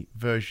only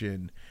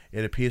version.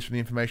 It appears from the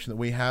information that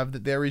we have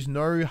that there is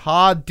no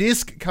hard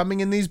disk coming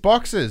in these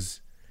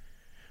boxes,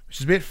 which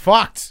is a bit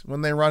fucked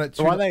when they run it.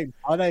 So why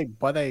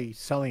are they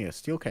selling a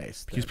steel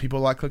case? Because people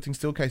like collecting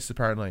steel cases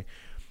apparently.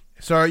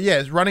 So yeah,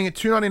 it's running at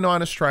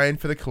 $2.99 Australian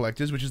for the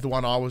collectors, which is the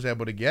one I was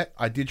able to get.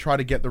 I did try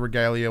to get the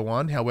Regalia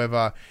one,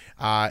 however,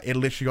 it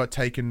literally got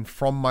taken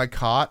from my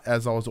cart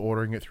as I was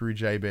ordering it through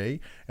JB,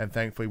 and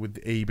thankfully with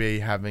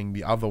EB having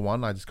the other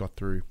one, I just got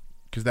through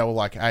because they were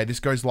like, "Hey, this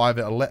goes live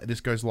at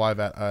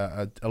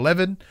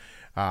 11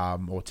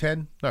 or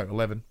 10, no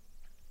 11,"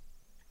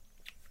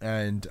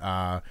 and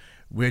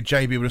where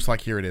JB was just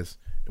like, "Here it is,"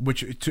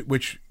 which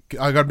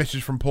I got a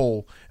message from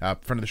Paul,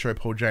 friend of the show,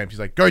 Paul James. He's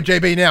like, "Go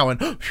JB now,"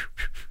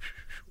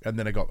 and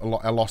then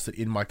I lost it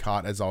in my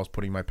cart as I was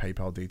putting my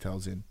PayPal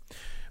details in,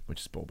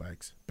 which is ball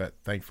bags. But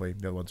thankfully,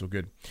 the other ones were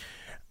good.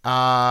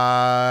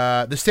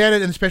 The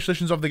standard and special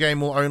editions of the game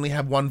will only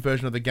have one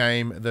version of the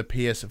game, the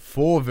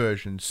PS4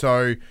 version.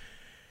 So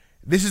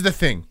this is the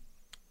thing.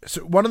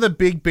 So one of the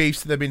big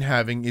beefs that they've been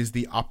having is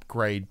the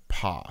upgrade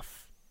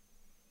path.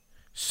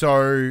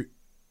 So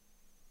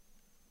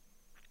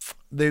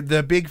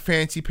the big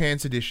fancy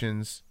pants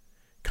editions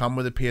come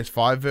with a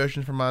PS5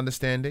 version, from my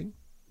understanding.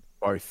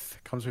 Both.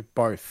 Comes with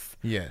both.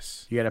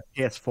 Yes. You get a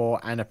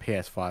PS4 and a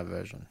PS5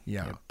 version.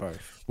 Yeah.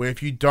 Both. Where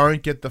if you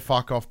don't get the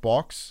fuck off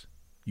box,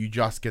 you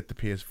just get the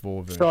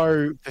PS4 version.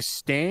 So the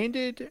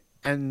standard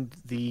and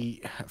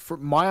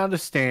from my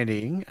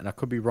understanding, and I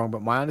could be wrong,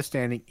 but my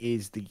understanding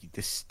is the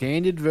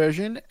standard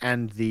version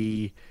and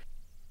the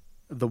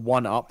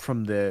one up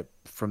from the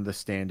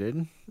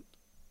standard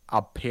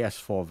are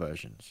PS4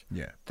 versions.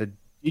 Yeah. The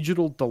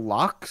digital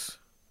deluxe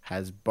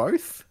has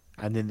both.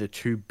 And then the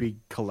two big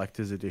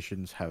collector's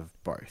editions have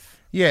both.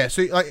 Yeah,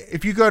 so like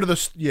if you go to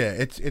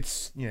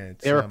it's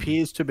there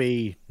appears to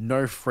be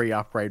no free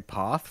upgrade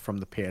path from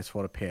the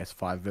PS4 to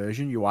PS5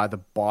 version. You either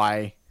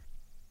buy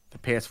the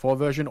PS4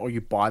 version or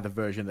you buy the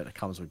version that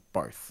comes with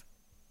both.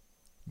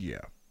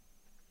 Yeah.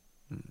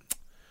 So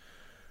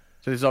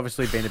there's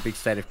obviously been a big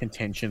state of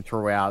contention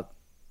throughout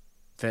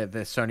the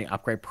Sony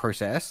upgrade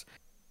process.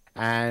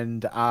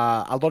 And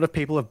a lot of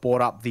people have brought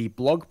up the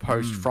blog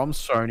post from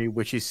Sony,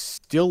 which is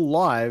still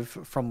live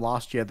from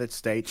last year, that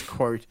states,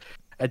 quote,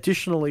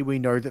 "Additionally, we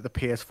know that the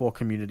PS4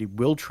 community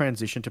will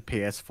transition to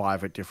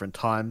PS5 at different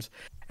times,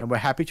 and we're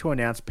happy to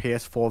announce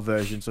PS4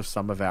 versions of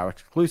some of our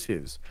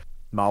exclusives.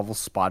 Marvel's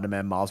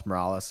Spider-Man Miles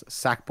Morales,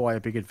 Sackboy: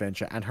 A Big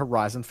Adventure, and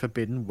Horizon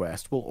Forbidden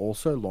West will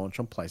also launch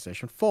on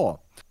PlayStation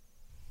 4.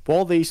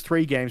 While these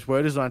three games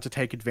were designed to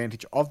take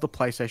advantage of the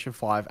PlayStation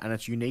 5 and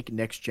its unique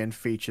next-gen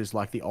features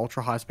like the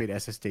ultra-high-speed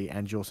SSD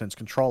and DualSense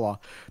controller,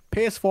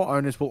 PS4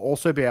 owners will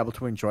also be able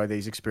to enjoy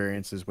these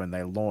experiences when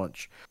they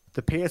launch.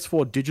 The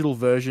PS4 digital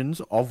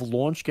versions of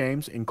launch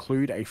games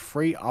include a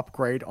free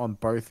upgrade on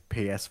both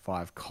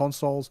PS5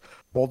 consoles,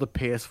 while the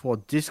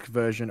PS4 disc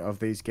version of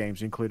these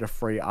games include a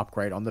free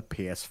upgrade on the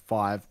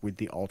PS5 with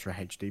the Ultra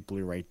HD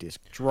Blu-ray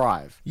disc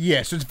drive."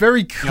 Yeah, so it's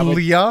very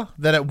clear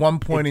that at one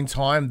point in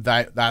time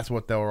that's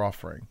what they were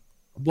offering.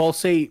 Well,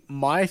 see,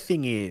 my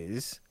thing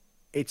is,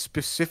 it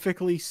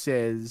specifically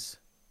says,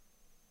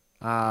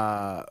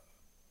 the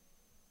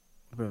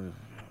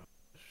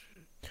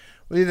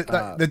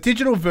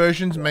digital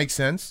versions make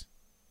sense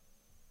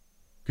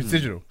because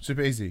digital,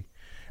 super easy.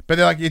 But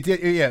they're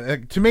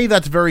like, to me,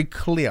 that's very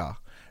clear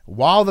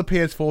while the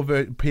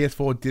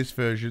PS4 disc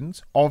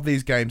versions of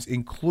these games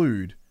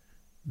include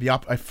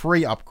a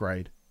free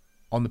upgrade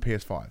on the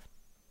PS5.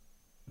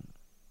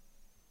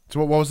 So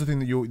what was the thing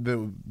that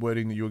the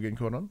wording that you were getting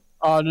caught on?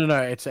 Oh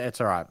no, it's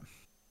all right.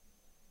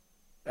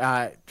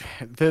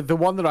 The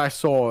one that I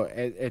saw,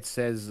 it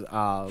says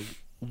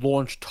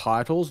launch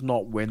titles,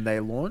 not when they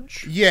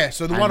launch. Yeah,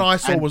 so the one I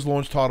saw was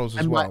launch titles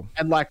as well.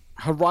 Like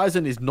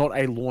Horizon is not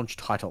a launch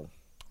title.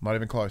 Not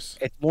even close.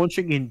 It's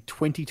launching in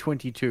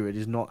 2022. It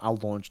is not a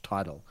launch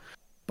title.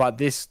 But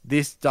this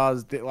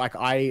does, like,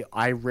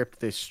 I ripped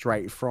this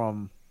straight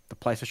from the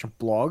PlayStation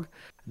blog,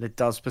 and it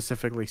does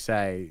specifically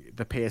say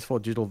the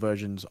PS4 digital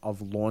versions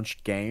of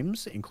launched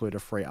games include a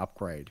free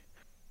upgrade.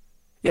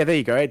 Yeah, there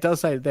you go. It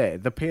does say there,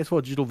 the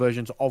PS4 digital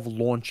versions of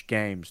launch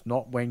games,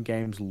 not when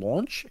games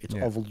launch. It's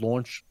of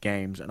launch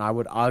games, and I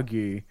would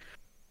argue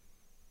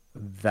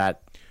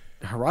that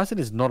Horizon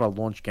is not a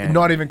launch game.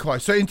 Not even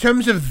close. So in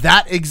terms of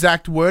that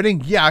exact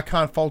wording, yeah, I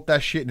can't fault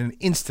that shit in an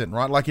instant,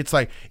 right? Like, it's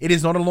like, it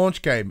is not a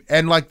launch game.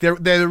 And like,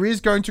 there is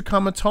going to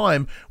come a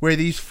time where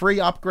these free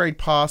upgrade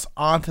paths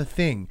aren't a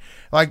thing.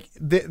 Like,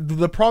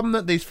 the problem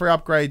that these free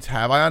upgrades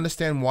have, I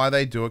understand why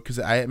they do it, because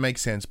A, it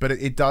makes sense, but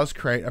it does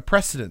create a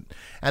precedent.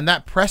 And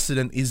that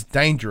precedent is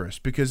dangerous,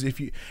 because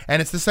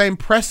and it's the same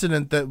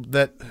precedent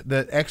that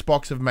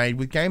Xbox have made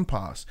with Game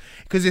Pass.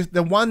 Because if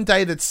the one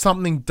day that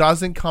something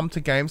doesn't come to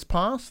Games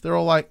Pass, they're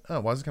all like,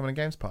 oh, why is it coming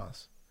to Games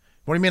Pass?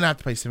 What do you mean I have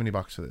to pay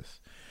 $70 for this?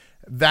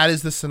 That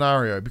is the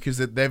scenario, because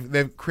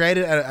they've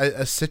created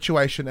a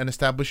situation and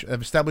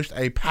established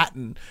a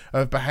pattern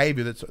of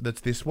behavior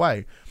that's this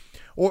way.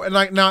 Or, and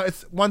like, now,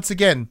 it's, once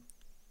again,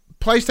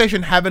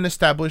 PlayStation haven't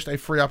established a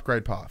free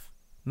upgrade path.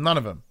 None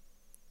of them.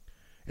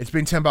 It's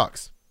been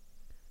 $10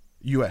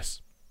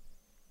 US.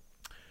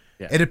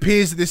 Yeah. It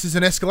appears that this is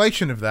an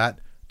escalation of that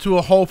to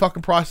a whole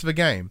fucking price of a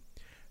game.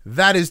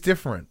 That is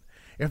different.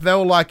 If they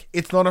were like,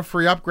 it's not a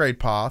free upgrade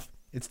path,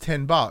 it's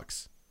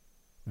 $10,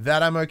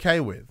 that I'm okay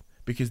with,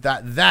 because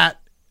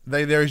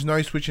there is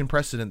no switch in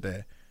precedent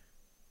there.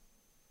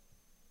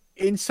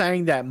 In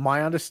saying that,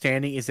 my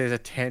understanding is there's a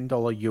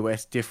 $10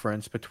 US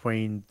difference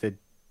between the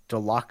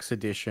deluxe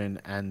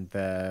edition and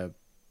the.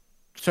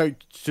 So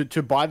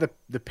to buy the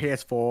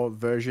PS4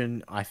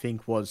 version, I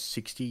think was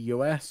 $60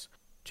 US.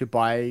 To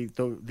buy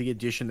the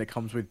edition that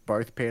comes with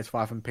both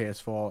PS5 and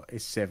PS4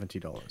 is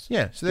 $70.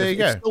 Yeah, so there you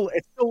go.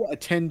 It's still a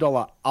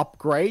 $10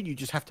 upgrade. You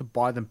just have to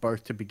buy them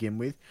both to begin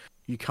with.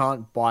 You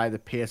can't buy the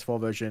PS4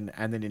 version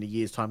and then in a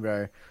year's time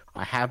go,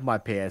 I have my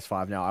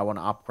PS5 now, I want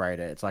to upgrade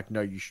it. It's like,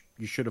 no, you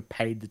should have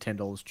paid the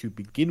 $10 to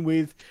begin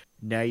with.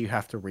 Now you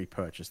have to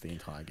repurchase the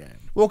entire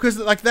game. Well, because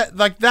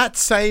that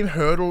same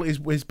hurdle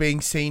is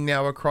being seen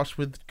now across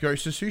with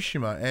Ghost of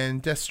Tsushima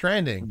and Death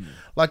Stranding.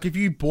 Like, if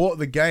you bought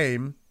the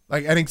game,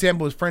 like an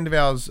example is a friend of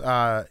ours,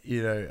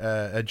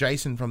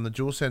 Jason from the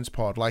DualSense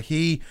pod. Like,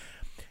 he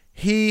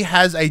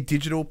has a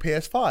digital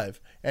PS5,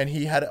 and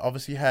he had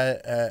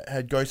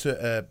Ghost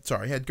of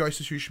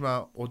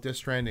Tsushima or Death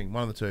Stranding,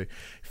 one of the two.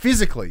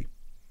 Physically,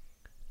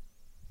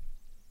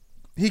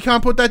 he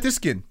can't put that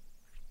disc in.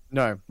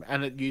 No,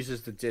 and it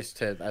uses the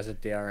disc as a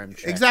DRM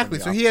check. Exactly,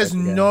 so he has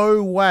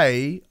no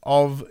way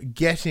of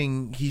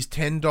getting his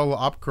 $10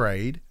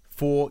 upgrade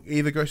for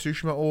either Ghost of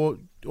Tsushima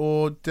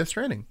or Death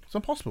Stranding. It's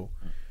not possible.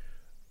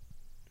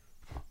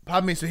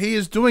 Pardon me. So he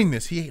is doing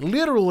this. He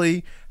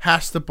literally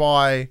has to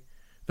buy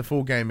the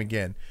full game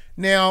again.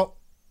 Now,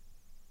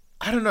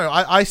 I don't know.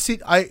 I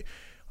sit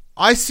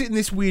in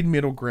this weird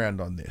middle ground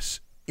on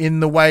this,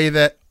 in the way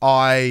that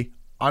I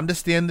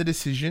understand the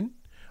decision.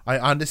 I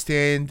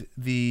understand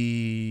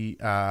the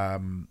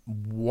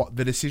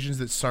decisions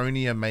that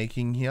Sony are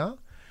making here,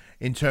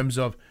 in terms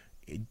of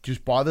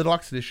just buy the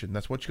deluxe edition.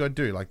 That's what you got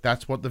to do. Like,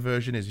 that's what the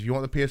version is. If you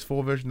want the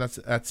PS4 version,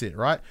 that's it,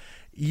 right?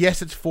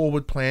 Yes, it's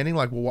forward planning.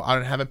 Like, well, I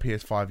don't have a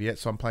PS5 yet,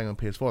 so I'm playing on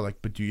PS4.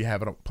 Like, but do you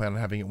plan on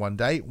having it one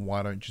day?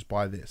 Why don't you just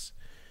buy this?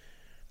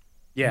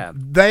 Yeah,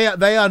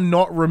 they are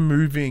not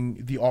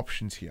removing the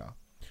options here,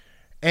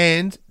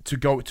 and to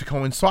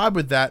coincide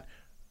with that,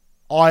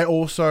 I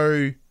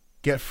also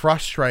get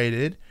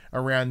frustrated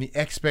around the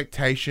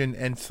expectation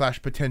and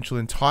 /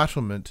 potential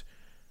entitlement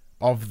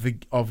of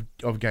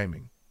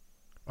gaming,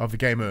 of the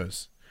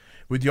gamers,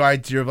 with the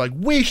idea of like,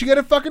 we should get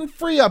a fucking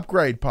free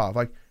upgrade path.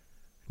 Like,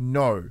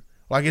 no.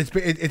 Like, it's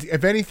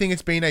if anything,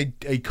 it's been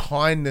a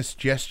kindness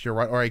gesture,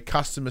 right, or a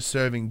customer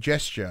serving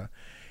gesture.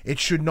 It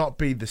should not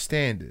be the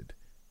standard.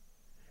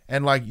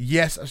 And like,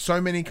 yes, so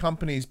many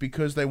companies,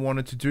 because they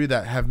wanted to do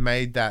that, have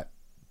made that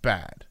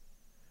bad.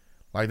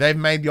 Like, they've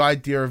made the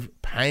idea of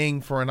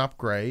paying for an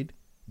upgrade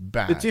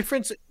bad.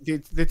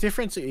 The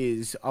difference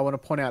is, I want to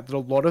point out that a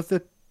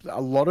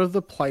lot of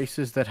the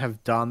places that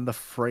have done the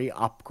free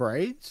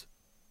upgrades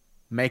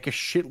make a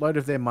shitload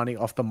of their money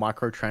off the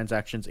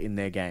microtransactions in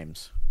their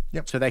games.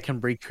 Yep. So they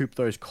can recoup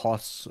those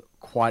costs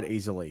quite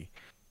easily.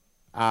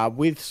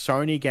 With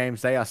Sony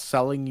games, they are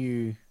selling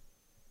you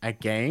a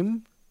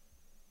game,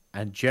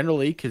 and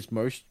generally, because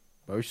most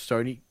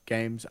Sony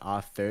games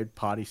are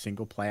third-party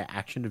single-player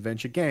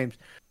action-adventure games,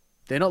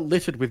 they're not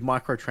littered with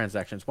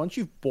microtransactions. Once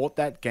you've bought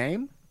that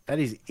game, that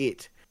is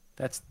it.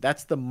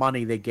 That's the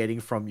money they're getting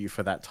from you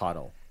for that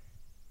title.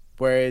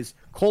 Whereas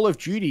Call of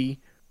Duty,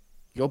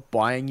 you're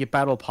buying your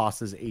battle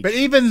passes each. But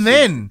even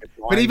season.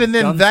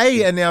 then,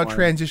 they are now buying-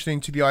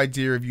 transitioning to the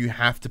idea of you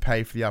have to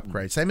pay for the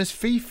upgrade. Same as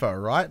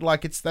FIFA, right?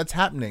 Like that's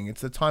happening.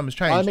 It's the time has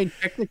changed. I mean,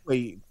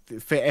 technically,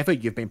 forever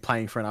you've been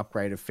paying for an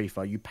upgrade of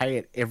FIFA. You pay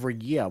it every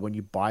year when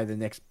you buy the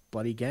next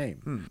bloody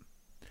game.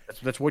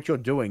 That's what you're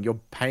doing.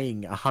 You're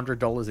paying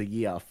 $100 a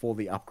year for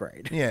the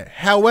upgrade. Yeah.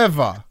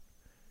 However,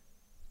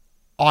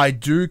 I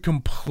do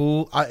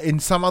in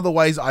some other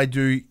ways, I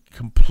do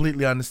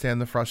completely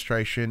understand the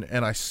frustration,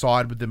 and I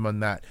side with them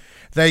on that.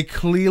 They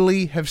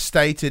clearly have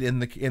stated in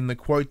the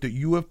quote that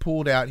you have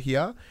pulled out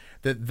here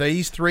that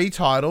these 3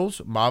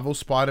 titles, Marvel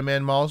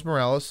Spider-Man Miles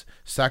Morales,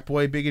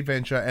 Sackboy Big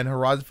Adventure, and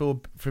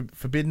Horizon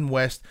Forbidden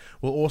West,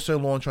 will also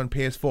launch on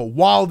PS4.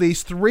 While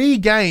these 3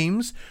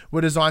 games were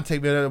designed to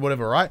take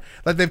whatever, right?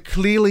 Like they've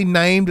clearly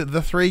named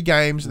the 3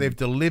 games, they've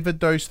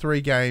delivered those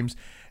 3 games.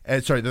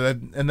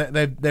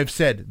 They've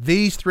said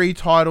these 3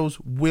 titles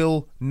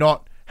will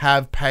not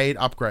have paid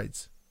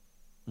upgrades.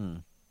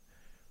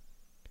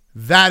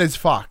 That is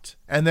fucked.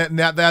 And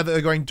now they're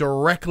going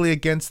directly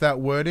against that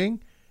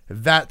wording.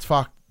 That's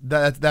fucked.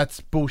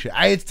 That's bullshit.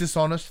 A, it's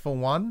dishonest for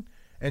one,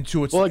 and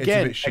 2, it's a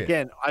bit shit.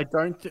 Again, I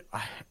don't.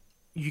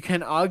 You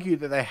can argue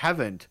that they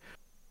haven't,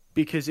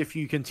 because if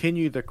you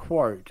continue the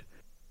quote,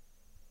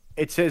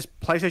 it says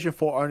PlayStation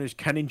 4 owners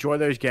can enjoy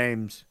those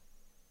games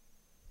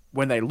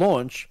when they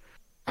launch,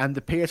 and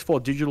the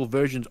PS4 digital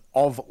versions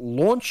of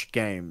launch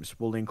games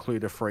will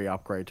include a free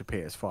upgrade to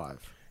PS5.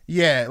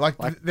 Yeah, like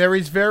there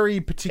is very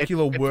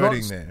particular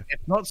wording there.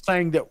 It's not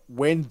saying that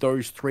when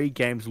those 3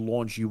 games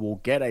launch, you will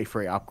get a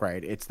free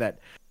upgrade. It's that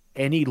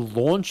any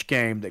launch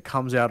game that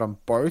comes out on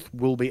both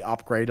will be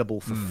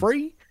upgradable for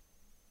free.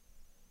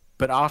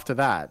 But after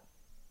that,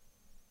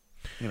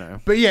 you know.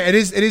 But yeah, it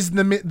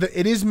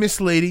is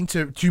misleading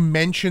to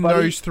mention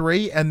those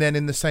 3 and then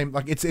in the same,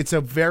 like it's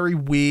a very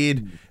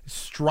weird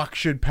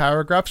structured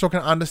paragraph, so I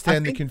can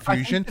understand the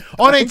confusion.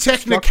 On a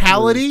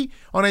technicality,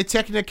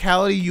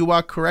 you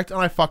are correct, and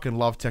I fucking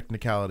love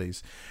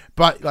technicalities.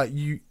 But like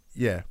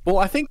yeah. Well,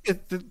 I think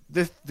that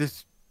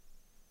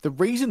the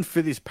reason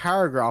for this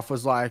paragraph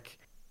was like,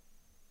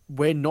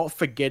 we're not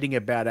forgetting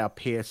about our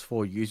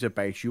PS4 user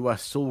base. You are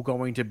still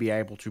going to be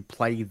able to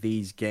play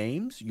these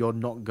games. You're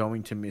not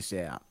going to miss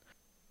out.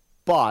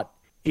 But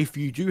if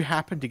you do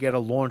happen to get a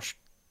launch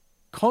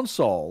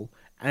console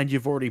and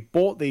you've already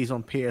bought these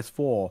on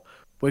PS4,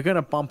 we're going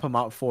to bump them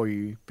up for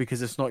you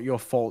because it's not your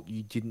fault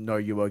you didn't know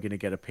you were going to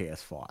get a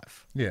PS5.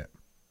 Yeah.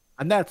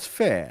 And that's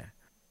fair.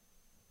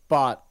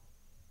 But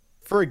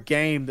for a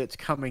game that's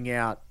coming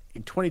out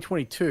in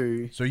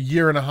 2022... So a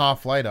year and a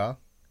half later...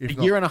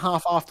 year and a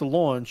half after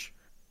launch,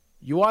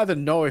 you either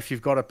know if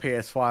you've got a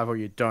PS5 or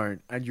you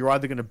don't, and you're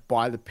either going to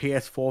buy the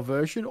PS4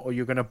 version or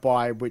you're going to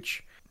buy,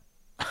 which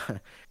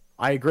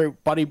I agree.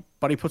 Buddy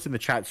puts in the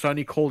chat.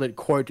 Sony called it,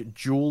 quote,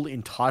 dual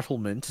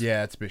entitlement.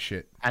 Yeah, it's a bit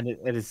shit, and it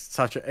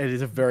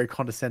is a very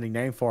condescending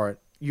name for it.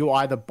 You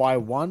either buy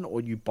one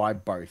or you buy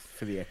both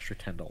for the extra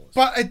 $10.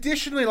 But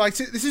additionally, like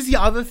this is the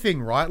other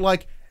thing, right?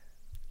 Like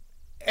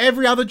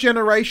every other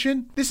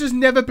generation, this has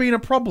never been a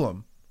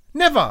problem,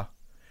 never.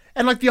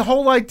 And like the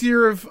whole idea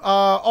of,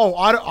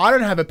 I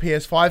don't have a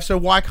PS5, so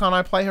why can't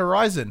I play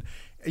Horizon?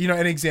 You know,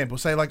 an example,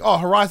 say like, oh,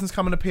 Horizon's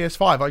coming to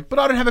PS5. Like, but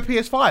I don't have a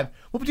PS5.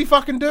 What would you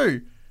fucking do?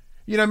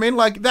 You know what I mean?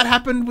 Like that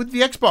happened with the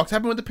Xbox,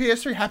 happened with the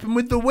PS3, happened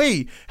with the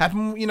Wii,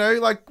 happened, you know,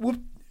 like,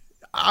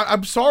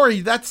 I'm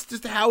sorry, that's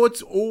just how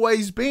it's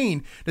always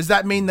been. Does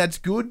that mean that's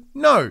good?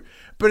 No.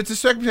 But it's a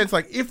circumstance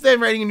like if they're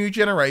rating a new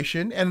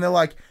generation and they're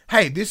like,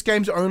 hey, this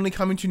game's only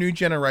coming to new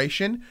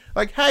generation.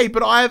 Like, hey,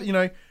 but I have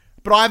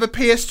a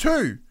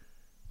PS2.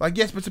 Like,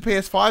 yes, but it's a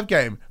PS5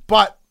 game,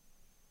 but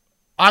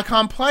I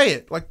can't play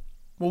it. Like,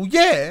 well,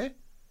 yeah,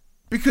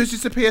 because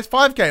it's a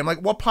PS5 game. Like,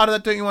 what part of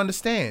that don't you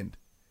understand?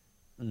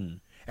 And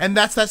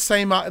that's that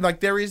same, like,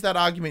 there is that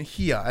argument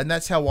here, and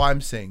that's how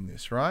I'm seeing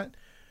this, right?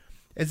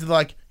 It's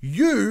like,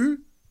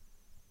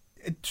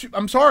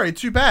 I'm sorry,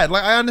 too bad.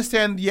 Like, I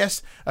understand,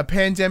 yes, a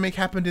pandemic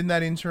happened in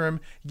that interim.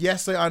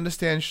 Yes, I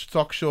understand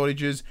stock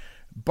shortages,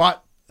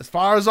 but as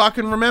far as I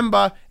can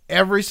remember,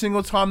 every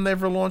single time they've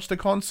relaunched a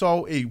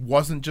console, it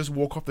wasn't just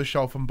walk off the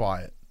shelf and buy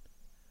it.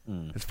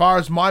 As far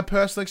as my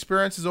personal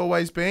experience has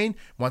always been,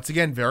 once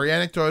again, very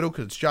anecdotal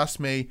because it's just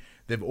me,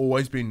 they've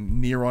always been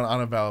near on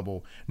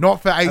unavailable.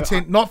 Not for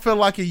not for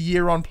like a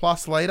year on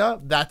plus later.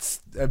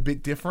 That's a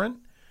bit different.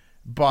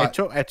 But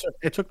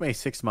it took me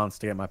 6 months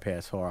to get my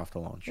PS4 after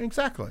launch.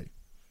 Exactly.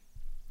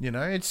 You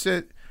know,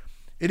 it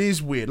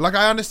is weird. Like,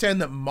 I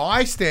understand that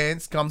my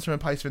stance comes from a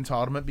place of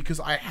entitlement because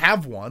I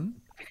have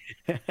one.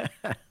 Yeah.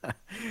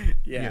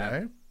 You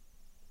know?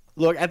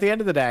 Look, at the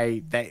end of the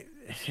day,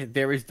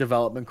 there is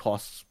development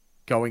costs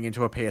going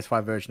into a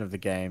PS5 version of the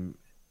game.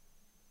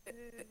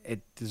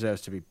 It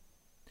deserves to be,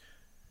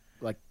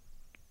 like,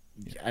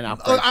 an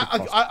upgrade.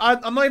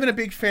 I'm not even a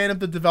big fan of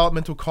the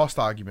developmental cost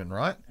argument,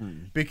 right?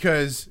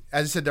 Because,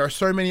 as I said, there are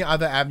so many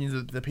other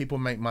avenues that people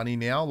make money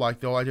now. Like,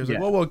 the idea is like,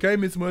 well, a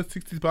game isn't worth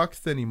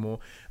 $60 anymore.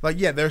 Like,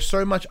 yeah, there's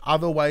so much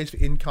other ways for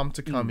income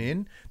to come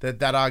in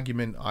that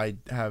argument I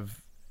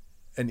have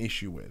an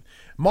issue with.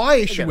 My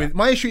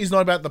issue is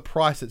not about the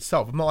price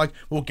itself. I'm not like,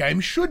 well,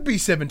 games should be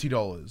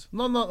 $70.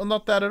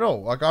 Not that at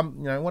all. Like,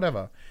 I'm,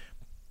 whatever.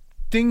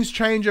 Things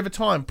change over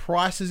time.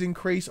 Prices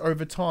increase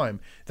over time.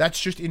 That's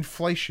just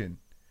inflation.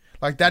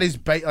 Like, that is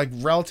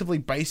relatively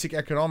basic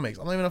economics.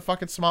 I'm not even a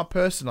fucking smart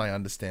person. I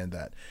understand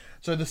that.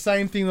 So the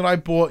same thing that I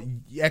bought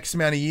X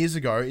amount of years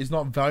ago is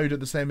not valued at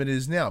the same it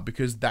is now,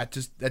 because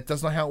that's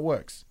not how it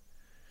works.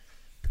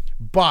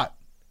 But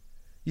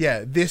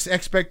yeah, this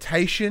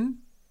expectation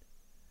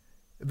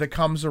that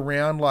comes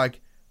around, like,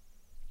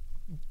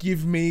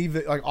 give me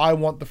I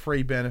want the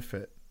free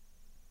benefit.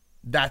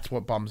 That's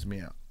what bums me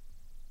out.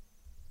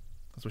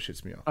 That's what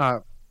shits me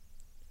off.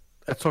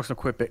 Let's talk some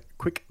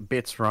quick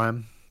bits,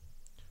 Ryan.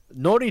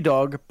 Naughty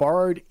Dog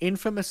borrowed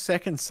infamous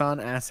Second Son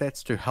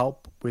assets to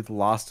help with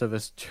Last of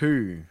Us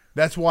 2.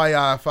 That's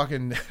why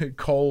fucking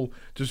Cole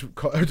just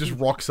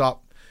rocks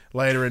up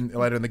later in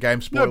the game.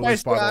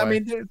 Spoilers, by the way. I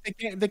mean,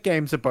 the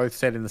games are both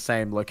set in the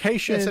same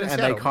location, and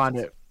they kind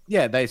of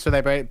they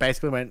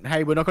basically went,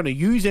 hey, we're not going to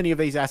use any of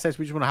these assets.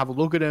 We just want to have a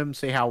look at them,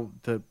 see how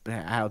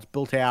it's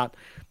built out.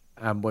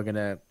 We're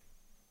gonna.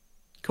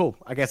 Cool.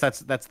 I guess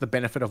that's the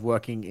benefit of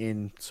working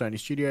in Sony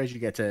Studios. You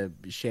get to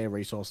share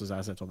resources,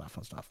 assets, all that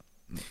fun stuff.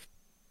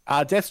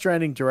 Death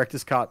Stranding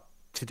Director's Cut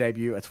to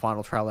debut its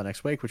final trailer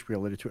next week, which we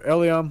alluded to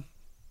earlier.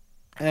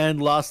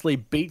 And lastly,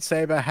 Beat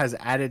Saber has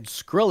added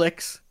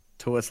Skrillex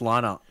to its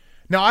lineup.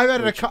 Now, I've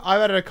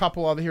added a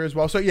couple other here as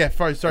well. So yeah,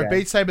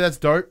 Beat Saber, that's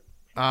dope.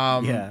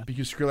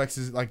 Because Skrillex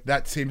is like,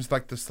 that seems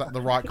like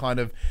the right kind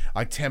of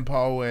like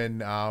tempo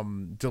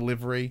and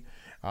delivery.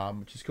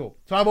 Which is cool.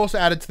 So I've also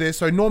added to this.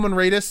 So Norman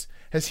Reedus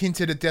has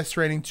hinted at Death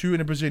Stranding 2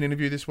 in a Brazilian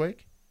interview this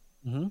week.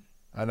 Mm-hmm.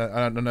 I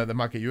don't know. That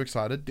might get you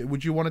excited.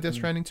 Would you want a Death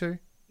Stranding 2?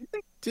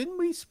 Didn't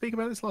we speak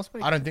about this last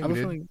week? I don't think we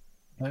did.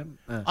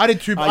 I did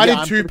two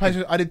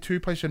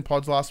PlayStation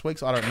pods last week,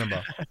 so I don't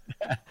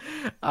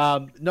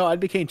remember. No,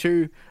 I'd be keen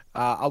too.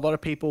 A lot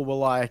of people were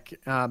like,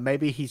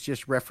 maybe he's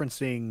just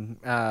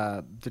referencing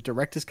the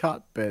director's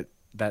cut, but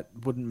that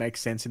wouldn't make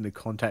sense in the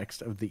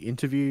context of the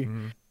interview.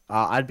 Mm-hmm.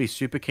 I'd be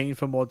super keen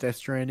for more Death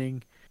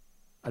Stranding.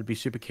 I'd be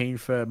super keen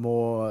for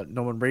more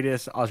Norman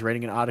Reedus. I was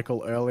reading an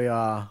article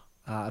earlier,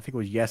 I think it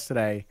was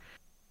yesterday,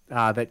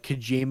 that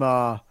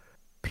Kojima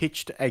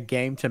pitched a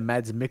game to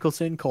Mads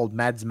Mikkelsen called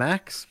Mads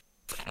Max.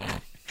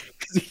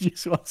 He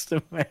just wants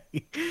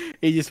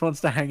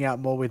to hang out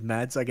more with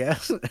Mads, I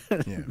guess.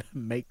 Yeah.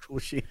 Make cool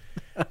shit.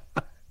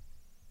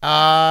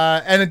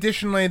 And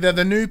additionally,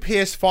 the new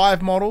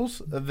PS5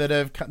 models that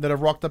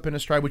have rocked up in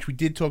Australia, which we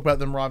did talk about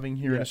them arriving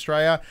here in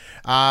Australia,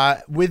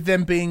 with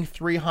them being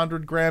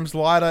 300 grams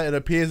lighter, it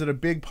appears that a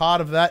big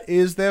part of that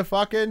is their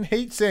fucking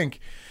heatsink.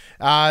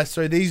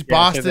 So these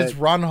bastards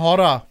run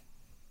hotter.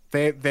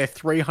 They're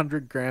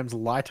 300 grams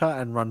lighter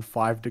and run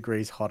 5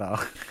 degrees hotter.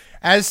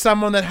 As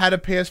someone that had a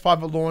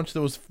PS5 at launch,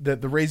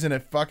 the reason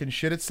it fucking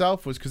shit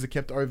itself was because it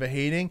kept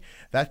overheating.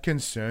 That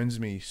concerns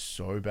me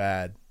so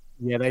bad.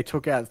 Yeah, they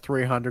took out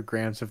 300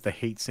 grams of the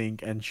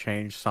heatsink and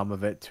changed some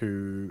of it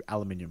to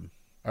aluminium.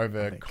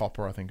 Over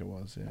copper, I think it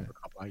was. Yeah. Over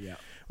copper, yeah.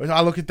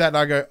 I look at that and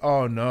I go,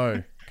 oh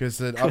no.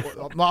 Because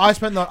I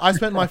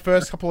spent my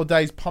first couple of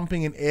days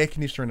pumping an air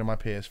conditioner into my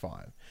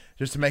PS5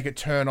 just to make it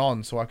turn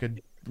on so I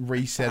could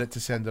reset it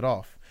to send it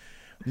off.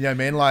 You know what I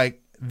mean?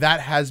 Like,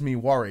 that has me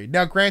worried.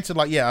 Now, granted,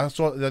 like, yeah, I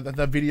saw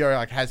the video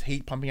like has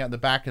heat pumping out the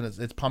back and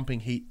it's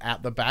pumping heat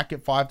out the back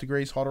at 5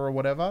 degrees hotter or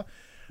whatever.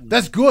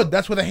 That's good.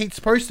 That's where the heat's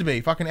supposed to be,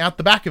 fucking out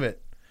the back of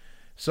it.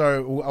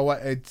 So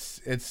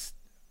it's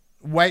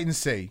wait and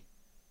see,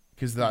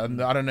 because I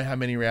don't know how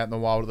many are out in the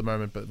wild at the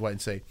moment, but wait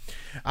and see.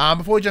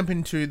 Before we jump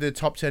into the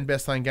top 10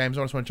 best selling games,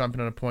 I just want to jump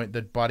in on a point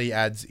that Buddy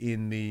adds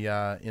in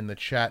the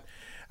chat.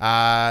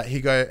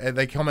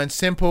 They comment,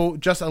 simple,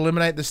 just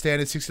eliminate the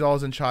standard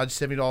 $60 and charge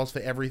 $70 for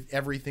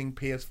everything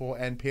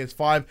PS4 and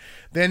PS5.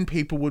 Then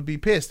people would be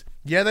pissed.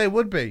 Yeah, they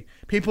would be.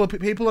 People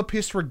are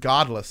pissed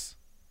regardless.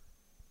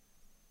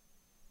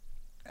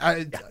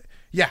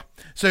 Yeah.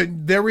 So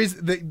there is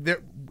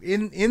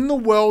in the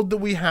world that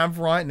we have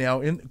right now,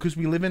 because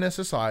we live in a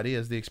society,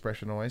 as the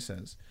expression always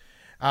says,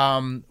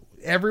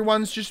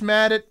 everyone's just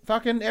mad at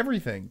fucking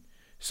everything.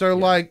 So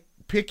like,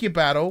 pick your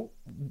battle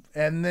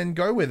and then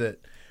go with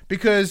it.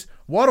 Because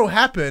what'll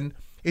happen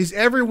is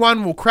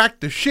everyone will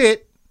crack the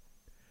shit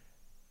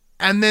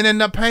and then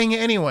end up paying it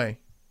anyway.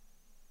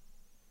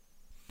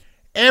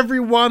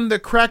 Everyone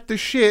that cracked the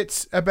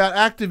shits about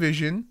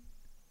Activision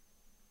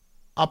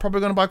are probably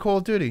going to buy Call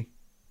of Duty.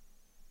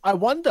 I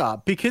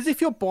wonder, because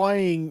if you're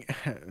buying,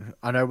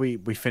 I know we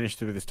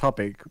finished with this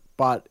topic,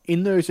 but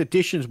in those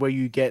editions where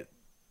you get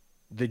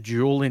the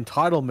dual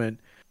entitlement,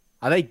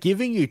 are they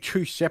giving you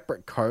 2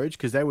 separate codes?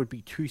 Because they would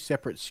be 2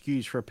 separate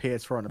SKUs for a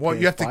PS4 and a PS5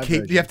 you have to keep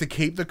version. You have to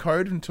keep the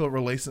code until it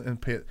releases, and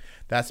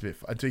that's a bit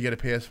until you get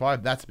a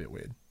PS5. That's a bit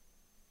weird.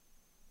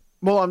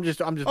 Well, I'm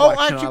just. Oh, like,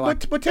 can actually, I,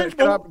 like,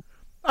 potential.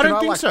 I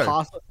don't think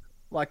so.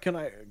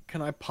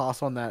 Can I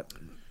pass on that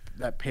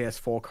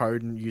PS4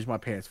 code and use my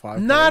PS5?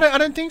 No, code? I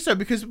don't think so,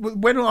 because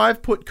when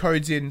I've put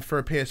codes in for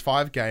a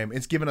PS5 game,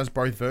 it's given us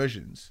both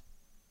versions.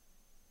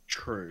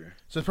 True.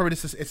 So it's probably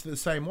just it's the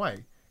same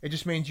way. It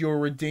just means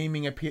you're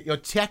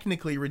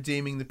technically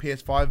redeeming the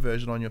PS5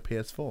 version on your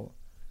PS4.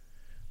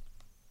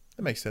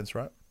 That makes sense,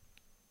 right?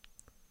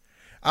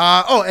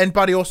 And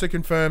Buddy also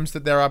confirms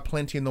that there are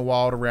plenty in the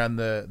wild around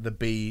the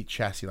B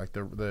chassis, like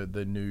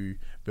the new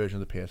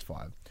version of the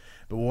PS5.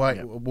 But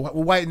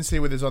we'll wait and see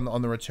what there's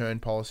on the return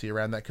policy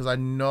around that, because I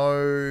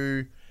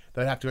know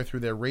they'd have to go through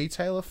their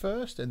retailer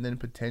first and then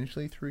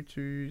potentially through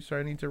to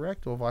Sony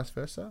Direct or vice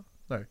versa.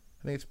 No,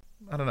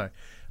 I don't know.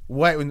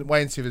 Wait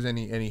and see if there's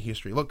any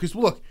history.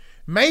 Look,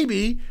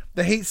 maybe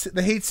the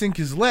heat sink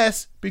is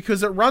less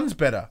because it runs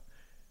better.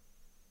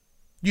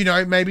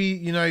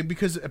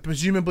 Because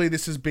presumably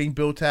this is being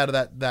built out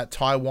of that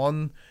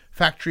Taiwan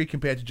factory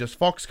compared to just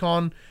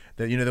Foxconn.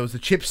 That there was the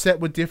chipset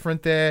were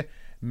different there.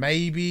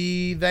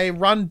 Maybe they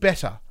run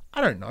better.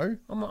 I don't know.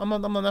 I'm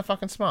not that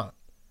fucking smart.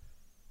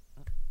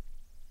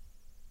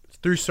 It's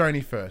through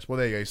Sony first. Well,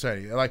 there you go,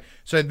 Sony.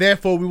 So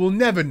therefore, we will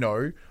never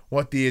know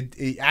what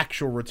the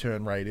actual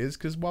return rate is,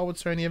 because why would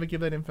Sony ever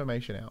give that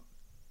information out?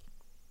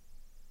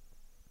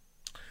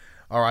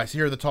 All right, so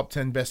here are the top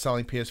 10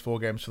 best-selling PS4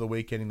 games for the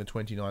week ending the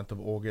 29th of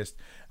August.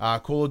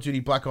 Call of Duty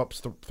Black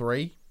Ops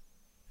 3.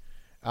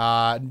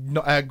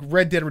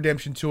 Red Dead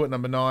Redemption 2 at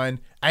number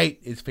 9. 8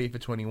 is FIFA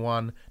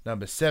 21.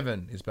 Number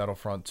 7 is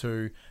Battlefront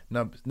 2.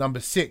 Number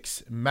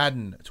 6,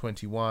 Madden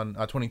 22.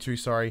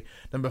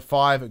 Number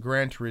 5,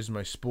 Gran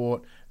Turismo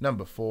Sport.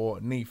 Number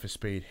 4, Need for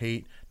Speed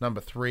Heat.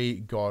 Number 3,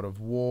 God of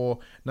War.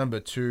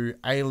 Number 2,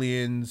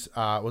 Aliens.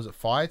 Was it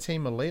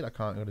Fireteam Elite? I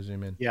got to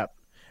zoom in. Yep.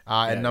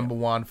 And number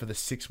 1 for the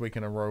 6th week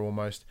in a row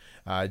almost,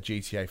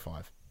 GTA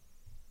 5.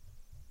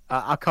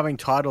 Upcoming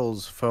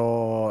titles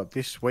for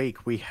this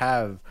week, we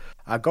have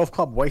Golf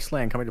Club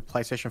Wasteland coming to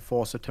PlayStation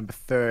 4 September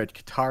 3rd,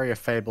 Kataria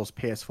Fables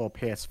PS4,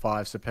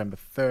 PS5 September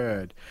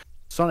 3rd,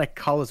 Sonic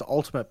Colors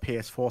Ultimate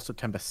PS4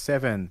 September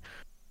 7,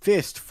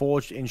 Fist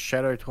Forged in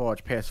Shadow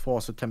Torch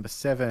PS4 September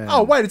 7.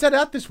 Oh, wait, is that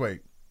out this week?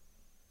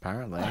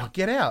 Apparently. Oh,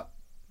 get out.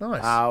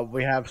 Nice.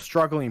 We have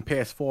Struggling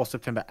PS4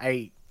 September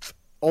 8th,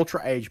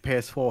 Ultra Age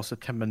PS4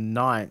 September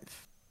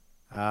 9th,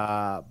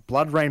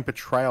 Blood Rain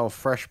Betrayal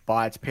Fresh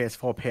Bites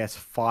PS4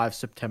 PS5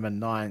 September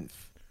 9th.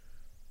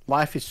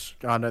 Life is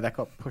that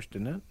got pushed,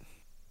 didn't it?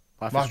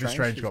 Life is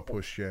Strange got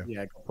pushed, yeah.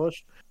 Yeah, it got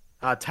pushed.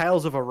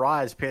 Tales of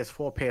Arise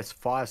PS4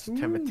 PS5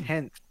 September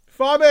 10th.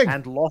 Farming.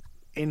 And Lost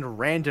in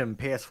Random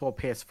PS4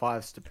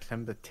 PS5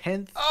 September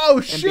 10th. Oh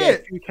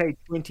shit. NBA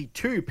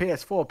 2K22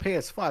 PS4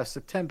 PS5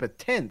 September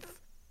 10th.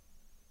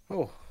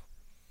 Oh.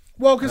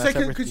 Well,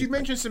 because you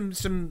mentioned some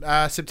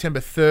September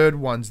 3rd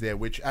ones there,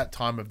 which at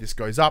time of this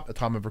goes up. At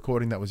time of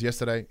recording, that was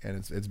yesterday, and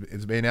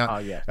it's been out. Oh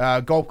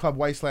yeah. Golf Club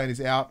Wasteland is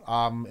out.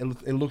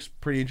 It looks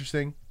pretty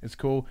interesting. It's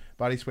cool.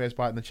 Buddy swears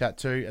by it in the chat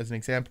too, as an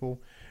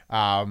example.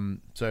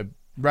 So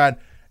Brad,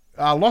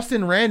 Lost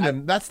in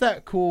Random. That's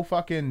that cool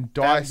fucking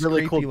dice,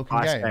 really creepy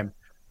looking game.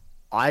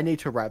 I need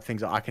to wrap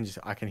things up. I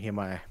can hear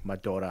my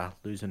daughter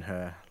losing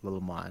her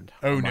little mind.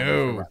 Oh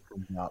no.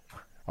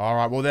 All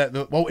right, well,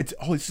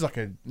 this is like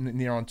a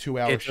near on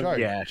 2-hour show.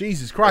 Yeah,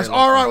 Jesus Christ.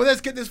 All right, well,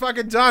 let's get this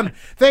fucking done.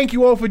 Thank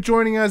you all for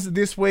joining us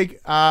this week.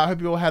 I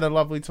hope you all had a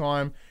lovely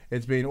time.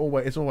 It's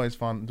always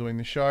fun doing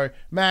the show.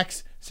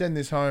 Max, send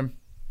this home.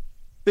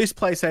 This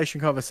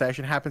PlayStation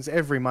Conversation happens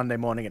every Monday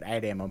morning at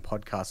 8 a.m. on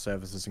podcast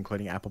services,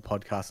 including Apple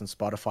Podcasts and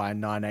Spotify, and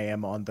 9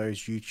 a.m. on those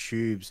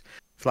YouTubes.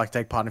 If you'd like to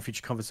take part in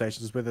future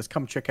conversations with us,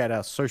 come check out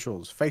our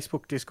socials,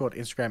 Facebook, Discord,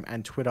 Instagram,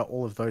 and Twitter.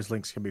 All of those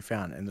links can be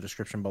found in the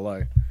description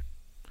below.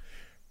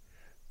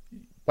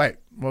 Wait,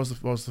 what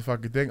was the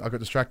fucking thing? I got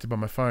distracted by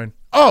my phone.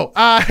 Oh,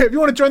 if you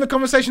want to join the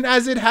conversation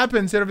as it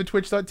happens, head over to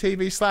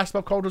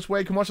twitch.tv/popcultures, where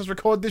you can watch us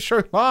record this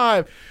show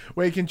live,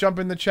 where you can jump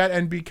in the chat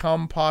and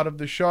become part of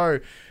the show.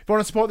 If you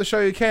want to support the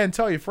show, you can.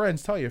 Tell your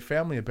friends, tell your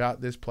family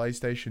about this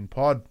PlayStation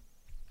pod.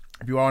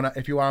 If you are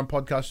on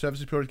podcast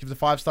services, be sure to give us a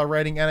 5-star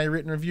rating and a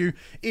written review.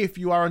 If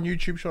you are on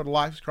YouTube, be sure to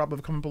like, subscribe, leave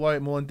a comment below,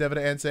 and we'll endeavor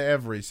to answer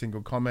every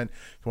single comment.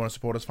 If you want to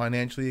support us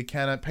financially, you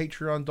can at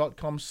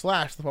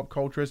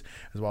patreon.com/thepopcultures,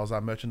 as well as our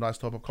merchandise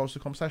store,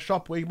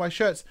 popcultures.com/shop, where you can buy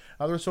shirts,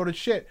 other assorted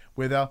shit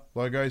with our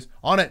logos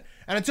on it.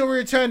 And until we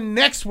return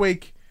next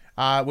week,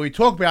 where we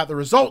talk about the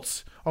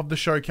results of the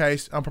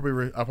showcase, I'll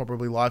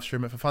probably live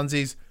stream it for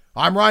funsies.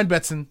 I'm Ryan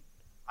Betson.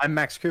 I'm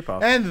Max Cooper.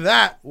 And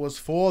that was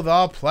For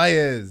the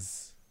Players.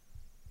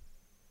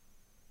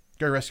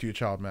 Go rescue your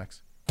child,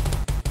 Max.